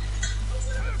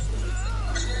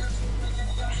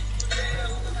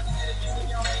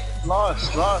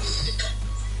 Nice, nice.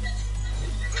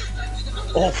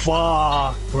 Oh,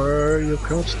 fuck, bro. Your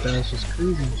crouch dash is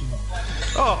crazy, dude.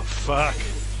 Oh, fuck.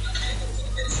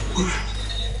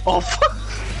 Oh, fuck.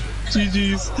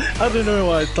 GG's. I don't know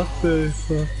why I ducked there.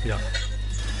 So. Yeah.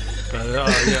 But,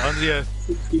 yeah.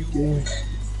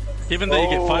 Even though you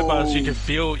get 5 bars, you can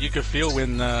feel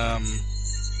when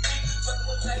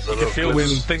when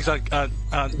things aren't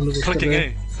clicking,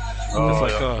 eh? Oh, It's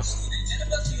like,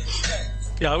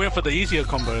 yeah. yeah, I went for the easier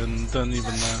combo and didn't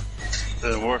even,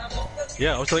 Didn't work.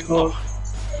 yeah, I was like, Oh.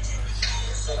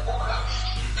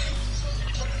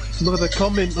 Look at the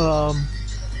comment,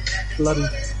 bloody.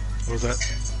 what was that?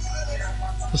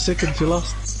 The second to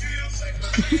last.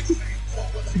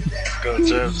 Gonna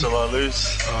jam till I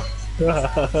lose.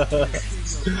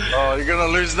 Oh, you're gonna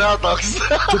lose now, Ducks. Good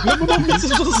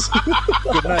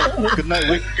night. Good night,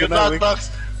 Wick. Good night, Ducks.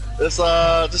 It's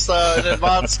just in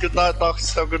advance. Good night,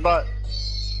 Ducks. Have a good night.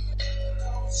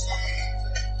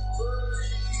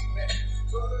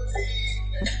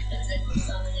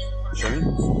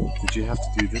 Shane, did you have to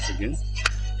do this again?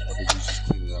 Or did you just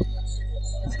clean it up?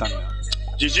 It's done now.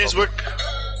 GG's, Wick.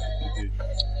 You did.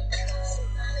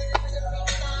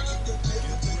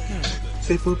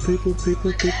 People,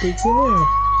 yeah.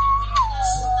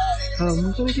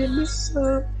 I'm gonna get this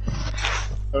up.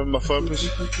 My phone, please.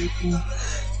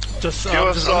 Just, Give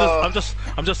us, I'm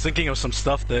just thinking of some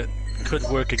stuff that could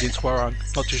work against Hwarang.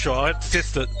 Not too sure. I have to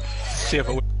test it, see if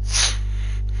it works.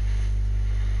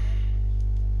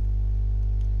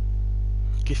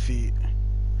 Giffy.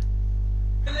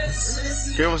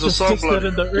 Give us a Just song, test that blood.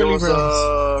 in the early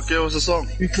Give us a song.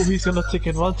 Before he's gonna take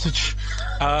advantage.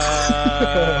 Give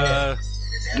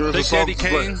us a Big song. Daddy to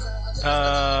play. Kane.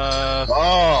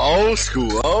 Oh, old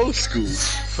school, old school.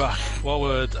 Fuck. What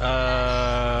would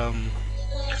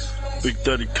Big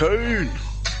Daddy Kane.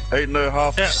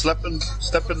 8.5 Yeah. stepping.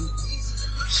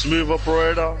 Smooth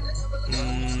operator.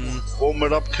 Warm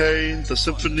it up, Kane. The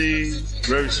symphony.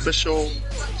 Very special.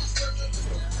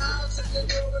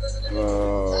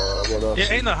 What else?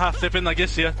 yeah, 8.5 stepping, I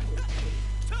guess. Yeah.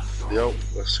 Yo,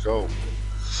 let's go.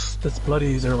 That's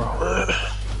bloody zero.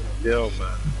 Yo,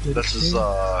 man. This is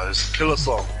his killer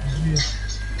song.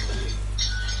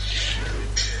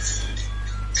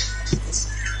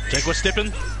 Jaguar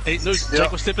stepping.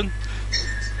 Jaguar stepping.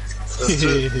 That's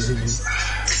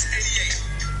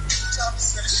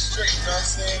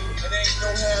it.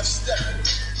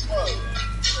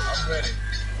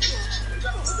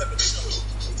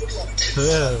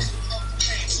 Yeah.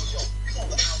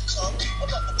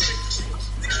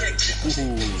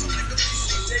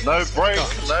 No break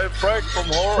from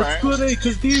horror. It's good,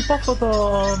 because do you buffer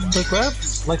the grab?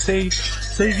 Like, say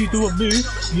you do a move,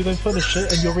 you don't finish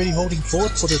it, and you're already holding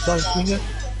forward for the giant swinger.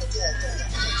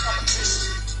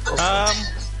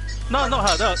 No, not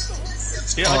how that.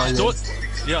 Yeah, I just do it.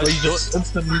 Yeah, I just do it.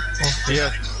 Instantly. Oh.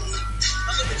 Yeah.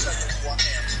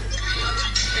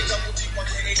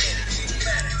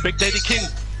 Big Daddy King.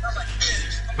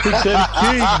 Big Daddy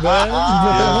King,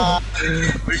 man.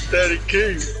 Big Daddy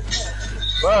King.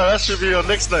 Wow, that should be your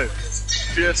next name.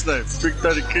 PS name. Big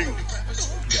Daddy King.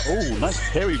 Oh, nice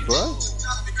parry, bro.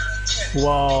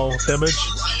 Wow, damage.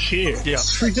 Shit. Yeah.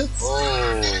 3 hits.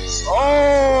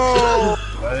 Oh!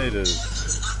 Raiders.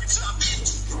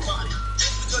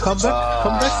 Come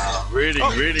back. Reading.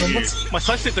 My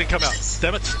side step didn't come out.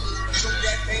 Damn it.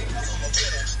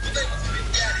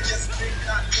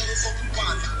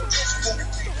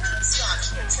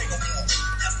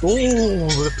 Oh,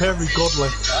 the parry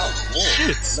godlike.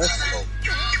 Shit. Let's go.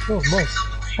 Oh, nice.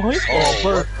 Oh,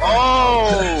 bro.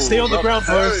 Oh! Stay on the ground,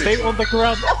 bro. Stay on the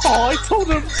ground. Oh, I told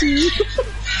him to.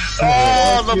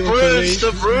 Oh, the bridge,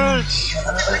 the bridge!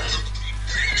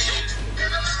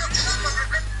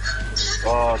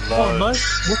 Oh, no. Oh, nice.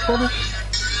 What's on it?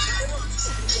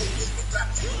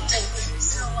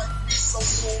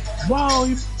 Wow,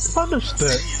 you punished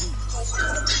it.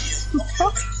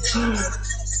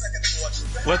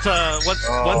 Once I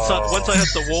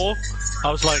hit the wall,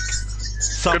 I was like,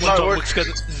 JohnWick's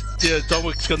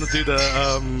gonna do the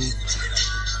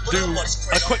do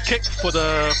a quick kick for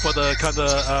the kind of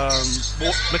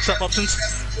mix-up options.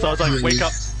 So I was like, wake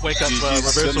up,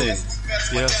 reversal.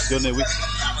 Yeah. Good night, Wick.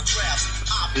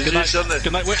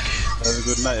 Have a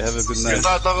good night. Good night,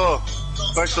 Taco.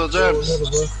 Back to the jams.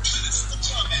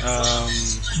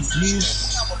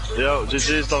 Yo,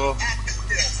 GG's, Taco.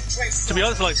 To be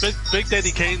honest, like Big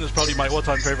Daddy Kane is probably my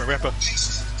all-time favorite rapper.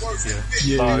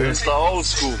 Yeah. It's the old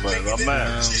school, man. I'm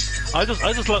mad. I just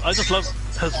love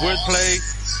his wordplay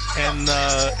and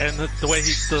the way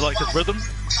he like his rhythm.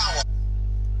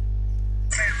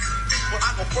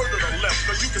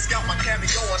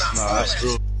 Nah, that's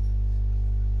true.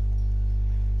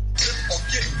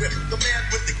 The man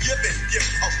with the given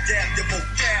gift of gab, your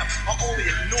vocab, I only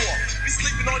ignore. Be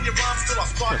sleeping on your rhymes till I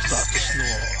start to snore.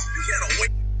 You can't wait.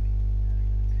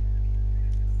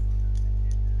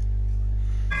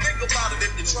 Think about it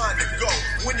if you're trying to go.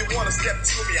 When you want to step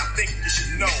to me, I think you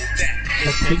should know that.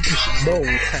 I think you should know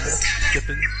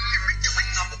that.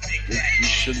 You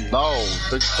should know,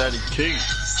 Big Daddy King.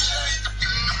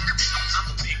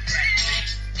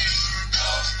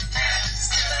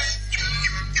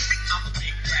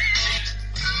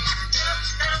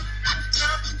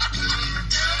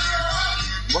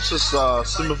 What's this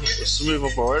smooth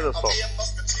operator song?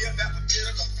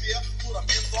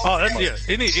 Oh, that's, yeah.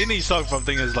 Any song from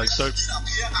thing is like dope.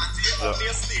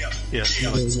 Yeah.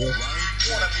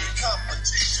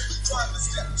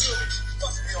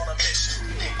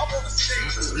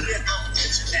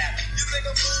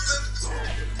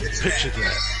 Picture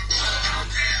that.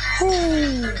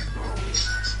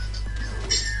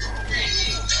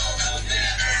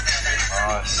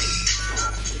 Nice.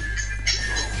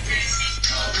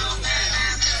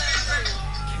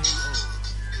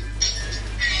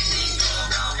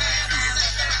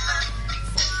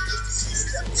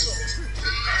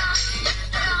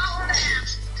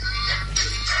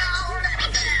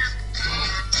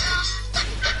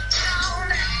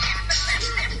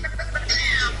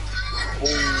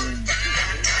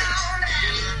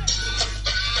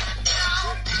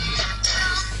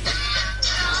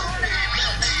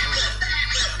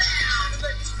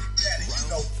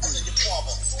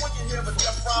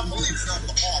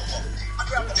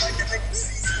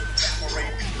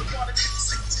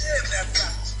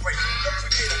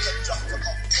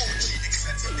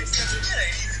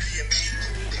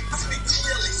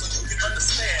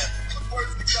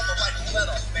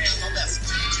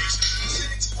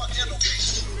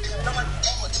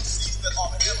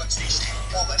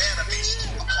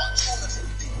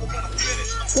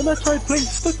 When I tried playing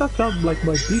stick, that sounded like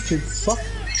my beach and suck.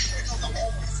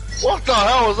 What the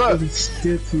hell was that? I'm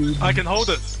scared to. I can hold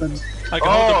it. I can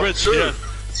hold the bridge. Sure. Yeah.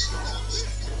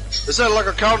 Is that like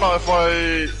a counter if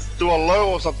I do a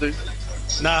low or something?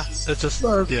 Nah, it's just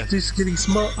yeah. He's getting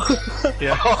smart.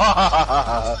 Yeah.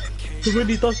 When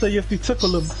he does that, you have to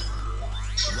tickle him.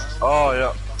 Oh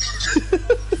yeah.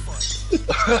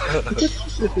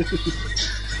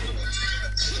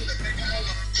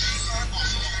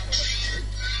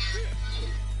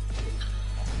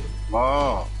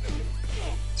 Oh.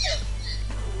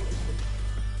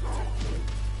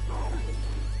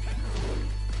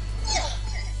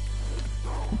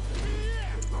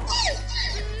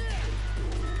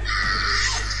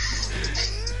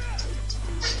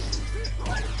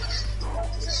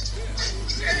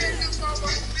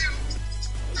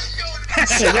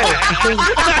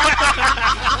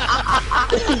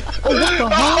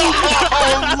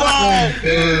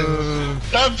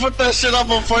 Don't put that shit up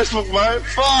on Facebook, man.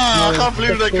 Fuck, I can't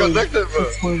believe they connected, man.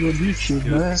 That's on YouTube,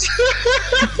 man.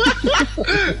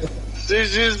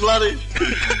 GG's bloody.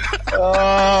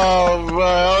 Oh, man.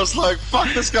 I was like,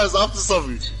 fuck, this guy's up to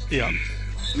something. Yeah.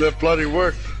 That bloody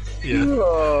worked. Yeah.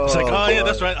 Oh, It's like, oh yeah,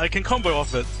 that's right. I can combo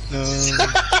off it.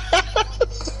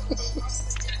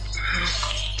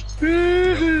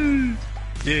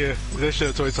 Yeah, that shit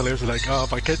was always hilarious. Like, oh,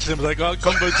 if I catch him, like, oh,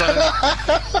 combo time.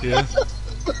 Yeah.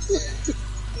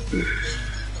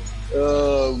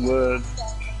 Oh, man.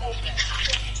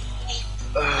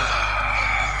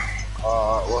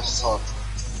 What's up?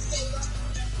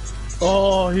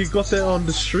 Oh, he got that on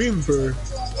the stream, bro.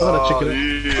 gotta check it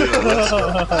Yeah,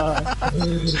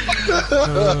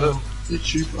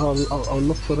 YouTube. I'll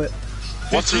look for that.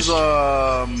 what's his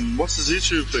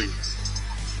YouTube thing?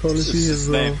 Quality is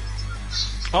name.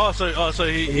 So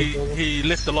he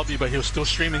left the lobby, but he was still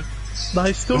streaming. Nah,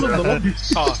 he's still in the lobby.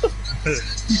 Oh,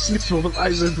 He sleeps with his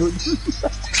eyes open.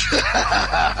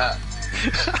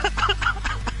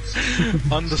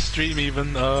 on the stream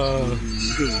even.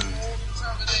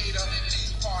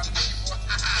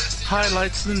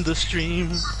 Highlights in the stream.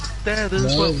 That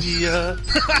is what we are.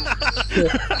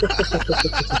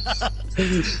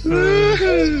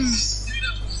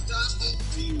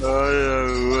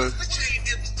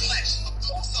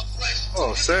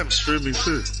 Oh, Sam's streaming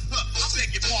too.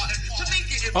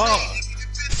 Oh,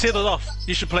 Set It Off.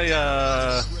 You should play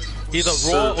either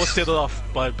Raw or Set It Off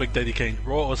by Big Daddy King.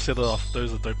 Raw or Set It Off.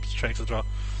 Those are dope tracks as well.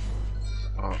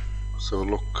 Oh, so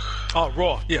look. Oh,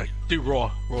 Raw. Yeah, do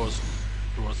Raw. Raw's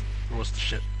the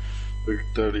shit. Big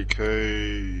Daddy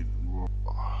Kane.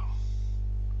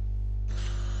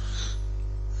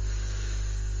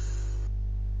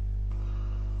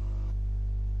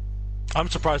 I'm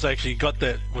surprised I actually got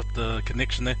that with the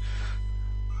connection there.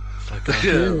 It's like,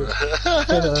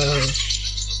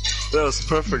 That was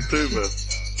perfect too, man.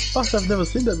 Fuck, I've never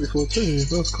seen that before too.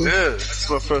 That was cool. Yeah, it's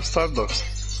my first time though.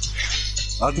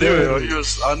 I knew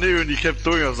it. I knew when he kept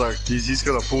doing it, I was like, he's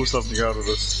gonna pull something out of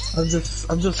this.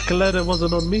 I'm just glad it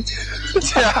wasn't on me.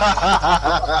 It's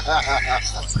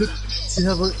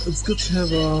good to have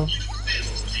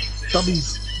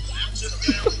dummies.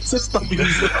 Just dummies.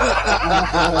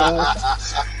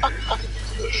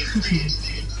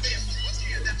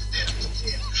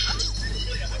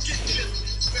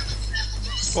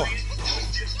 oh,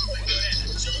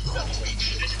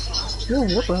 Yo,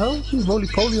 what the hell? She's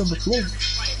roly-poly on the floor.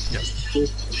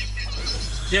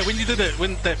 yeah. When you did it,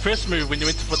 when that first move, when you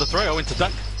went for the throw, I went to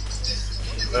duck.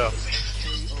 Yeah.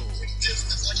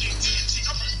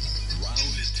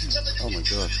 Oh my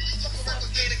god.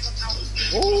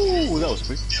 Oh, that was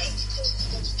quick.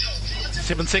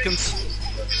 7 seconds.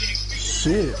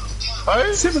 Shit.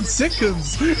 Hey? 7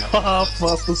 seconds! Haha,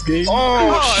 fastest game. Oh,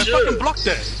 Oh, I shit! fucking blocked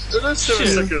that. It is 7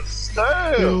 Shit. seconds.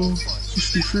 Damn! Yo,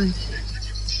 63.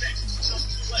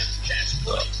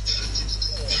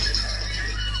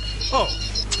 Oh,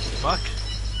 fuck.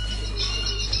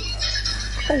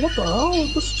 Oh, what the hell?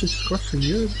 This is just crushing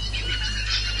you.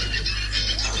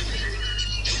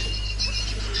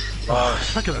 It's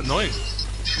fucking annoying.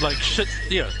 Like shit.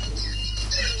 Yeah.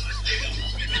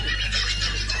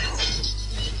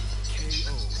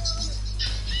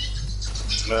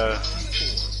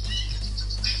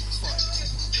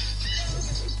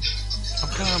 I'm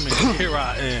coming. Here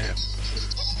I am.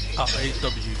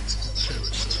 R-A-W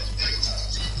terrorist.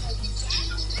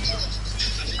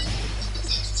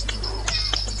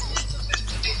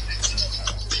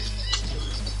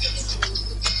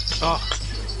 Oh,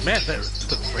 man,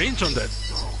 the range on that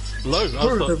low.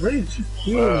 Bro, the range.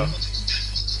 Yeah.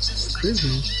 It's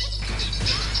crazy.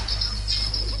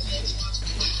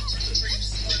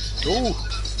 Oh,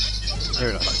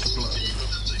 very nice.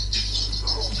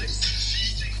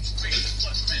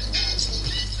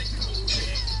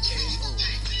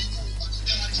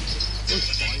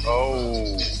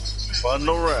 Oh,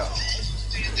 final round.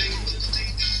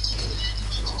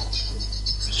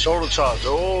 Shoulder charge.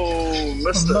 Oh,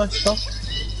 missed it. Nice stuff.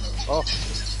 Oh,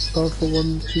 Going for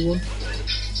 1-2-1.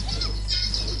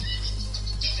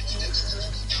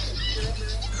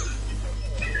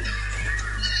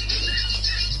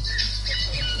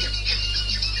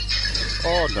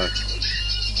 oh no.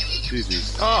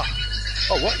 Jesus. Oh,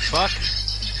 what? Fuck.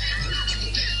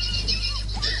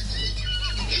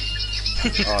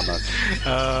 Oh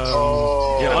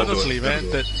no. Yeah, honestly, man,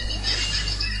 that.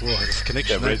 Whoa, this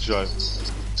connection. That red drive.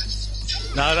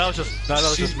 No, that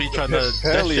was just me trying to.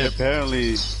 Apparently, I've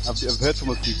heard from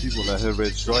a few people that her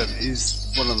red drive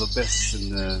is one of the best in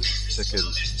the second.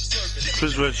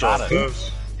 Who's red shot?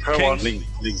 Her one.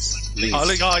 Links. Oh,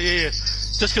 like, oh yeah.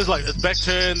 Just because like it's back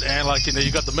turn and like you know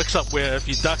you got the mix up where if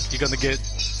you duck you're gonna get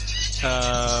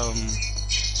Oh,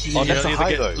 that's a either high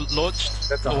get though. launched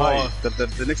That's a or, high.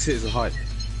 The next hit is a high.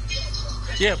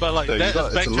 Yeah, but like So that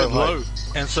is back it's a turn low low,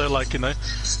 and so like you know,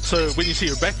 so when you see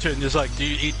your back turn, it's like do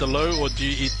you eat the low or do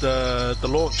you eat the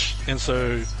launch? And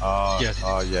so yeah.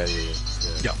 Oh yeah.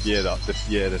 Yeah,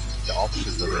 the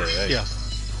options are there. Eh? Yeah.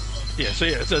 So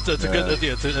yeah, it's a good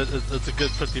it's a good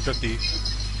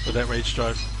 50-50 for that rage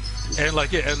drive, and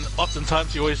like yeah, and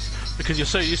oftentimes you always because you're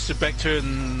so used to back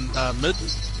turn mid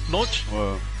launch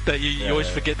Well, that you always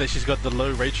forget that she's got the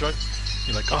low rage drive.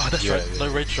 You're like, oh, that's right,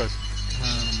 low rage drive.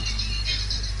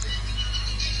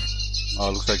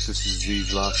 looks like this is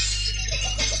Z's last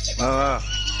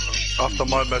After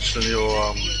my match, then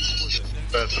you'll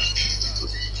bed.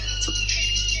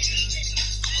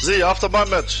 Z, after my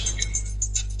match.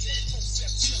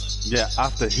 Yeah,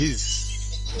 after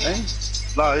his. Eh?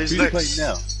 Nah, he's Who's next. playing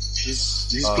now?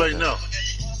 He's playing now.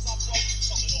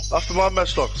 After my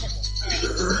match,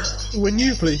 Docs. When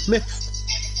you play next.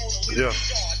 Yeah.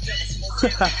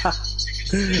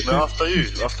 No, after you.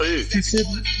 He said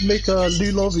make a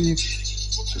new lobby.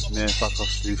 Man, fuck off,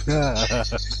 Steve.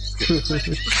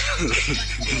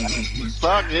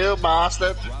 Fuck you,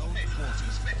 bastard.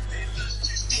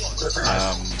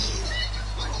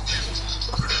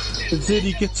 As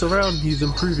he gets around, he's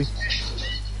improving.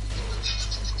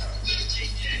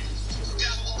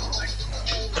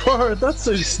 Bro, that's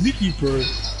so sneaky, bro.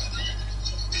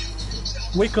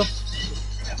 Wake up,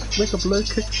 low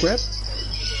kick, grab.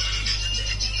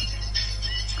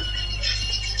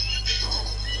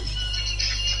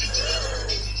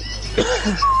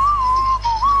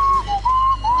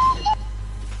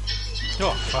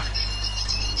 Oh fuck.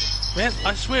 Man,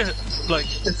 I swear, like,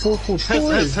 It's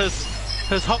 4-4-4.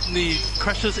 his Hockney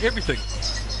crushes everything.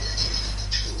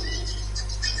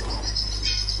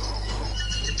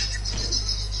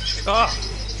 Ah!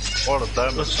 What a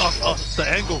damage. Oh, the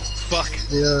angle. Fuck.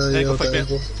 Yeah, Angle, the fuck, man.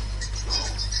 angle.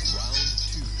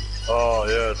 Oh,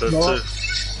 yeah, that's No. it.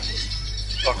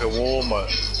 Fucking warm,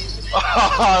 mate.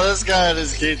 Oh, this guy and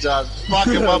his key charge. Fuck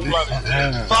him up, bloody.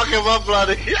 Fuck him up,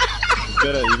 bloody.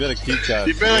 You better key charge.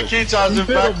 You better key charge You him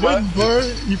better back, win, man.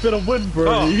 bro. You better win, bro.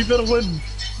 Oh. You better win.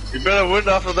 You better win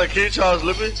after that key charge,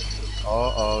 Lippy.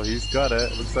 Oh, he's got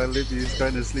it. Looks like Libby's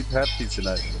going to sleep happy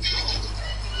tonight.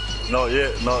 Not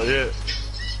yet.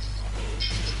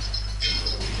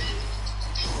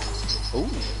 Ooh.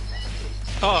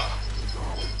 Oh.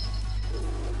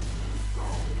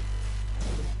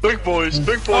 Big boys, Oh,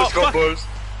 combos.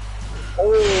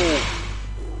 Oh.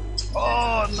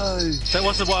 Oh no. That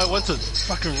wasn't what I wanted.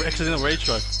 Fucking accidental rage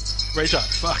drive. Rage drive.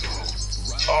 Fuck.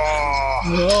 Oh.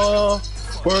 Oh,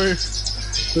 bro. One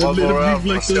Don't let more him round. move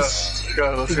like Let's this.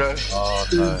 go. Let's go. Oh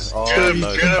no. Oh Get him,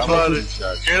 no. get him, Double bloody. key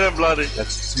charge. Get him, bloody.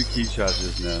 That's 2 key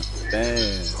charges now.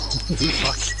 Damn.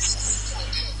 Fuck.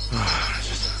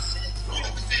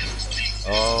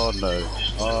 Oh no.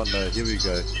 Oh no. Here we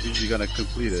go. Is he gonna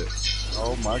complete it?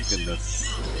 Oh my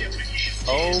goodness.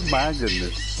 Oh my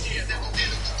goodness.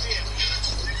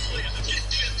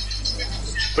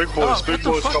 Big boys, Oh, big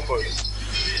what boys, the fuck? combos.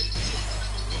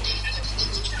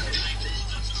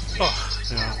 Oh,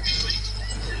 yeah.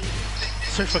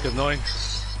 So fucking annoying.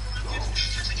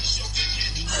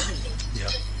 Yeah.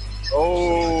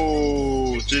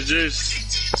 Oh,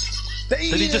 GG's. Did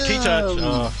he just key charge?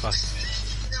 Oh, fuck.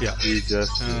 Yeah. He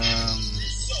just.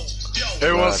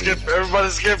 Everyone skip, everybody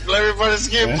skip.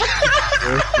 Last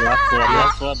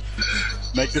one.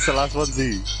 Make this the last one,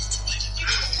 Z.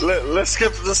 Let's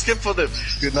skip for them.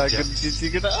 Good night,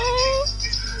 good night. Oh.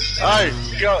 Hey,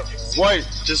 go, wait,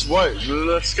 just wait.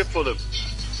 Let's skip for them.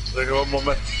 They got one more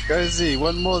match. Go Z,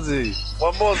 one more Z.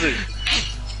 One more Z.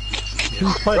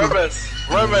 Who's fighting?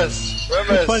 Remes.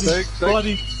 Who's fighting?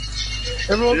 Bloody.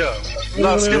 Everyone? Yeah.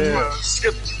 No, skip, Yeah.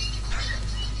 skip.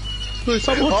 Bro,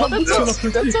 someone's gonna play.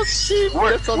 That's on Steve.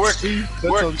 Work, That's on work, Steve.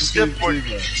 That's work, on skip Steve, work,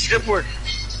 man. skip work.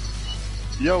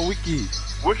 Yo, Wiki.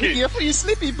 Wiki, Wiki, I thought you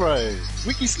sleepy, bro.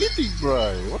 Wiki sleepy,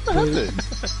 bro. What the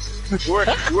happened? work.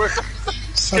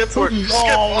 Skip told work, you. skip.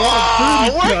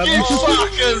 Oh, what a Wiki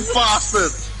fucking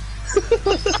bastard.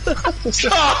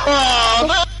 Oh,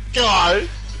 that guy.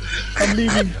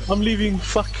 I'm leaving,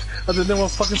 fuck. I don't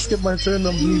want to fucking skip my turn,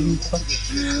 I'm leaving, fuck.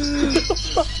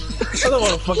 I don't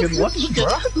want to fucking watch, bro.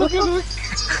 Look at it,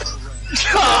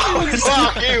 Oh,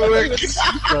 fuck you, Wick.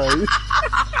 bro.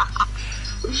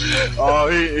 Oh,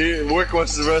 he Wick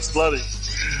wants the rest bloody.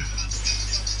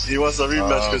 He wants a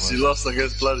rematch because he lost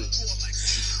against bloody.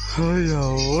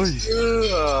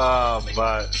 Ah,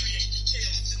 man.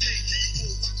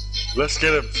 Let's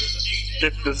get him.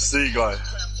 Get the C guy.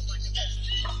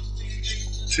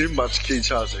 Too much key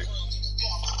charging.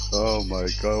 Oh my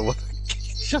god, what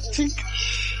shutting?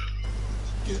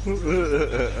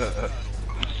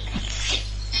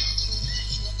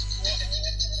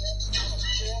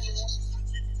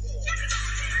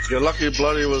 You're lucky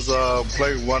bloody was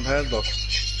playing one hand off.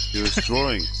 He was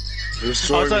drawing. He was I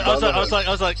throwing was the other like,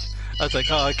 hand.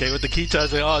 oh, okay, with the key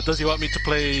charge, like, oh, does he want me to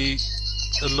play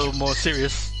a little more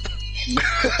serious?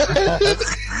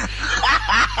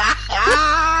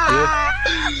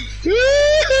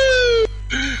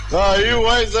 Oh, you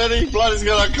wait, Zeddy. Bloody's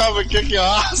gonna come and kick your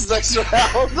ass next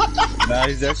round. Nah,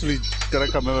 he's actually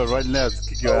gonna come over right now to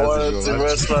kick kick your ass in your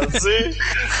match. See?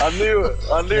 I knew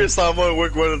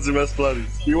SamoanJohnWick wanted to mess bloody.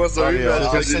 He wants to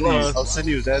rematch. I'll send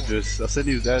you his address. I'll send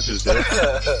you his address, yeah?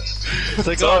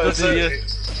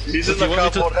 He's in the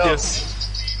cardboard house.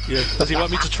 Yeah. Does he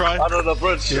want me to try? Under the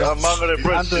bridge. Yeah. Under the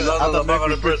bridge. He's under the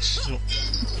Mangere bridge.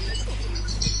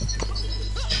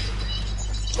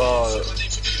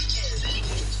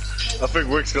 I think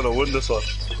Wick's gonna win this one.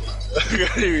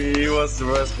 He wants to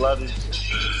rest bloody.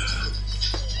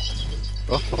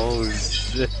 Oh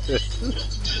shit.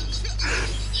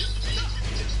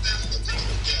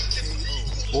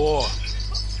 Oh.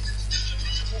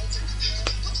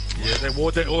 Yeah, they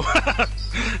wore that. Oh.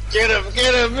 Get him!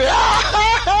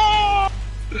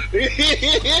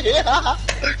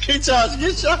 Get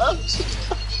charged!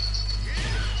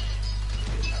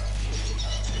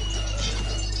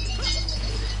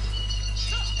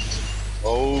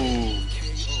 Oh.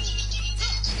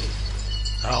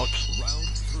 Ouch.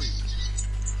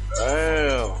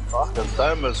 Damn. Fucking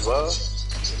damage, bro.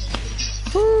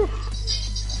 Whew.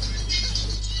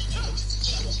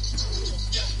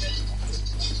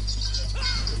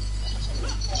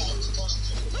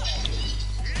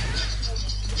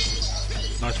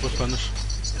 Nice whip finish.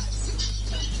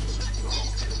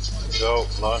 Yo,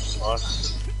 nice.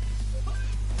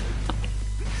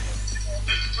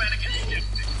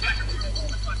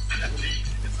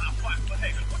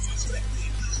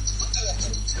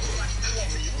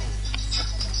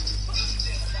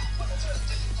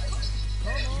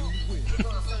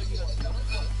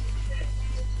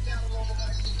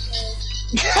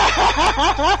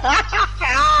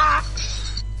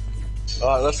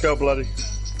 Alright, let's go, bloody.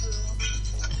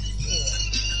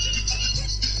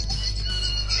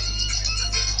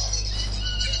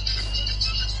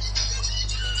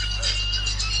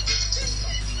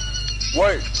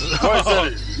 Wait,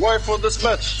 Eddie. Wait for this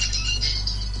match.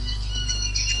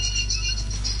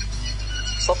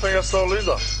 Something else,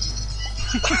 Lisa.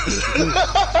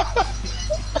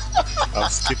 I'm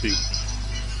skipping.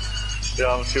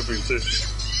 Yeah, I'm skipping too.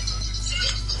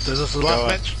 Is this the last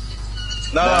match?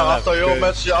 No, after your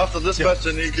match, after this match,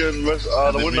 and you can rest,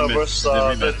 the winner versus the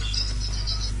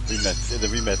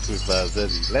rematch with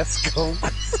Zeddy. Let's go.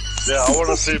 Yeah, I want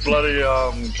to see bloody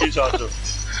key charger.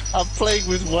 I'm playing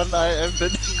with one eye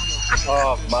open.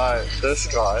 Oh my, this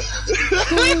guy.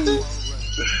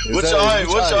 Which eye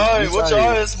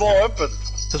is more open?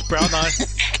 This brown eye.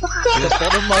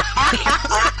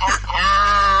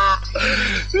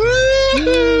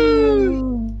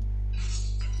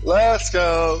 Let's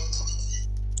go.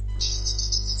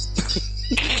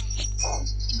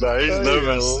 No, he's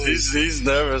nervous. He's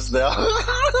nervous now.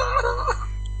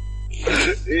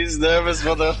 He's nervous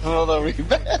for the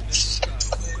rematch.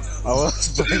 I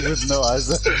was playing with no eyes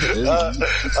open. I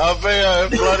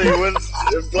think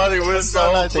if bloody wins the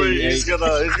whole thing, he's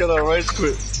gonna rage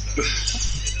quit.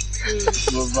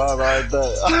 Was my right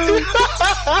there.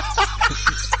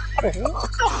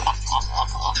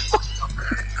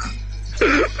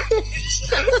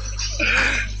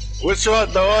 Which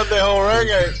one? The one that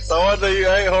Horenge? The one that you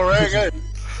ate Horenge?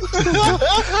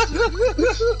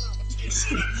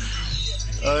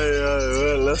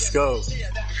 Well, let's go.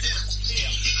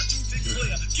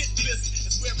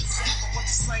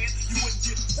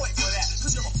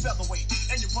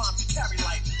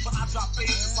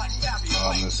 Oh,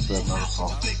 I missed that another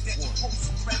song.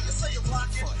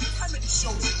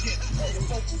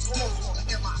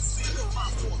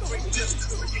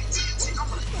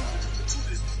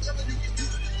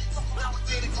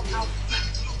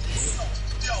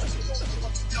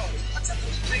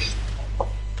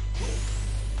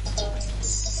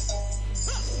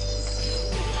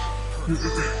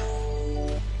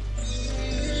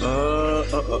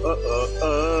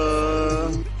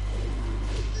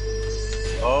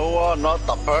 Oh, not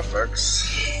the perfects.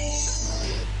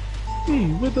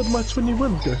 Where did my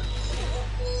 21 go?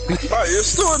 Right, you're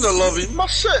still in the lobby. My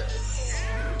shit.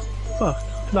 Fuck.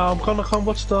 Nah, I'm gonna come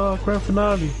watch the grand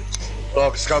finale.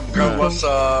 Dogs, come watch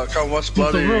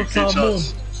bloody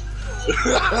Keycharge.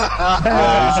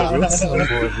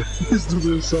 He's the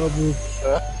real Samu.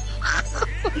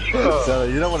 So,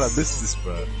 you don't want to miss this,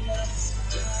 bro.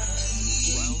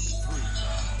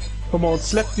 Come on,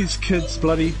 slap these kids,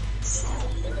 bloody.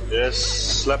 Yes,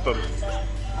 slap him.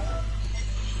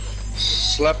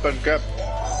 Slap and cap.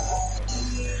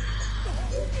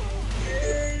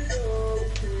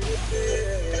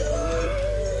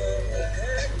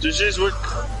 GG's Wick.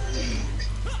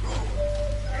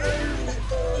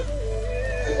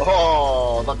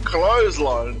 Oh, the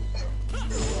clothesline.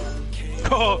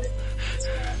 Oh.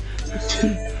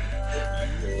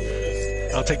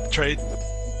 I'll take the trade.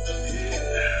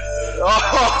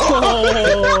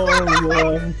 Oh,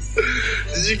 man.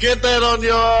 Did you get that on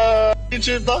your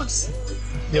YouTube docs?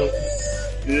 Yo,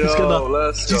 Yo,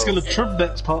 let's go. he's gonna trim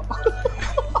that part.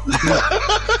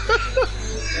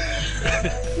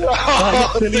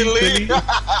 Oh, delete.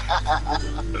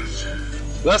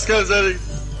 Let's go, Zeddy.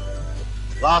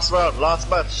 Last round, last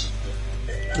match.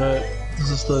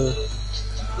 This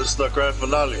is the grand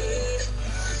finale.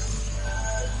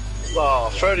 Oh,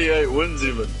 38 wins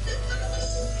even.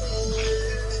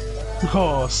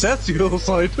 Oh, Satsuo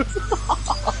side.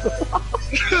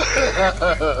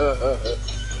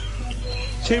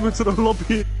 Came into the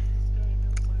lobby.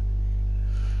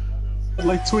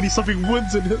 Like 20 something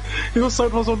wins and his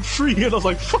side was on 3 and I was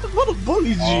like, fuck, what a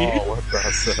bully, G. Oh, what the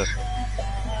hell?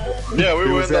 Yeah,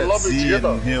 we were in the lobby Z together.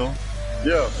 and Hill.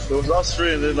 Yeah, it was us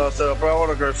 3 and then I said, bro, I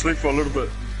want to go sleep for a little bit.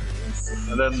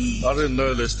 And then I didn't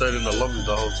know they stayed in the lobby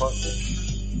the whole time.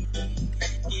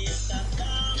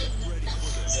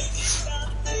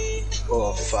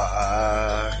 Oh,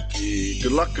 fuck.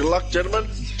 Good luck, gentlemen.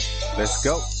 Let's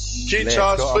go. Key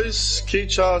charge, please. Key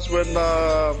charge when,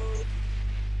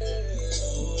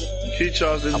 key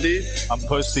charge indeed. I'm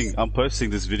posting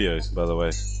this video, by the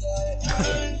way.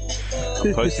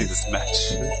 I'm posting this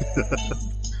match.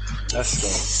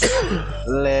 Let's go.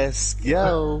 Let's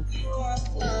go.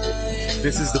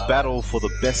 This is the battle for the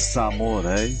best Samoan,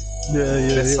 eh?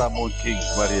 Yeah. Best Samoan king,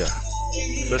 right here.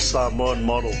 Best Samoan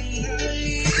model.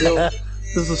 Yo,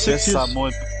 there's a 6 Best years,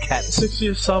 Samoan cat. 6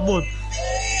 years Samoan.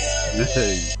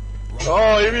 Hey.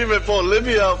 Oh, you mean before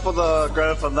Libya for the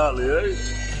grand finale, eh?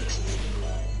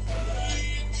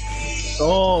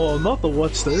 Oh, not the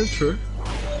watch the intro.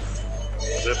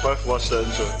 They both watched the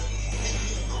intro.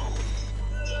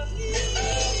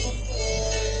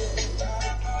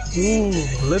 Ooh,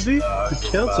 Levy, the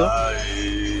counter.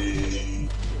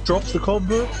 Drops the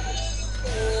combo.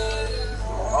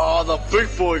 Oh, the big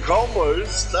boy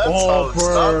combos. That's how it bro.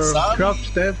 starts, son. Crouch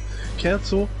stab,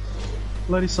 cancel.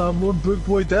 Bloody Samoan, big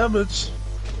boy damage.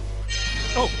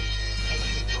 Oh.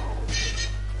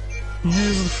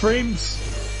 Using frames.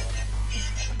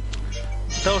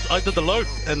 That was, I did the low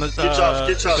and the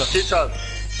Key charge.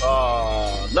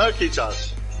 No key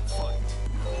charge.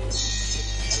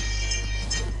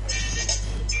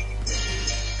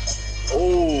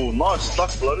 Oh, nice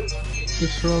stuck, bloody.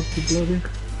 Disrupt the bloody.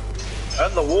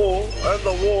 And the wall.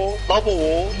 Double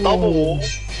wall.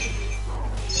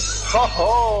 Ho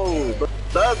ho! The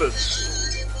damage.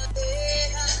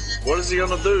 What is he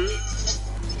gonna do?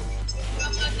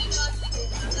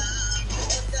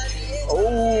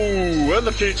 Oh, and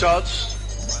the key charge.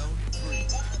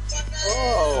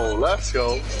 Oh, let's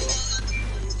go.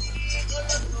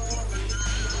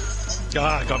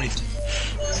 Ah, got me.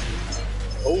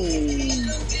 Oh.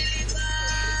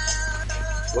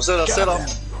 Was that a setup?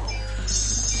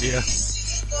 Yeah.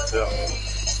 Yeah.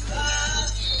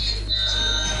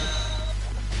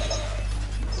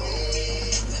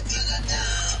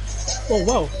 Oh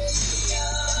wow.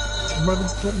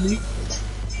 Running from me.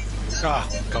 Ah,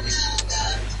 got me.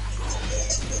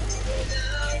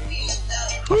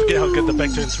 I forget how good the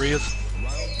back turn 3 is.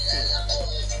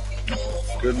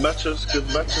 Good matches.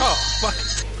 Oh, fuck.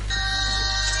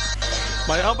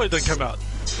 My elbow didn't come out.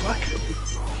 Fuck.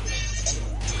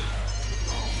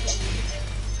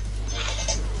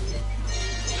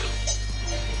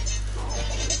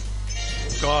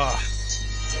 Ah.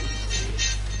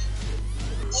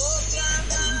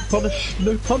 Punish,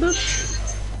 no punish.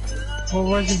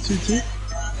 Oh, rising 2-2.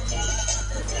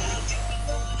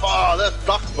 Oh, that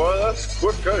duck, bro. That's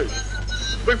good go.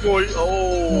 Big boy.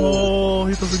 Oh. Oh,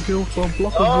 he doesn't kill from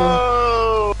blocker, bro.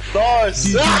 Oh, nice.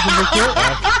 He's using the kill.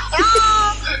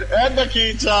 And the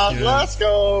key charge. Yeah. Let's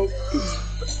go.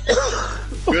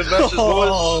 Good matches,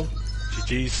 boys.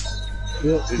 GG's.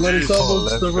 Yeah, Bloody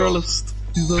Samoan's the realist.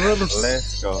 He's the realist.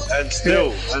 Let's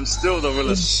go. And still the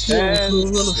realist. And the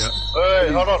realist.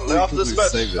 Hey, hold on. After this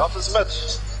match.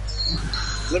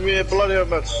 Let me bloody a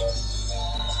match.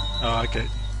 Oh, okay.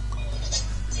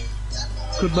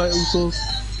 Good night, Usos.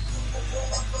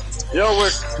 Yo,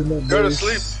 Wick. Go to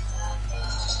sleep.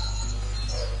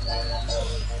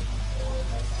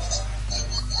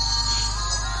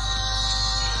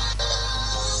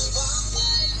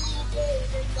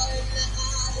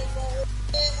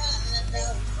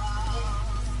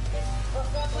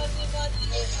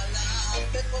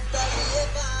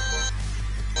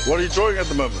 What are you drawing at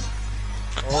the moment?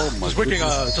 Oh my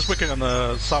Just working on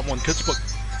the Samoan kids book.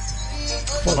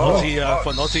 For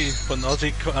an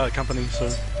Aussie company, so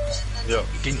yeah,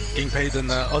 getting paid in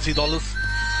Aussie dollars.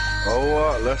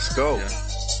 Oh, let's go. Yeah.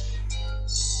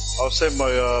 I'll send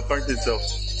my bank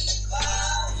details.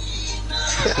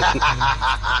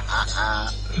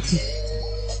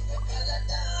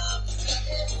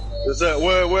 Is that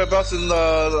whereabouts in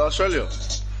Australia?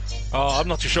 I'm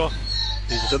not too sure.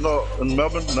 They're not in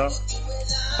Melbourne, no.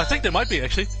 I think they might be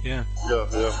actually. Yeah. Yeah.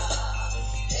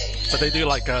 But they do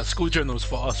like school journals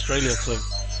for Australia, so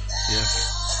yeah.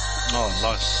 Oh,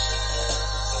 nice.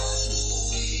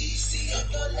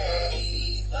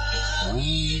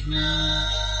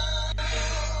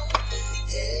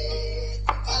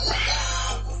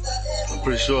 I'm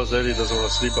pretty sure Zadie doesn't want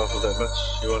to sleep after that match.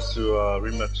 He wants to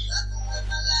rematch.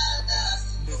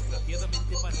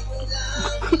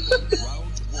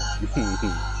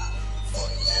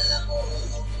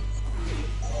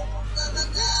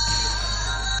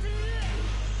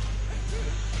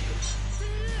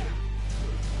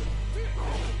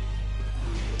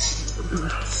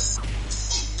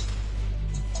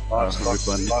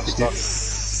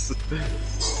 Nice.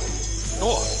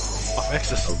 Oh, off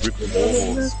access.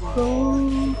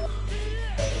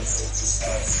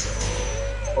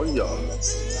 Oh yeah.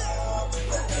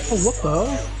 Oh, what the hell?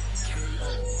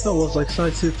 That was like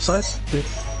side bit.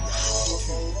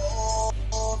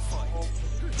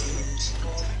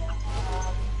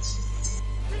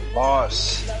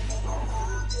 Nice.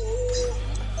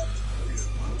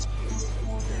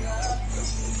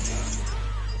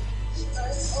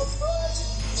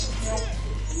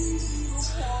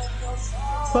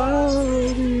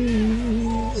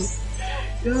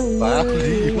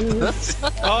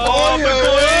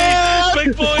 Oh,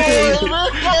 big boy!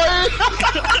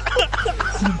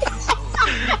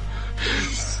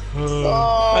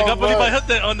 I can't believe I hit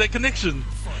that on that connection.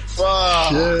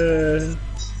 Yeah.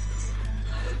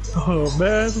 Oh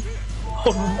man.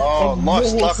 Oh,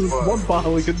 nice luck, bro. One bar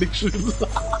with connection.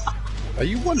 Are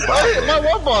you one bar? Hey, my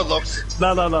one bar looks.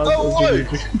 No. No way.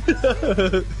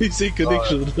 He's in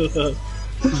connection.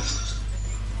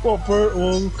 What Bert?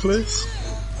 One Cliff?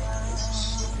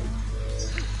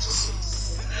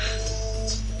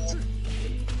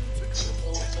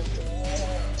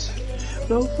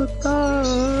 No for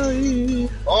die.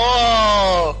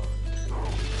 Oh!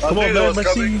 Come on, I knew that man. was My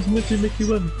coming. team's make you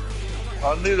win.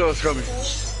 I knew that was coming.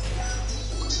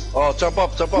 Oh, jump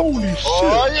up. Holy shit.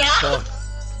 Oh, yeah!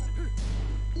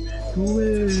 Go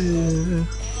away.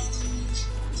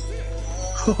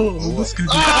 Oh, this could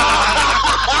be.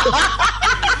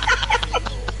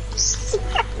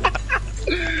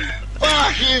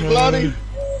 Fuck you, bloody!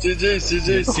 GG's.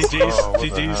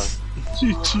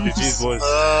 GG's, boys.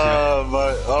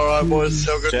 Mate. Alright, boys.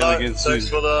 Have a good Chat night. again Thanks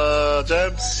soon. for the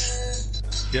jams.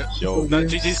 Yeah. Yo. No,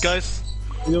 GG's guys.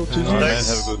 Yo, Man, GG.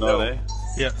 have a good night, eh?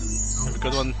 Yeah. Have a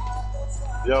good one.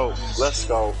 Yo, let's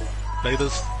go.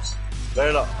 Laters.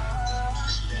 Later.